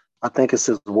 I think it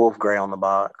says wolf gray on the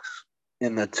box.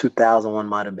 And the 2001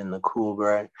 might have been the cool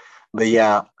gray. But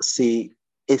yeah, see,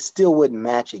 it still wouldn't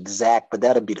match exact, but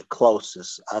that'd be the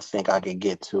closest I think I could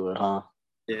get to it, huh?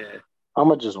 Yeah. I'm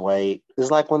going to just wait.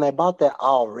 It's like when they bought that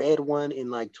all red one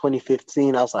in like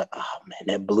 2015, I was like, oh man,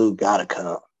 that blue got to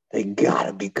come. They got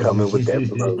to be coming with that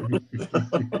blue.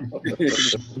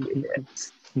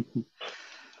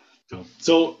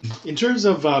 So in terms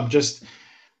of just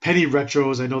Penny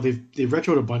retros, I know they've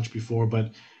retroed a bunch before,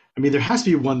 but I mean, there has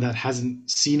to be one that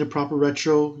hasn't seen a proper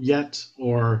retro yet,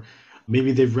 or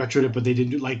maybe they've retroed it, but they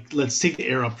didn't do, like, let's take the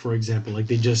Air Up, for example. Like,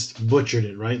 they just butchered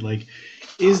it, right? Like,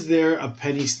 is there a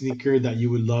Penny sneaker that you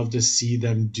would love to see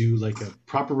them do, like, a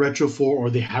proper retro for, or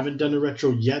they haven't done a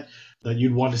retro yet that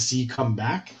you'd want to see come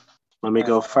back? Let me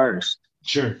go first.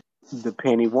 Sure. The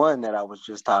Penny 1 that I was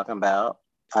just talking about.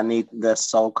 I need the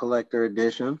Soul Collector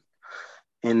edition.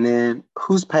 And then,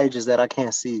 whose page is that? I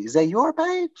can't see. Is that your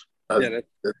page? Yeah,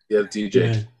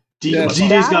 DJ. Yeah.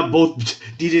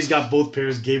 DJ's got both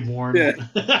pairs. Gabe Warren. Yeah.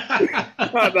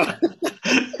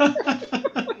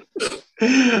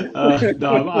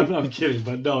 No, I'm kidding,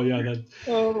 but no, yeah.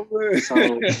 Oh man. So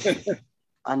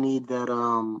I need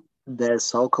that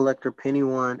Soul Collector Penny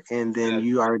 1, and then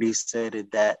you already said it,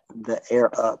 that the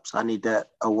Air Ups. I need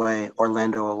that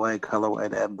Orlando away colorway,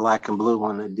 that black and blue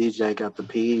one that DJ got the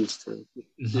PEs to.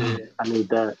 Yeah. I need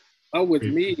that. Oh, with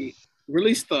me,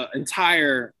 release the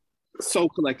entire Soul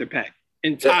Collector pack.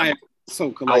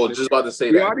 Soul Collector. I was just about to say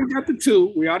we that. already got the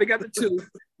two. We got the Zoom.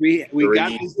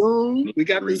 We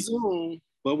got the Zoom,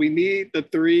 but we need the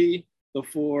 3, the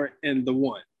 4, and the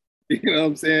 1. You know what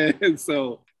I'm saying?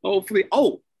 So hopefully,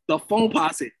 the phone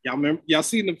posse. Y'all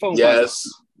seen the phone posse?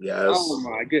 Yes. Oh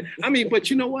my good. I mean, but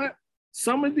you know what?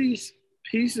 Some of these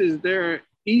pieces, they're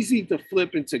easy to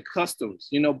flip into customs,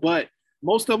 but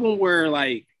most of them were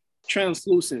like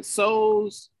translucent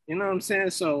soles, you know what I'm saying?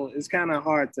 So it's kind of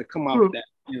hard to come up with that,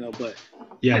 but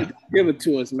yeah, give it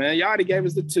to us, man. Y'all already gave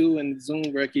us the 2 and the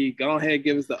Zoom rookie. Go ahead,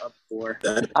 give us the up 4.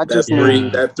 That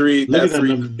three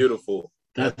is beautiful.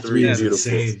 That 3 is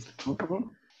insane.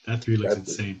 That 3 looks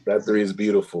insane. That 3 is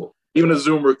beautiful. Even a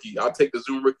Zoom rookie. I'll take the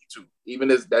Zoom rookie too. Even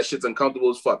as that shit's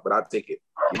uncomfortable as fuck, but I'll take it.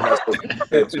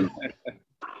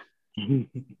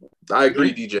 I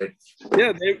agree, DJ.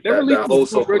 Yeah, they released the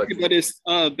Zoom rookie, but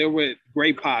they're with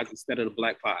gray pods instead of the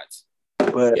black pods.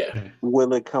 But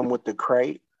will it come with the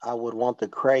crate? I would want the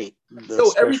crate.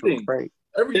 Everything. Crate.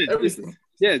 Everything.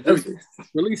 Just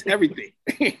release everything.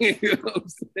 You know what I'm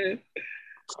saying?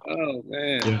 Oh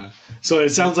man. Yeah. So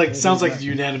it sounds like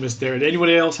unanimous there. Did anyone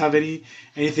else have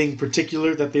anything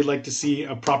particular that they'd like to see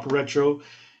a proper retro,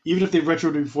 even if they've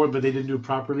retroed before but they didn't do it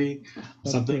properly?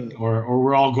 Something, or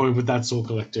we're all going with that Soul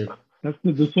Collector. That's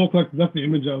the Soul Collector. That's the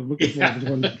image I was looking for.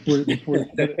 Before you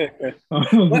said it. I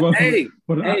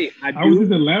was in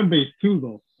the land base too,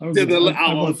 though. I want To the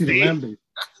to see the land base.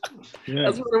 Yeah.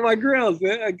 That's one of my grills,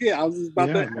 man. Again, I was just about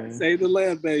to say the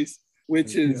land base,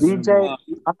 which is DJ.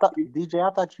 I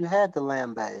thought you had the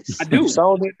land base. I do. You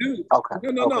sold it? I do. Okay.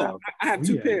 No. I have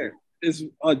two pair. It's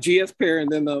a GS pair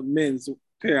and then the men's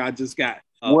pair I just got.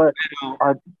 What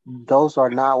are those? Are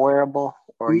not wearable,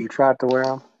 or you tried to wear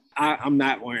them? I'm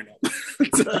not wearing them.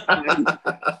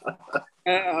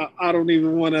 I don't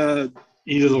even want to.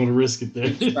 He doesn't want to risk it there.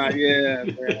 Yeah,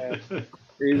 man.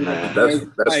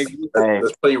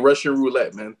 That's playing Russian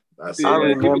roulette, man. I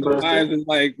remember. It's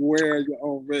like wear your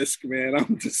own risk, man.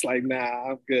 I'm just like,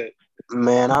 nah, I'm good.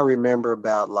 Man, I remember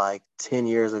about like 10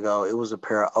 years ago, it was a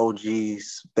pair of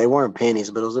OGs. They weren't pennies,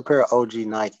 but it was a pair of OG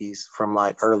Nikes from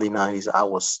like early 90s. I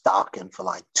was stocking for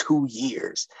like 2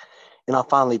 years. And I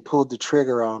finally pulled the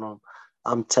trigger on them.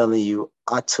 I'm telling you,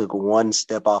 I took one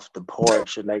step off the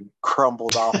porch and they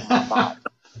crumbled off my mouth.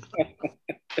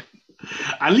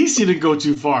 At least you didn't go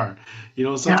too far. You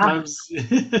know, sometimes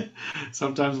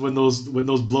sometimes when those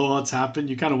blowouts happen,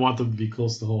 you kind of want them to be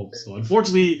close to home. So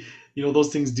unfortunately, you know,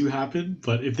 those things do happen,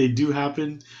 but if they do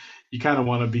happen, you kind of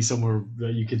want to be somewhere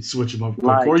that you can switch them up quick.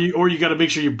 Like, or you got to make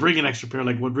sure you bring an extra pair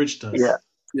like what Rich does. Yeah.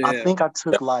 I think I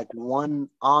took like one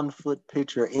on-foot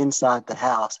picture inside the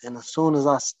house, and as soon as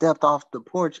I stepped off the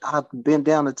porch, I bent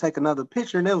down to take another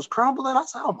picture, and it was crumbling. I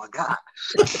said, "Oh my god,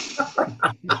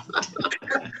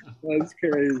 that's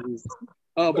crazy."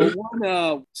 But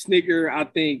one sneaker, I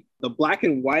think the black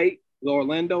and white, the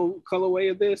Orlando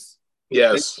colorway of this,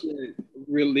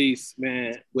 release,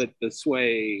 man, with the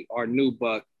suede or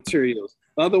nubuck materials.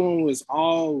 The other one was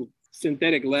all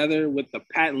synthetic leather with the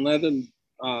patent leather.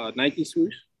 Nike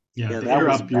swoosh. Yeah, that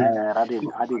was bad. I didn't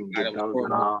get those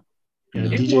at all. Yeah,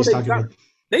 DJ's talking about.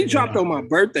 They dropped on my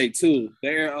birthday too. The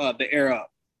Air Up.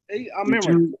 I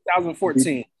remember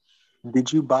 2014.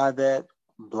 Did you buy that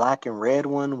black and red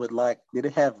one with like? Did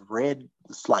it have red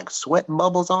like sweat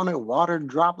bubbles on it, water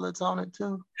droplets on it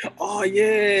too? Oh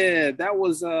yeah, that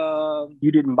was.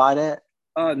 You didn't buy that?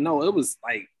 No, it was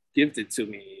like gifted to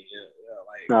me.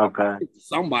 Okay.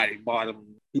 Somebody bought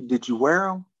them. Did you wear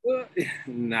them?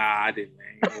 Nah, I didn't.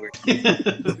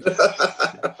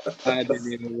 I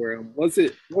didn't even wear them. Was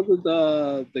it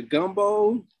the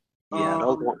gumbo?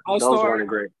 Yeah, those weren't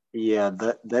great. Yeah,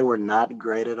 they were not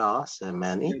great at all. So,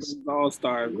 man, it was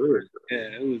all-star.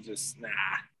 Yeah, it was just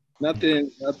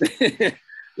nothing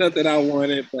nothing I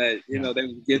wanted, but you know, they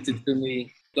were gifted to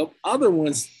me. The other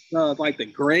ones, like the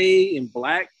gray and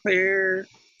black pair.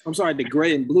 I'm sorry, the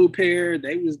gray and blue pair,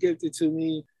 they was gifted to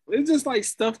me. It's just like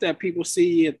stuff that people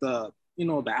see at the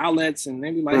outlets, and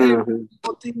they be like, "Hey,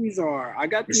 what these are? I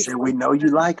got these." We know you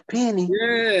like penny.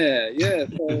 Yeah.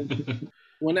 So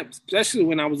especially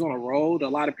when I was on a road, a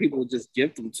lot of people would just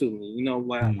gift them to me. You know,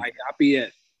 like I'd be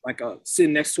at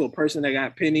sitting next to a person that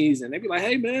got pennies, and they'd be like,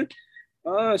 "Hey, man,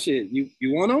 shit, you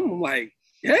want them?" I'm like,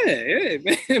 yeah,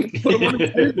 man, put them on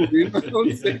the table. You know what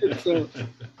I'm saying? So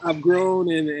I've grown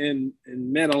and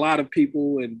met a lot of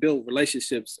people and built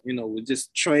relationships, you know, with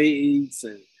just trades,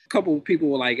 and a couple of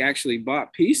people like actually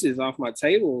bought pieces off my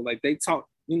table. Like they talk,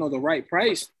 you know, the right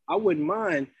price. I wouldn't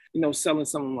mind, you know, selling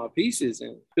some of my pieces,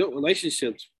 and built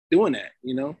relationships doing that,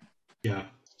 you know? Yeah.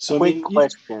 So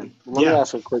question. Let me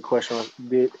ask a quick question.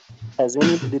 Did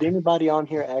anybody on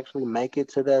here actually make it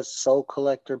to that Soul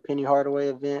Collector Penny Hardaway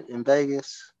event in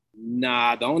Vegas?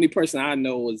 Nah, the only person I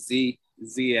know was Z.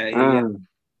 Yeah,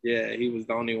 he was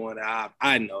the only one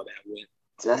I know that went.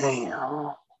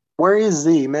 Damn. Where is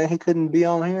Z, man? He couldn't be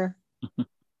on here?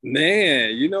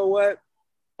 Man, you know what?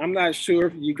 I'm not sure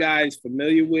if you guys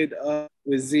familiar with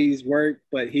Z's work,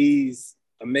 but he's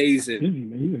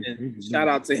amazing. And shout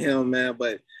out to him, man.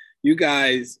 But you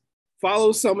guys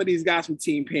follow some of these guys from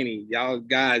Team Penny. Y'all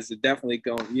guys are definitely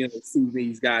going to see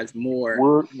these guys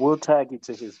more. We'll tag you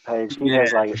to his page. He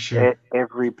has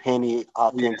every Penny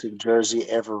authentic jersey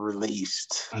ever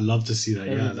released. I'd love to see that.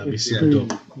 Yeah, that'd be super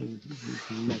dope.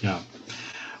 Yeah.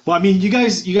 Well, I mean, you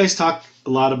guys talk a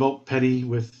lot about Penny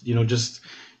with, you know, just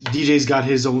DJ's got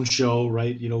his own show,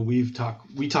 right? You know, we talk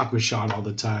with Sean all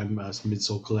the time as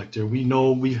Midsole Collector. We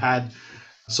know we've had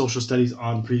social studies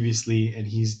on previously, and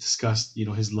he's discussed, you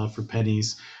know, his love for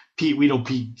pennies. Pete, we know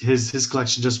Pete, his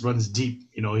collection just runs deep.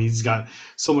 You know, he's got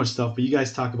so much stuff, but you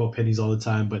guys talk about pennies all the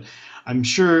time. But I'm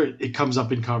sure it comes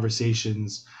up in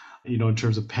conversations, you know, in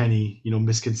terms of penny, you know,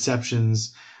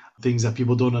 misconceptions, things that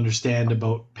people don't understand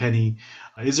about penny.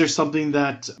 Is there something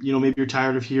that, you know, maybe you're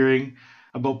tired of hearing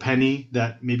about penny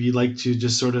that maybe you'd like to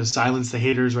just sort of silence the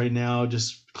haters right now,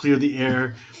 just clear the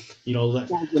air, you know?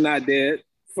 We're not dead.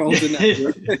 Foams are not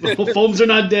dead. Foams are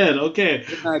not dead. Okay.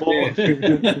 Not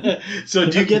dead. So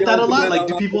do you get that a lot? Like,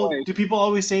 do people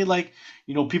always say, like,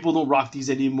 people don't rock these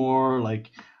anymore?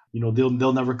 Like,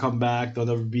 they'll never come back. There'll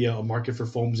never be a market for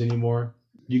foams anymore.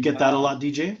 You get that a lot,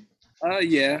 DJ?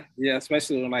 Yeah,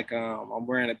 especially when I'm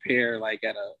wearing a pair like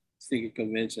at a sneaker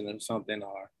convention or something,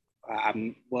 or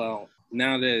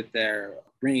now that they're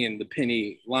bringing the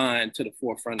penny line to the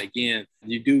forefront again,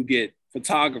 you do get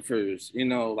photographers,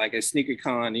 like at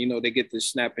SneakerCon, they get to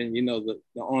snapping, the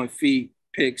on feet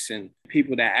pics, and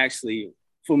people that actually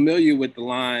familiar with the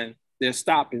line, they're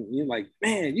stopping. You're like,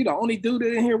 man, you the only dude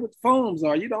in here with foams,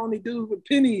 or you the only dude with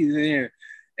pennies in here.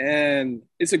 And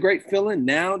it's a great feeling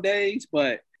nowadays,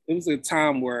 but it was a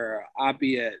time where I'd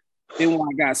be at when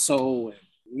I got sold and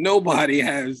nobody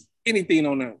has anything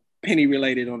on a penny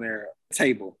related on their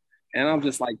table. And I'm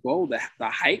just like, whoa, the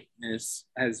hypeness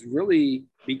has really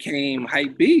became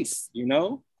hype beast,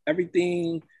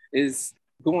 Everything is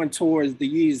going towards the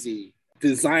Yeezy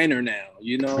designer now,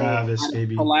 Travis,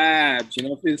 baby. Collabs,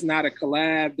 if it's not a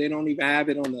collab, they don't even have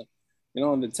it on the,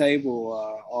 on the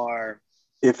table, or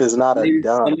if it's not a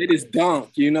dunk. The latest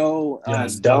dunk,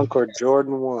 Dunk or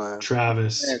Jordan 1.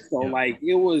 Travis. Yeah, so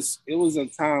it was a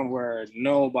time where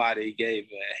nobody gave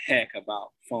a heck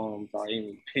about foams or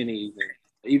any pennies. And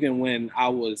even when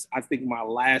I think my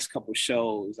last couple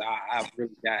shows, I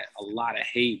really got a lot of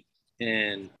hate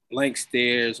and blank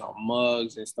stares on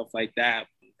mugs and stuff like that.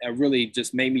 It really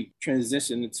just made me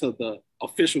transition into the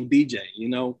official DJ,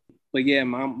 But yeah,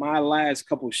 my last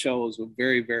couple shows were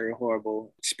very, very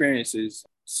horrible experiences.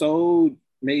 Sold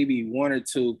maybe one or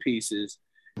two pieces,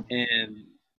 and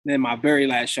then my very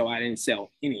last show I didn't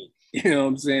sell any. You know what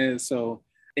I'm saying? So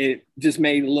it just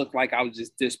made it look like I was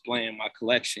just displaying my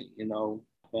collection,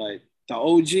 But the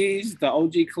OGs, the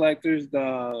OG collectors,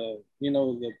 the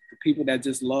people that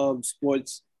just love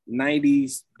sports,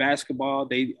 90s basketball,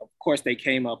 they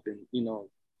came up and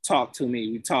talked to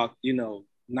me. We talked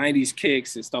 90s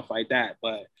kicks and stuff like that.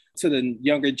 But to the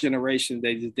younger generation,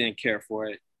 they just didn't care for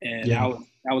it. And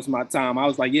that was my time. I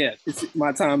was like, yeah, it's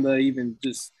my time to even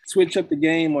just switch up the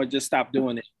game or just stop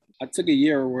doing it. I took a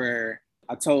year where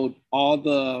I told all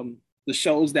the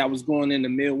shows that was going in the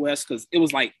Midwest, because it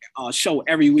was like a show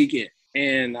every weekend.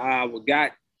 And I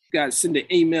got send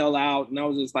an email out, and I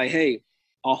was just like, hey,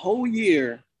 a whole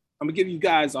year, I'm gonna give you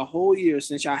guys a whole year,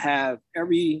 since I have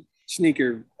every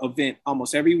sneaker event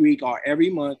almost every week or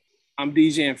every month, I'm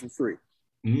DJing for free.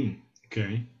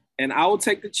 Okay. And I will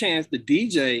take the chance to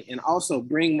DJ and also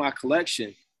bring my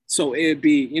collection. So it'd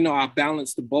be, I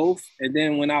balanced the both. And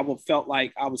then when I felt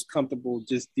like I was comfortable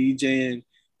just DJing,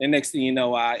 the next thing you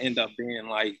know, I end up being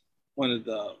like one of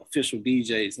the official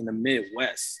DJs in the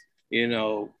Midwest,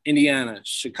 Indiana,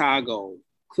 Chicago,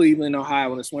 Cleveland,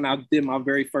 Ohio. That's when I did my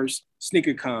very first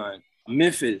SneakerCon.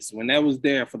 Memphis, when that was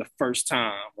there for the first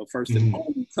time, and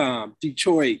only time.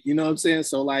 Detroit, you know what I'm saying?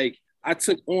 So I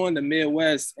took on the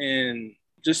Midwest, and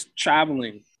just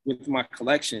traveling with my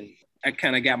collection, I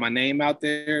kind of got my name out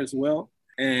there as well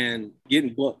and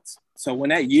getting booked. So when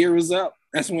that year was up,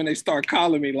 that's when they start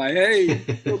calling me like,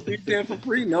 hey, you'll be there for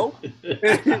free? Nope.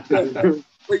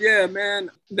 But yeah,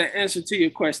 man, the answer to your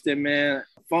question, man,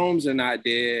 foams are not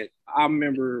dead. I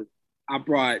remember I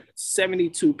brought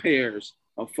 72 pairs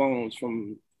of foams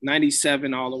from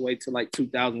 97 all the way to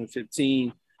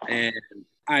 2015. And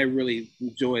I really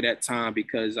enjoyed that time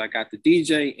because I got to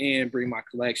DJ and bring my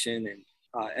collection. And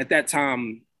at that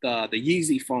time, the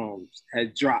Yeezy foams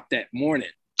had dropped that morning.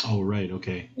 Oh, right.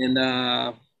 Okay. And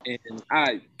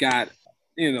I got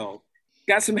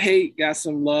some hate, got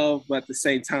some love, but at the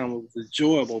same time, it was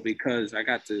enjoyable because I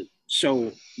got to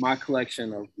show my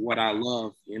collection of what I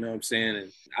love, you know what I'm saying?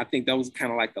 And I think that was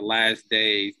kind of like the last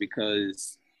days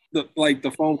because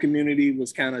the foam community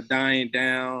was kind of dying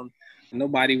down.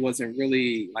 Nobody wasn't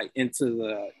really into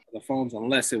the foams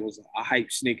unless it was a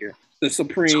hype sneaker. The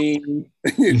Supreme,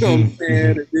 you know what I'm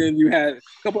saying? And then you had a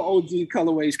couple OG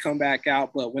colorways come back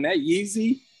out. But when that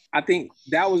Yeezy, I think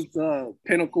that was the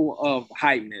pinnacle of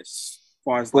hypeness. As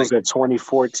far as was it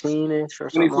 2014-ish or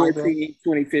something 2014, like that?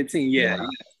 2015, yeah.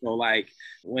 So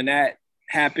when that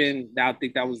happened, I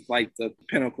think that was the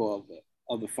pinnacle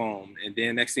of the foam. And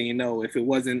then next thing you know, if it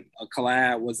wasn't a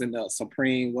collab, wasn't a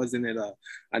Supreme, wasn't it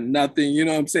a nothing, you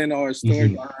know what I'm saying, or a story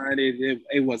behind it,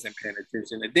 it wasn't paying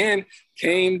attention. And then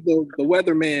came the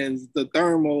Weathermans, the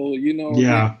thermal,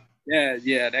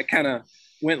 that kind of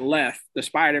went left. The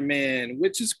Spider-Man,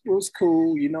 which was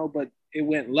cool, but it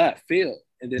went left field.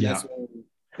 And then that's when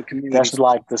the community. That's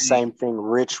like the same thing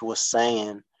Rich was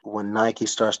saying when Nike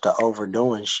starts to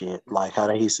overdoing shit. Like how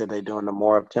he said they doing the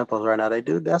more up tempos right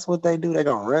now. That's what they do. They're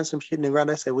gonna run some shit in the ground.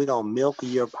 They say we're gonna milk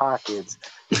your pockets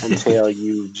until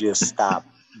you just stop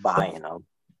buying them.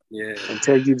 Yeah.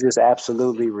 Until you just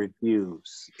absolutely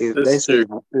refuse. If That's they say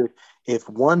true. if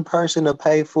one person will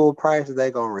pay full price,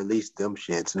 they're gonna release them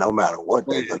shits no matter what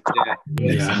they look like.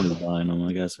 Someone's buying them,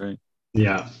 I guess, right?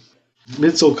 Yeah.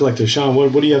 Midsole collector, Sean,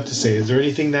 what do you have to say? Is there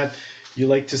anything that you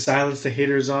like to silence the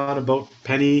haters on about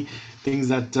Penny? Things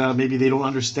that maybe they don't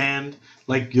understand,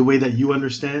 like the way that you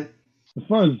understand? As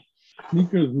far as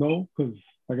sneakers, no, because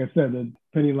like I said, the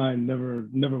penny line never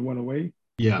went away.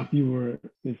 Yeah. If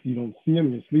you don't see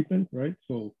them, you're sleeping, right?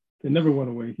 So it never went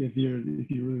away if you're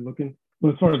really looking.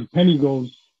 But as far as penny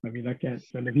goes, I mean, I can't.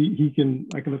 And if he can,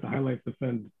 I can let the highlights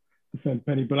defend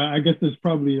penny. But I guess there's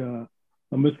probably a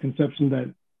misconception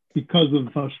that because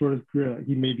of how short his career,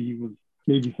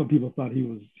 maybe some people thought he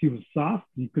was soft.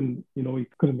 He couldn't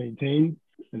maintain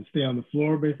and stay on the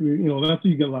floor. Basically, that's what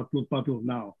you get a lot of people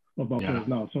now about players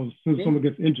now. So as soon as someone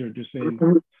gets injured, you're saying,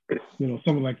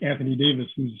 someone like Anthony Davis,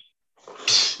 who's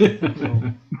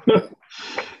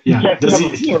yeah, does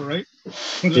he? Floor, right?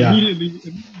 But immediately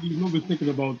he's a little bit thinking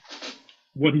about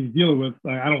what he's dealing with.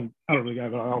 Like, I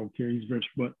don't care. He's rich,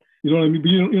 but you know what I mean. But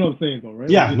you know what I'm saying, though, right?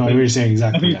 Yeah, like, no, you're saying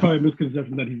exactly. I think it's probably a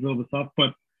misconception that he's a little bit soft.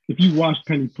 But if you watch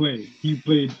Penny play, he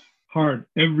played hard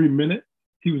every minute.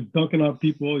 He was dunking on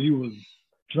people. He was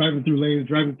driving through lanes,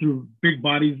 driving through big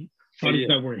bodies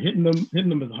that were hitting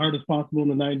them as hard as possible in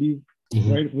the 90s.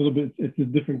 Mm-hmm. Right? It's a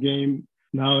different game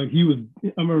now. Like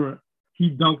I remember he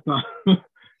dunked on.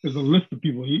 There's a list of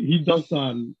people he dunked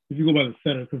on. If you go by the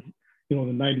center, because the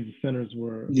 90s centers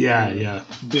were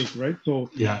big, right? So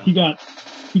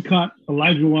he caught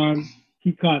Elijah Wan,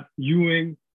 he caught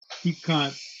Ewing, he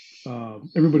caught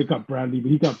everybody caught Bradley,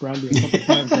 but he caught Bradley a couple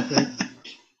times, I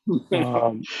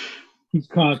think. He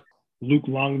caught Luke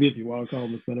Longley, if you want to call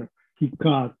him the center. He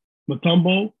caught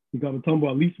Mutombo. He got Mutombo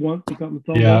at least once. He caught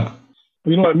Mutombo. Yeah.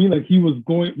 But you know what I mean? Like he wasn't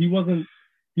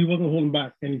holding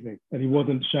back anything, and he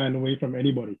wasn't shying away from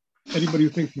anybody. Anybody who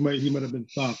thinks he might have been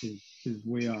soft is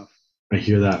way off. I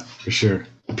hear that for sure.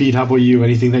 Pete, how about you?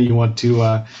 Anything that you want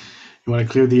to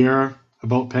clear the air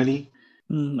about Penny?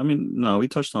 I mean, no, we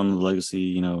touched on the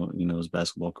legacy. His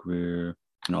basketball career.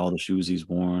 All the shoes he's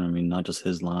worn. I mean, not just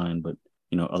his line, but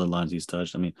other lines he's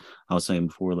touched. I mean, I was saying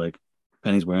before, like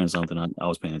Penny's wearing something. I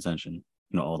was paying attention.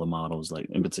 All the models, like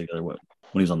in particular, when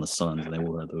he was on the Suns, and they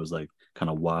wore those like kind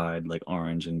of wide, like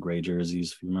orange and gray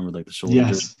jerseys. If you remember, like the shoulder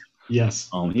jerseys. Yes.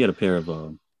 He had a pair of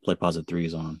Play Posit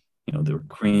 3s on. They were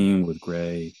cream with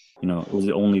gray. It was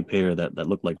the only pair that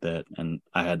looked like that, and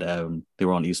I had to have them. They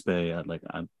were on East Bay. Like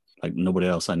nobody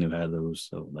else I knew had those.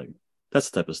 So like that's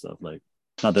the type of stuff. Like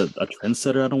not a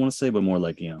trendsetter, I don't want to say, but more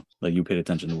like like you paid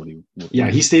attention to what he.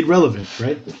 He stayed relevant,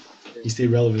 right? He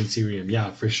stayed relevant in Syrian, yeah,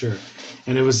 for sure.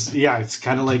 And it was, it's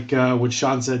kind of like what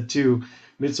Sean said too,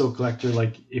 midsole collector.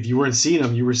 Like if you weren't seeing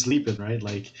him, you were sleeping, right?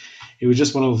 Like it was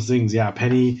just one of those things. Yeah,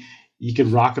 Penny, you could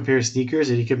rock a pair of sneakers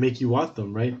and he could make you want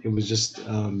them, right? It was just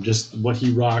what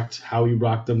he rocked, how he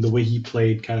rocked them, the way he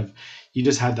played. He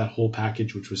just had that whole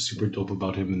package, which was super dope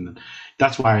about him, and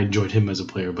that's why I enjoyed him as a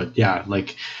player. But yeah,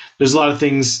 like there's a lot of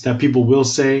things that people will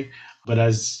say, but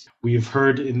as we've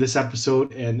heard in this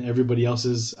episode and everybody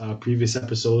else's previous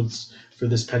episodes for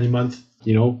this Penny month,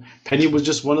 Penny was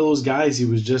just one of those guys. He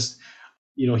was just,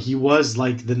 he was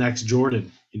like the next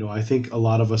Jordan. I think a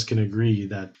lot of us can agree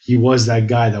that he was that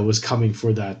guy that was coming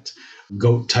for that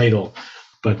GOAT title.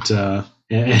 But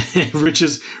Rich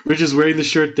is wearing the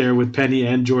shirt there with Penny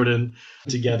and Jordan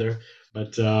together.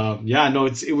 But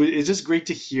it's just great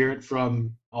to hear it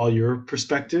from all your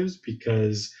perspectives,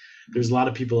 because there's a lot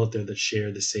of people out there that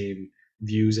share the same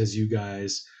views as you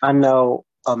guys. I know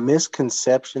a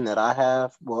misconception that I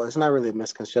have. Well, it's not really a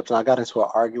misconception. I got into an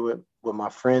argument with my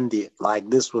friend.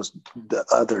 This was the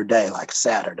other day, like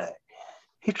Saturday.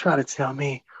 He tried to tell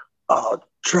me, "Oh,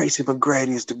 Tracy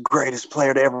McGrady is the greatest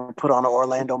player to ever put on the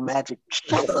Orlando Magic."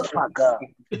 Shut the fuck up.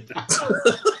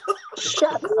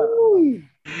 Shut up.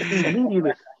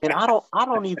 And I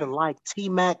don't even like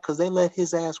T-Mac because they let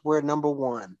his ass wear number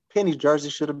 1. Penny's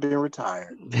jersey should have been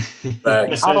retired. I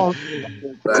don't.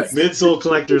 Midsole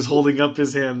collector's holding up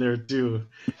his hand there too,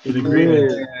 in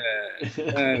agreement.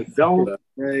 Yeah. Don't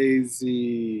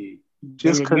crazy.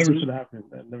 Just because never should happen.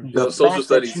 The fact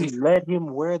that you let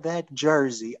him wear that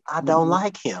jersey, I don't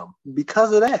like him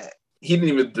because of that. He didn't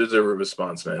even deserve a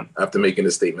response, man, after making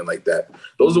a statement like that.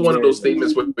 Those are one of those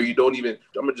statements where you don't even,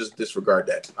 I'm going to just disregard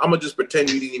that. I'm going to just pretend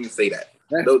you didn't even say that.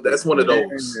 That's one of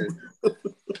those.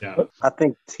 Yeah. I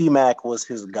think T-Mac was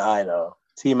his guy, though.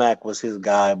 T-Mac was his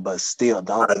guy, but still,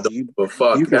 you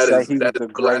can say he was the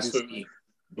greatest.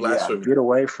 Blasphemy. Yeah, get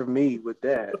away from me with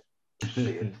that.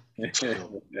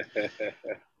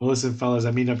 Well, listen, fellas.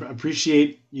 I mean, I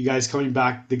appreciate you guys coming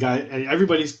back.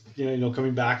 Everybody's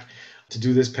coming back to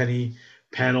do this Penny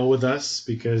panel with us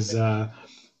because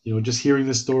just hearing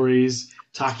the stories,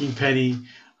 talking Penny,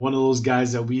 one of those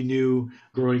guys that we knew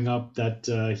growing up that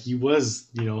he was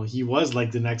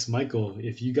like the next Michael.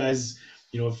 If you guys,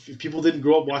 if people didn't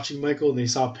grow up watching Michael and they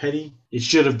saw Penny, it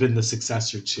should have been the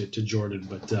successor to Jordan.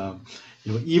 But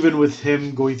even with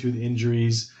him going through the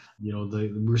injuries,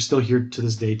 we're still here to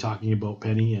this day talking about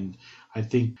Penny, and I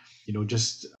think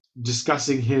just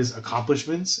discussing his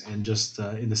accomplishments and just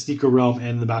in the sneaker realm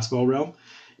and the basketball realm,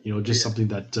 something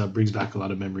that brings back a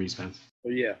lot of memories, man. Oh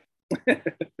yeah.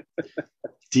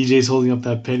 DJ's holding up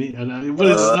that Penny, and what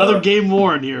is another game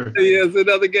worn here? Yeah, it's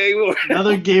another game worn.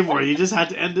 Another game worn. You just had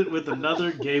to end it with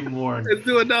another game worn. Let's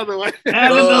do another one. And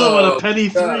another one, a Penny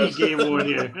 3 game worn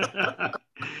here.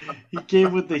 He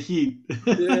came with the heat.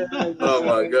 Yeah, oh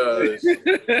my gosh.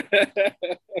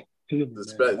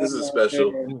 This is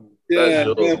special. Yeah,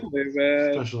 special. definitely,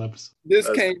 man. Special episode. This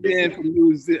came in from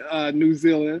New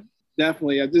Zealand.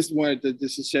 Definitely. I just wanted to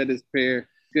share this pair.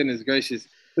 Goodness gracious.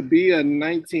 To be a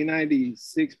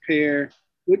 1996 pair,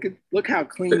 look how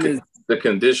clean it is. The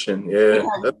condition, yeah,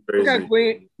 that's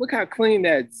crazy. Look how clean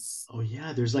that's. Oh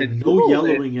yeah, there's like no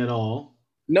yellowing at all.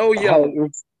 No yellow.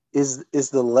 Is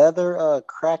the leather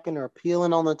cracking or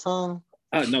peeling on the tongue?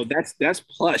 No, that's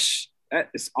plush. That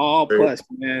is all plush,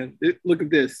 man. Look at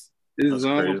this. This is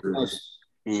all plush.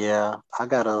 Yeah, I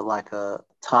got a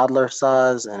toddler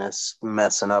size, and it's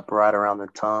messing up right around the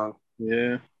tongue.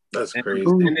 Yeah. That's crazy.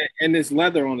 And this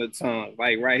leather on the tongue,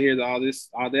 like right here, all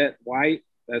that white,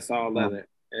 that's all leather.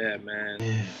 Yeah, man.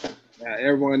 Yeah,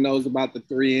 everyone knows about the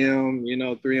 3M,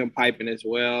 3M piping as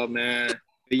well, man.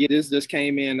 But yeah, this just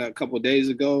came in a couple of days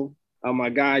ago. My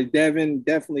guy Devin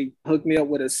definitely hooked me up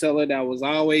with a seller that was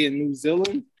all the way in New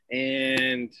Zealand,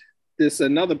 and this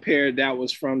another pair that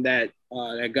was from that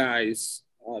guy's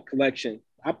collection.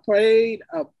 I played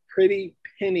a pretty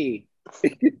penny.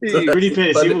 Pretty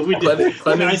penny. See what we did.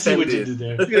 I see what you did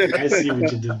there. I see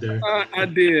what you did there. I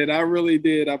did. I really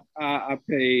did. I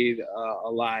paid a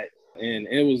lot, and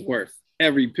it was worth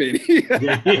every penny.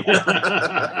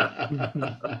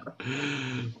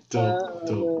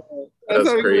 Dope. That's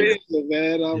crazy,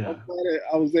 man. I'm glad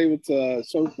I was able to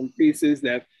show some pieces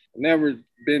that never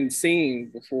been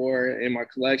seen before in my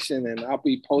collection, and I'll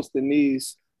be posting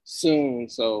these soon.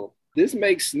 So this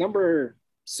makes number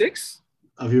 6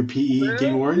 of your PE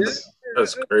game warrants.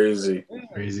 That's crazy.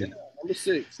 Crazy. Yeah, number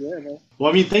 6. Yeah, man. Well,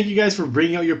 I mean, thank you guys for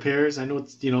bringing out your pairs. I know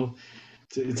it's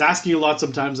it's asking a lot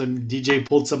sometimes. And DJ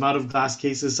pulled some out of glass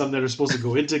cases, some that are supposed to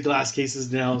go into glass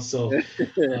cases now. So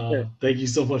thank you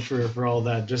so much for all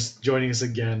that. Just joining us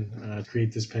again to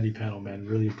create this Penny panel, man.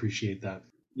 Really appreciate that.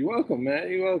 You're welcome, man.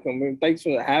 You're welcome. And thanks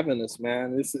for having us,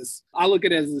 man. I look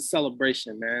at it as a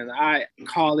celebration, man. I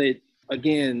call it,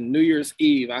 again, New Year's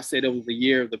Eve. I said it was the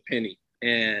year of the penny.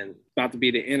 And about to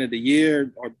be the end of the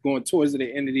year or going towards the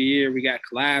end of the year. We got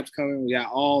collabs coming. We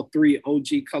got all 3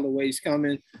 OG colorways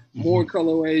coming, more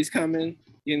colorways coming.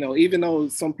 Even though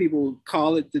some people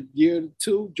call it the year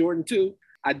 2, Jordan 2,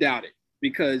 I doubt it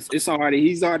because he's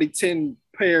already 10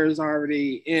 pairs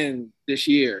already in this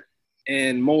year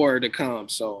and more to come.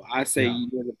 So I say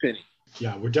you're the penny.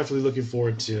 Yeah, we're definitely looking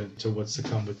forward to what's to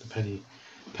come with the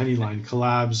penny line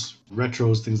collabs,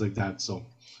 retros, things like that. So.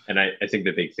 And I think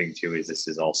the big thing too is this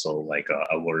is also like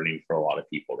a learning for a lot of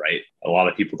people, right? A lot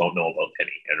of people don't know about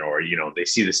Penny, or they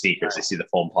see the sneakers, they see the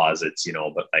foam posits,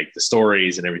 but like the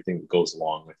stories and everything that goes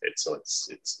along with it. So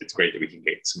it's great that we can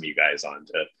get some of you guys on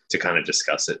to kind of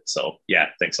discuss it. So yeah,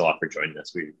 thanks a lot for joining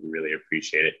us. We really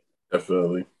appreciate it.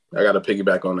 Definitely. I got to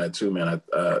piggyback on that too, man.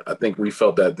 I think we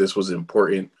felt that this was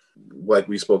important. Like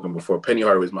we've spoken before, Penny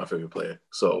Hardaway is my favorite player.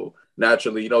 So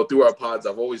naturally, through our pods,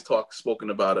 I've always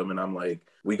spoken about him, and I'm like,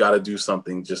 we got to do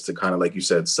something just to kind of, like you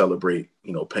said, celebrate,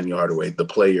 Penny Hardaway, the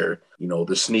player,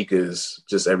 the sneakers,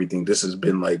 just everything. This has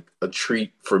been like a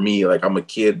treat for me. Like I'm a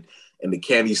kid in the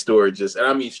candy store, and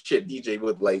I mean, shit, DJ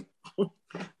with like,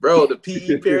 bro, the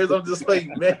PE pairs. I'm just like,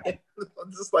 man,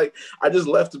 I just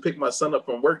left to pick my son up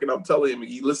from work, and I'm telling him,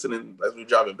 he listening as we're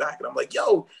driving back, and I'm like,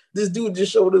 yo, this dude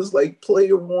just showed us like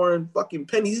player worn fucking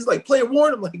pennies. He's like, player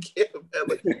worn. I'm like, yeah, man,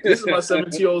 like this is my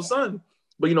 17-year-old son.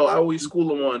 But I always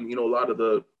school him on, a lot of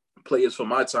the players from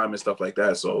my time and stuff like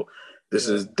that. So this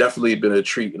has definitely been a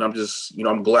treat. And I'm just,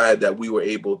 I'm glad that we were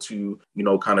able to,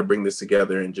 kind of bring this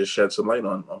together and just shed some light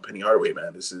on Penny Hardaway,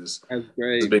 man. That's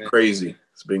great. It's been crazy.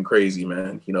 It's been crazy,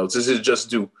 man. This is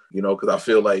just due, because I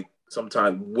feel like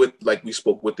sometimes like we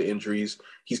spoke with the injuries,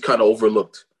 he's kind of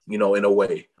overlooked, in a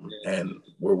way. Yeah. And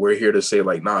we're here to say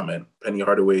like, nah, man, Penny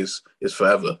Hardaway is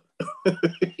forever.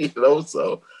 You know,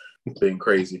 so it's been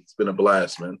crazy. It's been a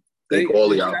blast, man. Thank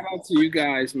all of y'all. Shout out to you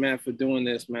guys, man, for doing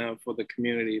this, man, for the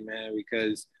community, man,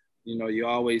 because, you know, you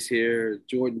always hear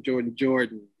Jordan,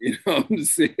 you know what I'm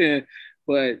saying?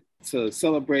 But to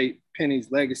celebrate Penny's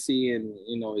legacy and,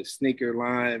 you know, his sneaker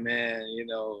line, man, you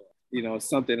know,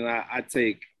 something that I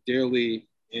take dearly,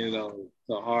 you know,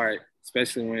 to heart,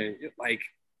 especially when, like,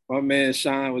 my man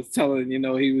Sean was telling, you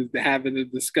know, he was having a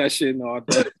discussion or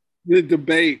the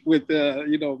debate with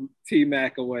you know,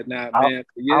 T-Mac or whatnot, man.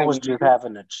 Yeah, I was just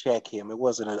having to check him. It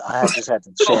wasn't I just had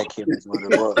to check him is what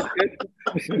it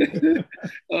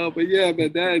was. But yeah,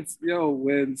 but that's, you know,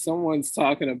 when someone's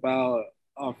talking about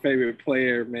our favorite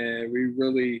player, man, we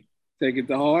really take it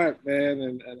to heart, man.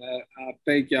 And I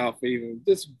thank y'all for even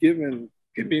just giving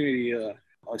community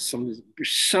some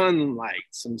sunlight,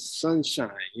 some sunshine,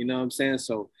 you know what I'm saying?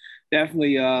 So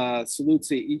definitely salute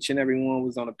to each and every one who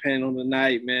was on the panel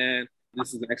tonight, man.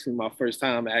 This is actually my first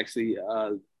time actually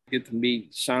get to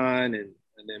meet Sean and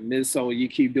then Ms. So you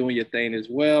keep doing your thing as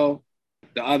well.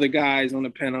 The other guys on the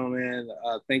panel, man,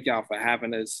 thank y'all for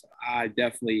having us. I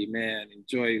definitely, man,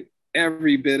 enjoy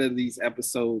every bit of these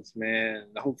episodes, man.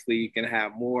 Hopefully you can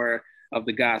have more of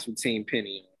the guys from Team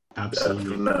Penny.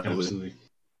 Absolutely.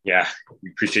 Yeah,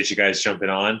 we appreciate you guys jumping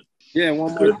on. Yeah,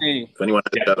 one more thing. If anyone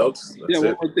has shout-outs,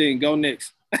 one more thing. Go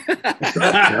Knicks.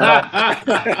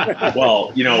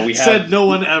 Well, you know, we said no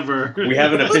one ever. We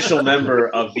have an official member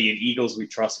of the Eagles We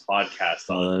Trust podcast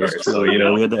on here, so you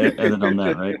know we had to edit on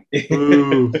that, right?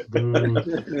 Boo.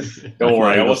 Don't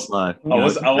worry, I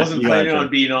wasn't planning on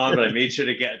being on, but I made sure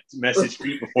to message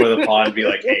Pete before the pod and be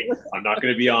like, "Hey, I'm not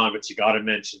going to be on, but you got to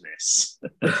mention this.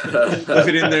 Put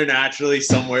it in there naturally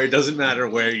somewhere. It doesn't matter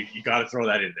where. You got to throw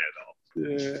that in there, though."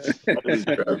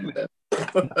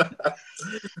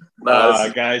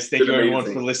 Guys, thank you everyone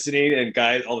for listening, and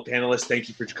guys, all the panelists, thank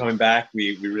you for coming back.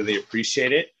 We really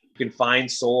appreciate it. You can find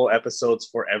solo episodes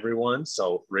for everyone.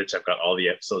 So Rich, I've got all the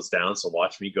episodes down, so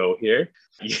watch me go here.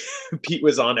 Pete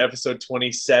was on episode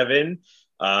 27.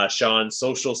 Sean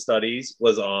Social Studies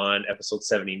was on episode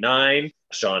 79.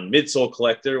 Sean Midsole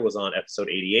Collector was on episode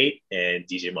 88, and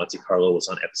DJ Monte Carlo was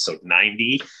on episode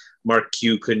 90. Mark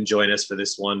Q couldn't join us for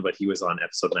this one, but he was on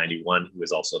episode 91. He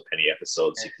was also a Penny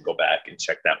episode, so you can go back and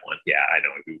check that one. Yeah, I know.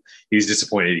 He was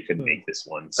disappointed he couldn't make this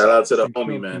one. So. Shout out to the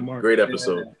homie, man. Great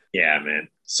episode. Yeah, man.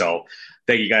 So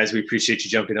thank you guys. We appreciate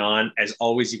you jumping on. As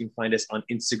always, you can find us on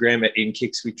Instagram at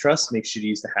InKicksWeTrust. Make sure to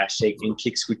use the hashtag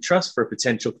InKicksWeTrust for a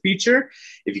potential feature.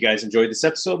 If you guys enjoyed this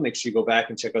episode, make sure you go back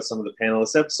and check out some of the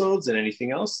panelist episodes and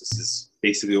anything else. This is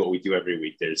basically what we do every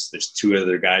week. There's two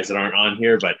other guys that aren't on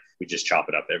here, but we just chop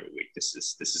it up every week. This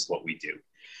is what we do.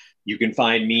 You can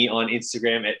find me on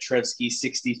Instagram at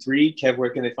Trevsky63. Kev,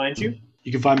 where can they find you?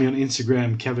 You can find me on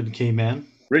Instagram, Kevin K. Man.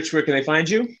 Rich, where can they find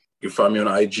you? You can find me on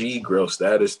IG, Grill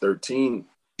Status 13.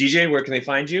 DJ, where can they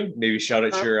find you? Maybe shout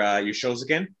out your shows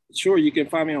again. Sure, you can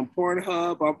find me on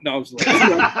Pornhub.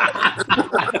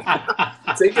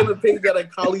 Taking the page out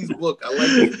of Kali's book. I like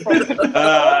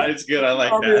it. It's good. I like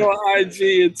that. On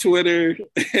IG and Twitter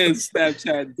and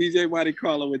Snapchat. DJ Monte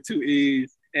Carlo with 2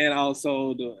 E's. And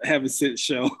also the Have a Sit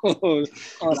Show on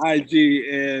IG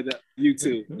and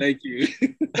YouTube. Thank you.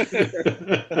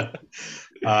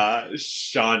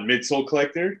 Sean Midsole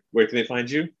Collector, where can they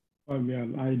find you? Find me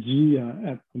on IG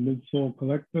at the Midsole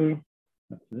Collector.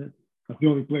 That's it. That's the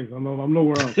only place. I'm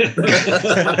nowhere else.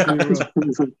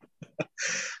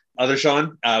 Other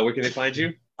Sean, where can they find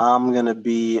you? I'm going to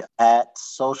be at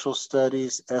Social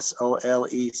Studies,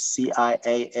 SOLECIAL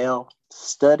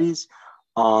Studies,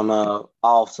 on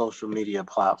all social media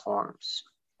platforms.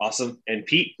 Awesome. And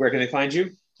Pete, where can they find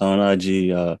you? On IG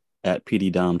at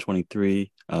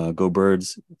PDDom23. Go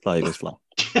Birds, fly Eagles fly.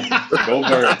 Go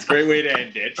Birds. Great way to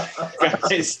end it.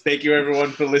 Guys, thank you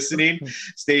everyone for listening.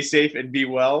 Stay safe and be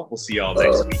well. We'll see y'all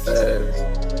next week.